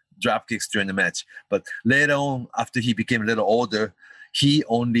 drop kicks during the match. But later on, after he became a little older, he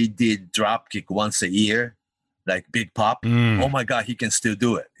only did drop kick once a year, like Big Pop. Oh my God, he can still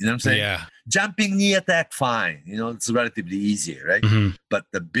do it. You know what I'm saying? Yeah. Jumping knee attack, fine. It's relatively easier, right? Mm-hmm. But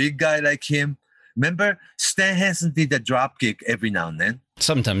the big guy like him, remember Stan Hansen did the drop kick every now and then.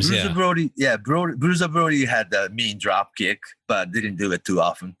 Sometimes, Bruiser Brody had the mean drop kick, but didn't do it too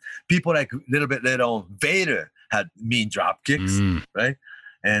often. People like a little bit later on, Vader had mean drop kicks, right?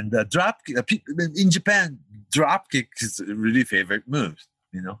 And in Japan, drop kick is a really favorite move,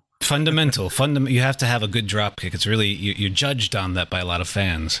 Fundamental. You have to have a good drop kick. It's really you're judged on that by a lot of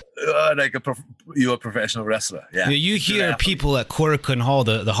fans. Like you're a professional wrestler. Yeah. You hear people at Korakuen Hall,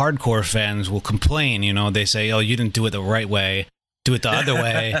 the hardcore fans will complain. They say, "Oh, you didn't do it the right way. Do it the other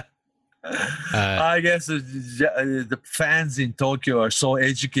way." I guess the fans in Tokyo are so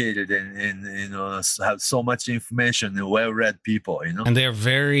educated and have so much information and well-read people. And they're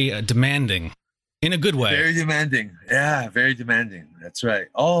very demanding. In a good way. Very demanding. Yeah, very demanding. That's right.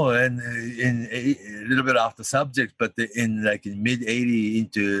 Oh, and in a little bit off the subject, but in mid 80s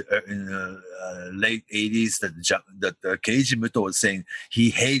into late 80s, that Keiji Muto was saying he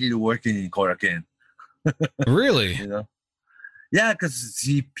hated working in Korakuen. Really? Yeah, because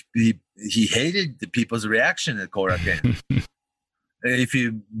he hated the people's reaction at Korakuen. If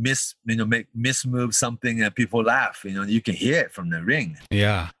you miss move something and people laugh, you can hear it from the ring.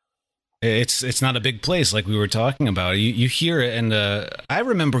 Yeah. It's not a big place like we were talking about. You hear it, and I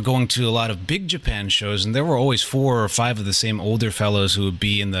remember going to a lot of Big Japan shows, and there were always 4 or 5 of the same older fellows who would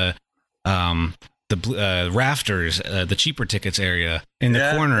be in the rafters, the cheaper tickets area in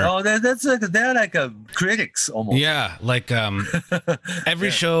the corner. Oh, they're like critics almost. Yeah, like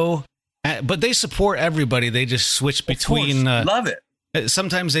every show, but they support everybody. They just switch between. Love it.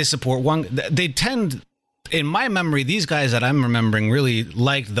 Sometimes they support one. They tend. In my memory, these guys that I'm remembering really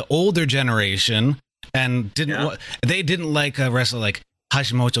liked the older generation and didn't like a wrestler like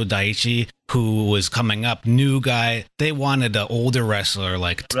Hashimoto Daiichi, who was coming up, new guy. They wanted an older wrestler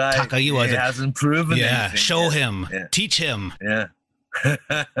like Right. Takaiwa. He hasn't proven anything. Show yet. him, Yeah. teach him. Yeah.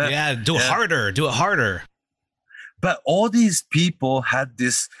 Yeah, do it Yeah. harder. Do it harder. But all these people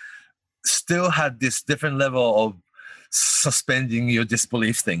still had this different level of suspending your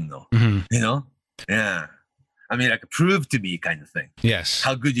disbelief thing, though. Mhm. You know? Yeah. I mean, like prove to me kind of thing. Yes,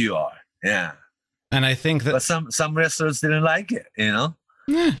 How good you are. Yeah. and I think that But some wrestlers didn't like it, you know?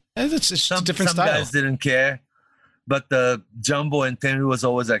 it's a Some different style. guys didn't care. But the Jumbo and Tenru was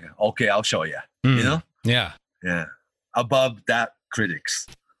always like, okay, I'll show you. Mm. You know? Yeah. Yeah. Above that critics.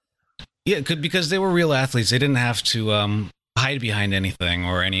 Yeah, because they were real athletes. They didn't have to hide behind anything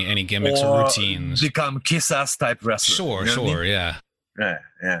or any gimmicks or routines. Become kiss-ass type wrestler. Sure, you know what I sure, mean? yeah. Right,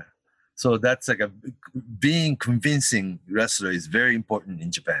 yeah. So that's like being convincing wrestler is very important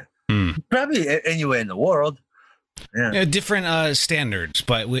in Japan. Hmm. Probably anywhere in the world. Yeah. Yeah, different standards,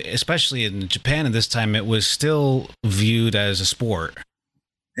 but especially in Japan at this time, it was still viewed as a sport.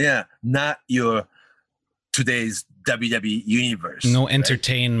 Yeah. Not your today's WWE universe. No right?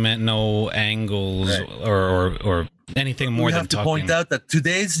 entertainment, no angles, Right. or anything more we than have to talking. point out that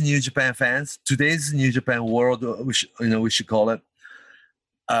today's New Japan fans, today's New Japan world, we should call it.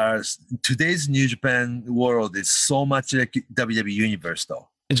 Today's New Japan world is so much like WWE universe, though.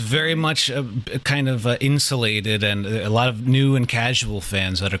 It's very much kind of insulated, and a lot of new and casual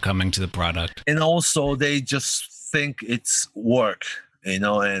fans that are coming to the product. And also, they just think it's work, and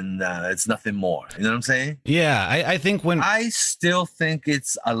it's nothing more. You know what I'm saying? Yeah, I think when I still think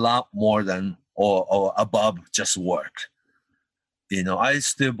it's a lot more than or above just work. I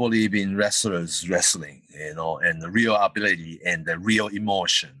still believe in wrestlers wrestling, and the real ability and the real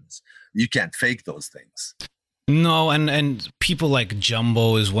emotions. You can't fake those things. No, and people like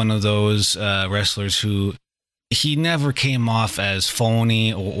Jumbo is one of those wrestlers who he never came off as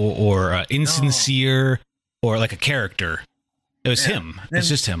phony or insincere or like a character. It was him. It's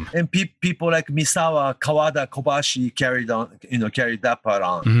just him. And people like Misawa, Kawada, Kobashi carried that part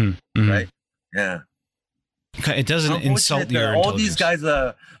on, Mhm, mhm. right? Yeah. It doesn't insult Unfortunately, your all these intelligence. guys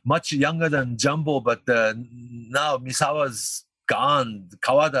are much younger than Jumbo, but now Misawa's gone.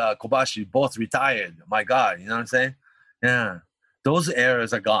 Kawada, Kobashi, both retired. My God, you know what I'm saying? Yeah, those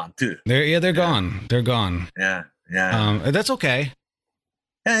eras are gone too. They're gone. They're gone. Yeah, yeah, That's okay.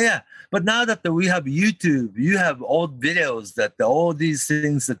 yeah. But now that we have YouTube, you have old videos all these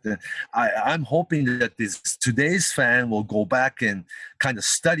things that I'm hoping that today's fan will go back and kind of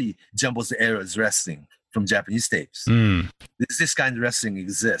study Jumbo's era's wrestling from Japanese tapes. Mm. This kind of wrestling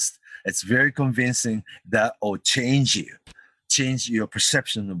exists. It's very convincing that will change your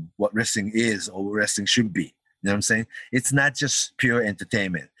perception of what wrestling is or what wrestling should be. You know what I'm saying? It's not just pure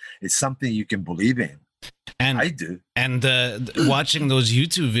entertainment. It's something you can believe in. And I do. And watching those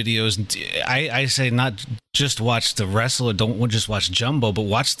YouTube videos, I say not just watch the wrestler, don't just watch Jumbo, but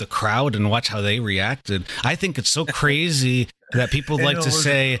watch the crowd and watch how they reacted. I think it's so crazy that people like to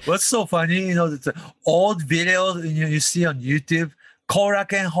say. What's so funny, the old videos you see on YouTube,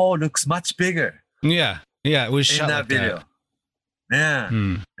 Korakuen Hall looks much bigger Yeah, it was in shot that like video. that.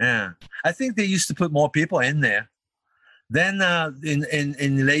 Yeah, yeah. I think they used to put more people in there. Then in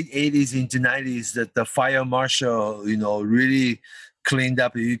the late 80s into 90s, that the fire marshal, really cleaned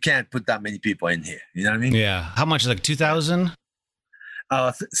up. You can't put that many people in here. You know what I mean? Yeah. How much? Like 2,000?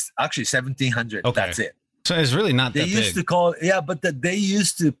 Actually 1,700. Okay. That's it. So it's really not They that used big. to call, but they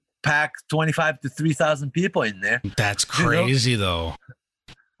used to pack 25 to 3,000 people in there. That's crazy though.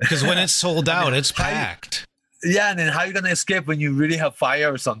 Because when it's sold out, it's how you- packed. Yeah, and then how are you gonna escape when you really have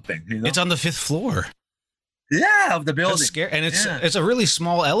fire or something? It's on the 5th floor. Yeah, of the building. That's scary. And Yeah. it's a really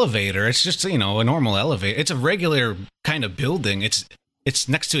small elevator. It's just, a normal elevator. It's a regular kind of building. It's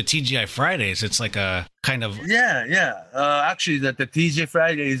next to a TGI Fridays. It's like a kind of Yeah. Actually, the TJ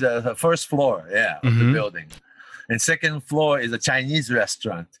Friday is the first floor, of the Mhm. building, and second floor is a Chinese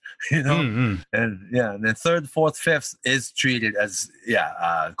restaurant. Mm-mm. And then third, fourth, fifth is treated as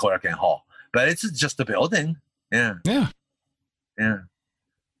Korakuen Hall, but it's just a building. Yeah.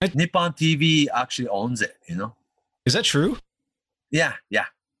 Nippon TV actually owns it. Is that true? Yeah,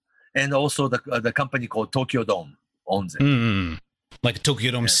 and also the company called Tokyo Dome owns it. Mm. Like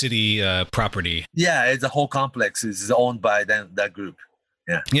Tokyo Dome City property. Yeah, it's a whole complex. It's owned by that group.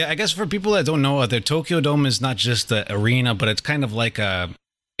 Yeah, I guess for people that don't know, the Tokyo Dome is not just the arena, but it's kind of like a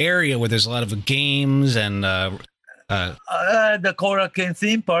area where there's a lot of games and The Korakuen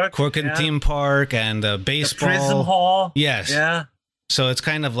theme park. Korakuen theme park and baseball. The Prism Hall. Yes. Yeah. So it's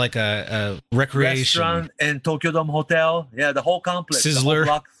kind of like a recreation. Restaurant and Tokyo Dome Hotel. Yeah, the whole complex. the whole Sizzler.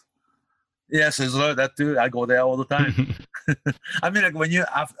 block. Yeah, Sizzler, that too. I go there all the time. I mean, like when you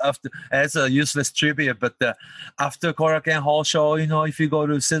after it's a useless trivia, but after Korakuen Hall show, if you go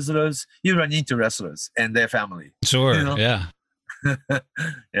to Sizzlers, you run into wrestlers and their family. Sure. You know? Yeah.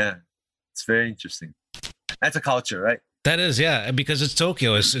 Yeah, it's very interesting. That's a culture, right? That is, yeah, because it's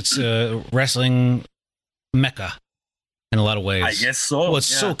Tokyo. It's wrestling mecca in a lot of ways. I guess so. Well, it's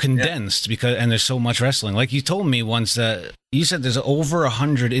so condensed and there's so much wrestling. Like you told me once that you said there's over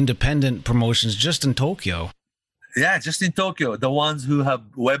 100 independent promotions just in Tokyo. Yeah, just in Tokyo. The ones who have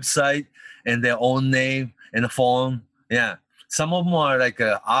website and their own name and a phone. Yeah. Some of them are like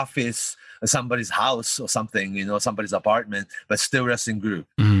an office, somebody's house or something, somebody's apartment, but still wrestling group.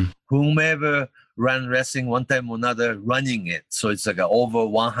 Mm-hmm. Whomever ran wrestling one time or another running it. So it's like over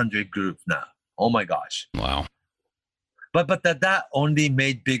 100 group now. Oh my gosh. Wow. But that only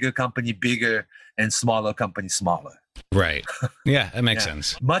made bigger company bigger and smaller company smaller. Right. Yeah, that makes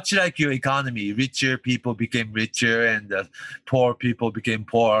sense. Much like your economy, richer people became richer and poor people became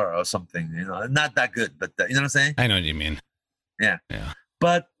poor or something. Not that good, but you know what I'm saying? I know what you mean. Yeah. Yeah.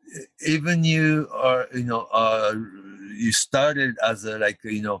 But even you are, you started as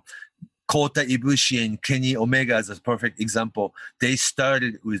Kota Ibushi and Kenny Omega as a perfect example. They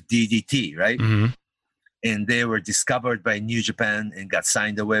started with DDT, right? Mm-hmm. And they were discovered by New Japan and got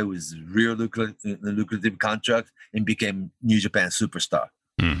signed away with real lucrative contract and became New Japan superstar.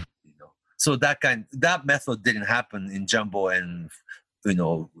 Mm. So that method didn't happen in Jumbo and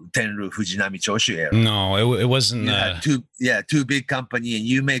Tenru Fujinami Choshu era. No, it wasn't. You had two big company, and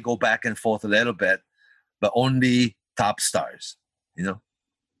you may go back and forth a little bit, but only top stars.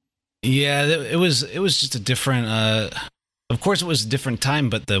 Yeah, it was just a different. Of course, it was a different time,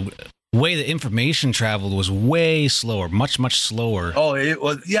 but the way the information traveled was way slower, much slower. Oh, it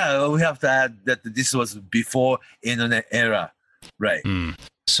was. Yeah, we have to add that this was before internet era, right?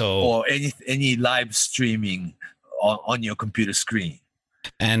 So or any live streaming on your computer screen.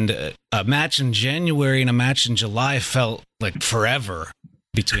 And a match in January and a match in July felt like forever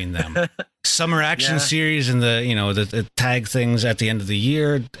between them. Summer Action Series and the tag things at the end of the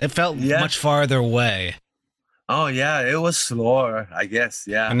year, it felt much farther away. Oh yeah, it was slower, I guess.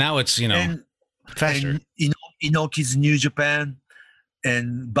 Yeah, and now it's faster. And, Inoki's New Japan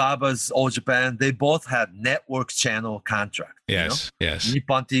and Baba's All Japan, they both had network channel contract. Yes.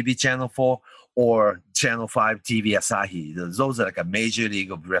 Nippon TV Channel 4 or Channel 5 TV Asahi. Those are like a major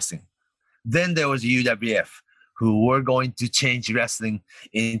league of wrestling. Then there was UWF, who were going to change wrestling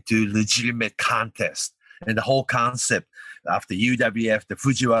into legitimate contest. And the whole concept after UWF, the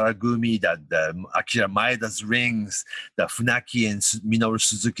Fujiwara Gumi, the Akira Maeda's rings, the Funaki and Minoru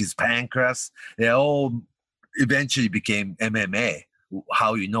Suzuki's pancreas, they all eventually became MMA,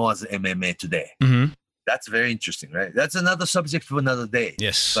 how you know as MMA today. Mm-hmm. That's very interesting, right? That's another subject for another day.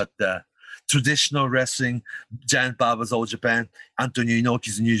 Yes. But traditional wrestling, Giant Baba's All Japan, Antonio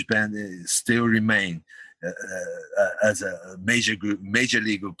Inoki's New Japan still remain as a major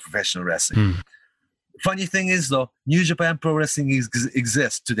league of professional wrestling. Funny thing is, though, New Japan Pro Wrestling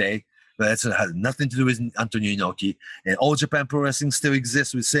exists today, but it has nothing to do with Antonio Inoki. And All Japan Pro Wrestling still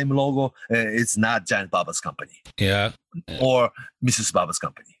exists with the same logo. It's not Giant Baba's company. Yeah. Or Mrs. Baba's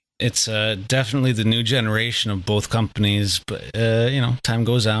company. It's definitely the new generation of both companies, but time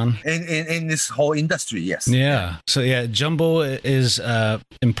goes on. In this whole industry, yes. Yeah. So Jumbo is an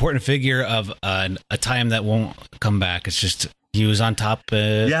important figure of a time that won't come back. It's just he was on top.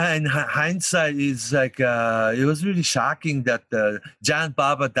 And hindsight is like it was really shocking that Giant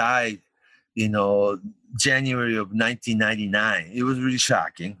Baba died, January of 1999. It was really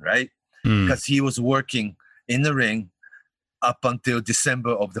shocking, right? Because he was working in the ring up until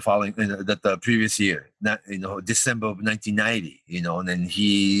December of the previous year, December of 1990, and then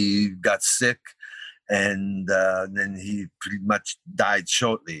he got sick and then he pretty much died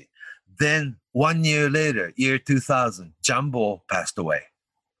shortly. Then 1 year later, year 2000, Jumbo passed away.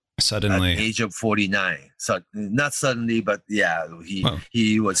 Suddenly. At the age of 49. So not suddenly, but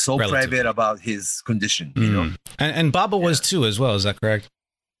he was so private about his condition, And Baba was too as well, is that correct?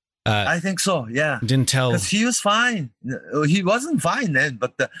 I think so, yeah. Didn't tell. Because he was fine. He wasn't fine then,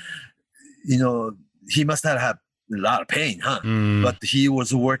 but he must have had a lot of pain, huh? But he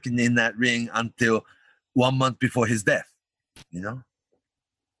was working in that ring until 1 month before his death,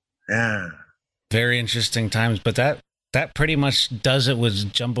 Yeah. Very interesting times, but that pretty much does it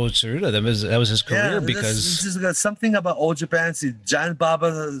with Jumbo Tsuruta. That was his career because this is something about All Japan. See, Giant Baba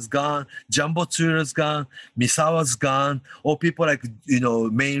is gone, Jumbo Tsuruta's gone, Misawa's gone, or people like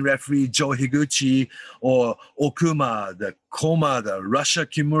main referee Joe Higuchi or Okuma, the Koma, the Russia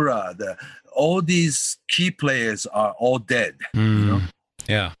Kimura, all these key players are all dead.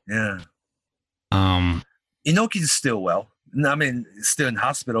 Yeah. Yeah. Inoki's still well. I mean, still in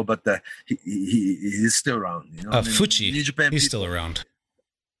hospital, but he's still around. You know, Fuchi, New Japan he's people- still around.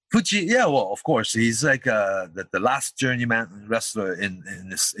 Fuchi, yeah, well, of course, he's like the last journeyman wrestler in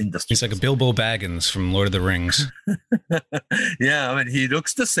this industry. He's like a Bilbo Baggins from Lord of the Rings. Yeah, I mean, he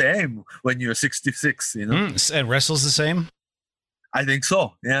looks the same when you're 66. You know, And wrestles the same. I think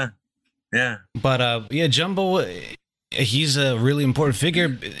so. Yeah. But Jumbo, he's a really important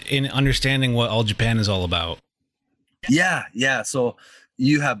figure in understanding what All Japan is all about. Yeah. So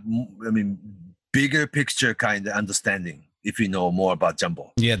you have, I mean, bigger picture kind of understanding if you know more about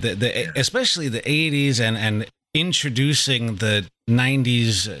Jumbo. Yeah, especially the 80s and introducing the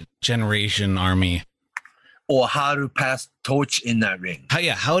 90s generation army. Or how to pass torch in that ring.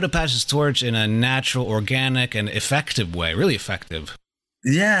 How to pass his torch in a natural, organic, and effective way. Really effective.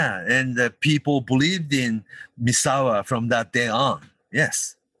 Yeah, and people believed in Misawa from that day on.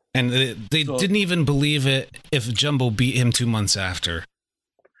 Yes. And they didn't even believe it if Jumbo beat him 2 months after.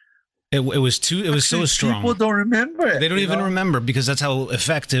 It was so strong. People don't remember it. They don't even know? remember because that's how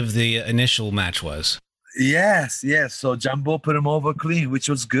effective the initial match was. Yes. So Jumbo put him over clean, which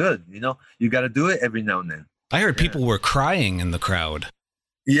was good. You know, you got to do it every now and then. I heard people were crying in the crowd.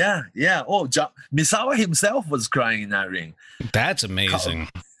 Yeah. Oh, Misawa himself was crying in that ring. That's amazing.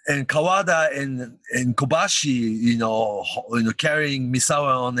 And Kawada and Kobashi, you know, carrying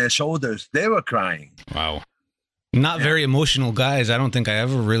Misawa on their shoulders, they were crying. Wow. Not very emotional guys. I don't think I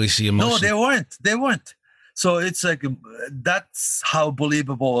ever really see emotion. No, they weren't. So it's like that's how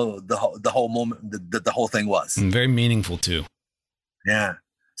believable the whole moment, the whole thing was. And very meaningful too. Yeah.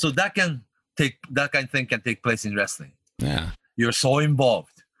 So that kind of thing can take place in wrestling. Yeah. You're so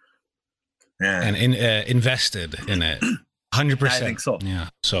involved. Yeah. And invested in it. 100%. I think so. Yeah.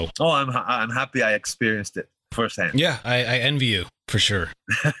 So. Oh, I'm happy I experienced it firsthand. Yeah, I envy you for sure.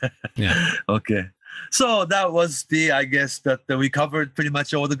 Yeah. Okay. So that was I guess that we covered pretty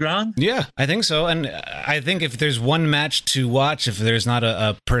much all the ground. Yeah, I think so. And I think if there's one match to watch, if there's not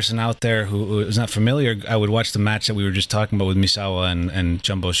a person out there who is not familiar, I would watch the match that we were just talking about with Misawa and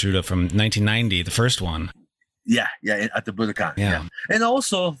Jumbo Shooda from 1990, the first one. Yeah, at the Budokan. Yeah. And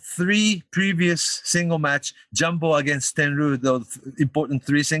also 3 previous single match, Jumbo against Tenryu, those important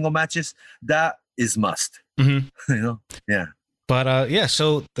 3 single matches, that is must. Mm-hmm. You know? Yeah. But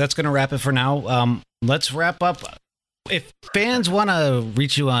so that's going to wrap it for now. Let's wrap up. If fans want to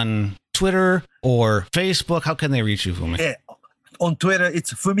reach you on Twitter or Facebook, how can they reach you, Fumi? Yeah. On Twitter,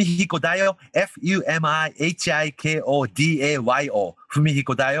 it's Fumihiko Dayo, Fumihiko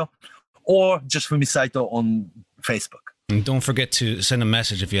Fumihiko Dayo, or just Fumisaito on Facebook. And don't forget to send a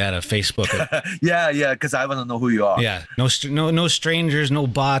message if you had a Facebook. Yeah, because I want to know who you are. Yeah, no strangers, no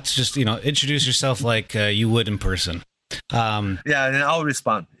bots. Just introduce yourself like you would in person. Yeah, and I'll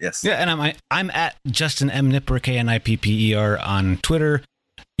respond. Yes. Yeah, and I'm at Justin M Nipper, KNIPPER on Twitter.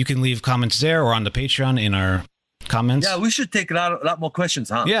 You can leave comments there or on the Patreon in our comments. Yeah, we should take a lot more questions,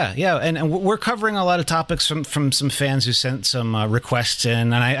 huh? Yeah, and we're covering a lot of topics from some fans who sent some requests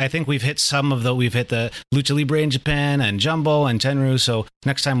in, and I think we've hit some of the Lucha Libre in Japan and Jumbo and Tenryu. So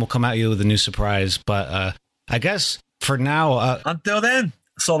next time we'll come at you with a new surprise. But I guess for now, until then,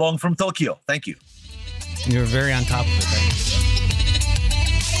 so long from Tokyo. Thank you. You're very on top of it. Thank you.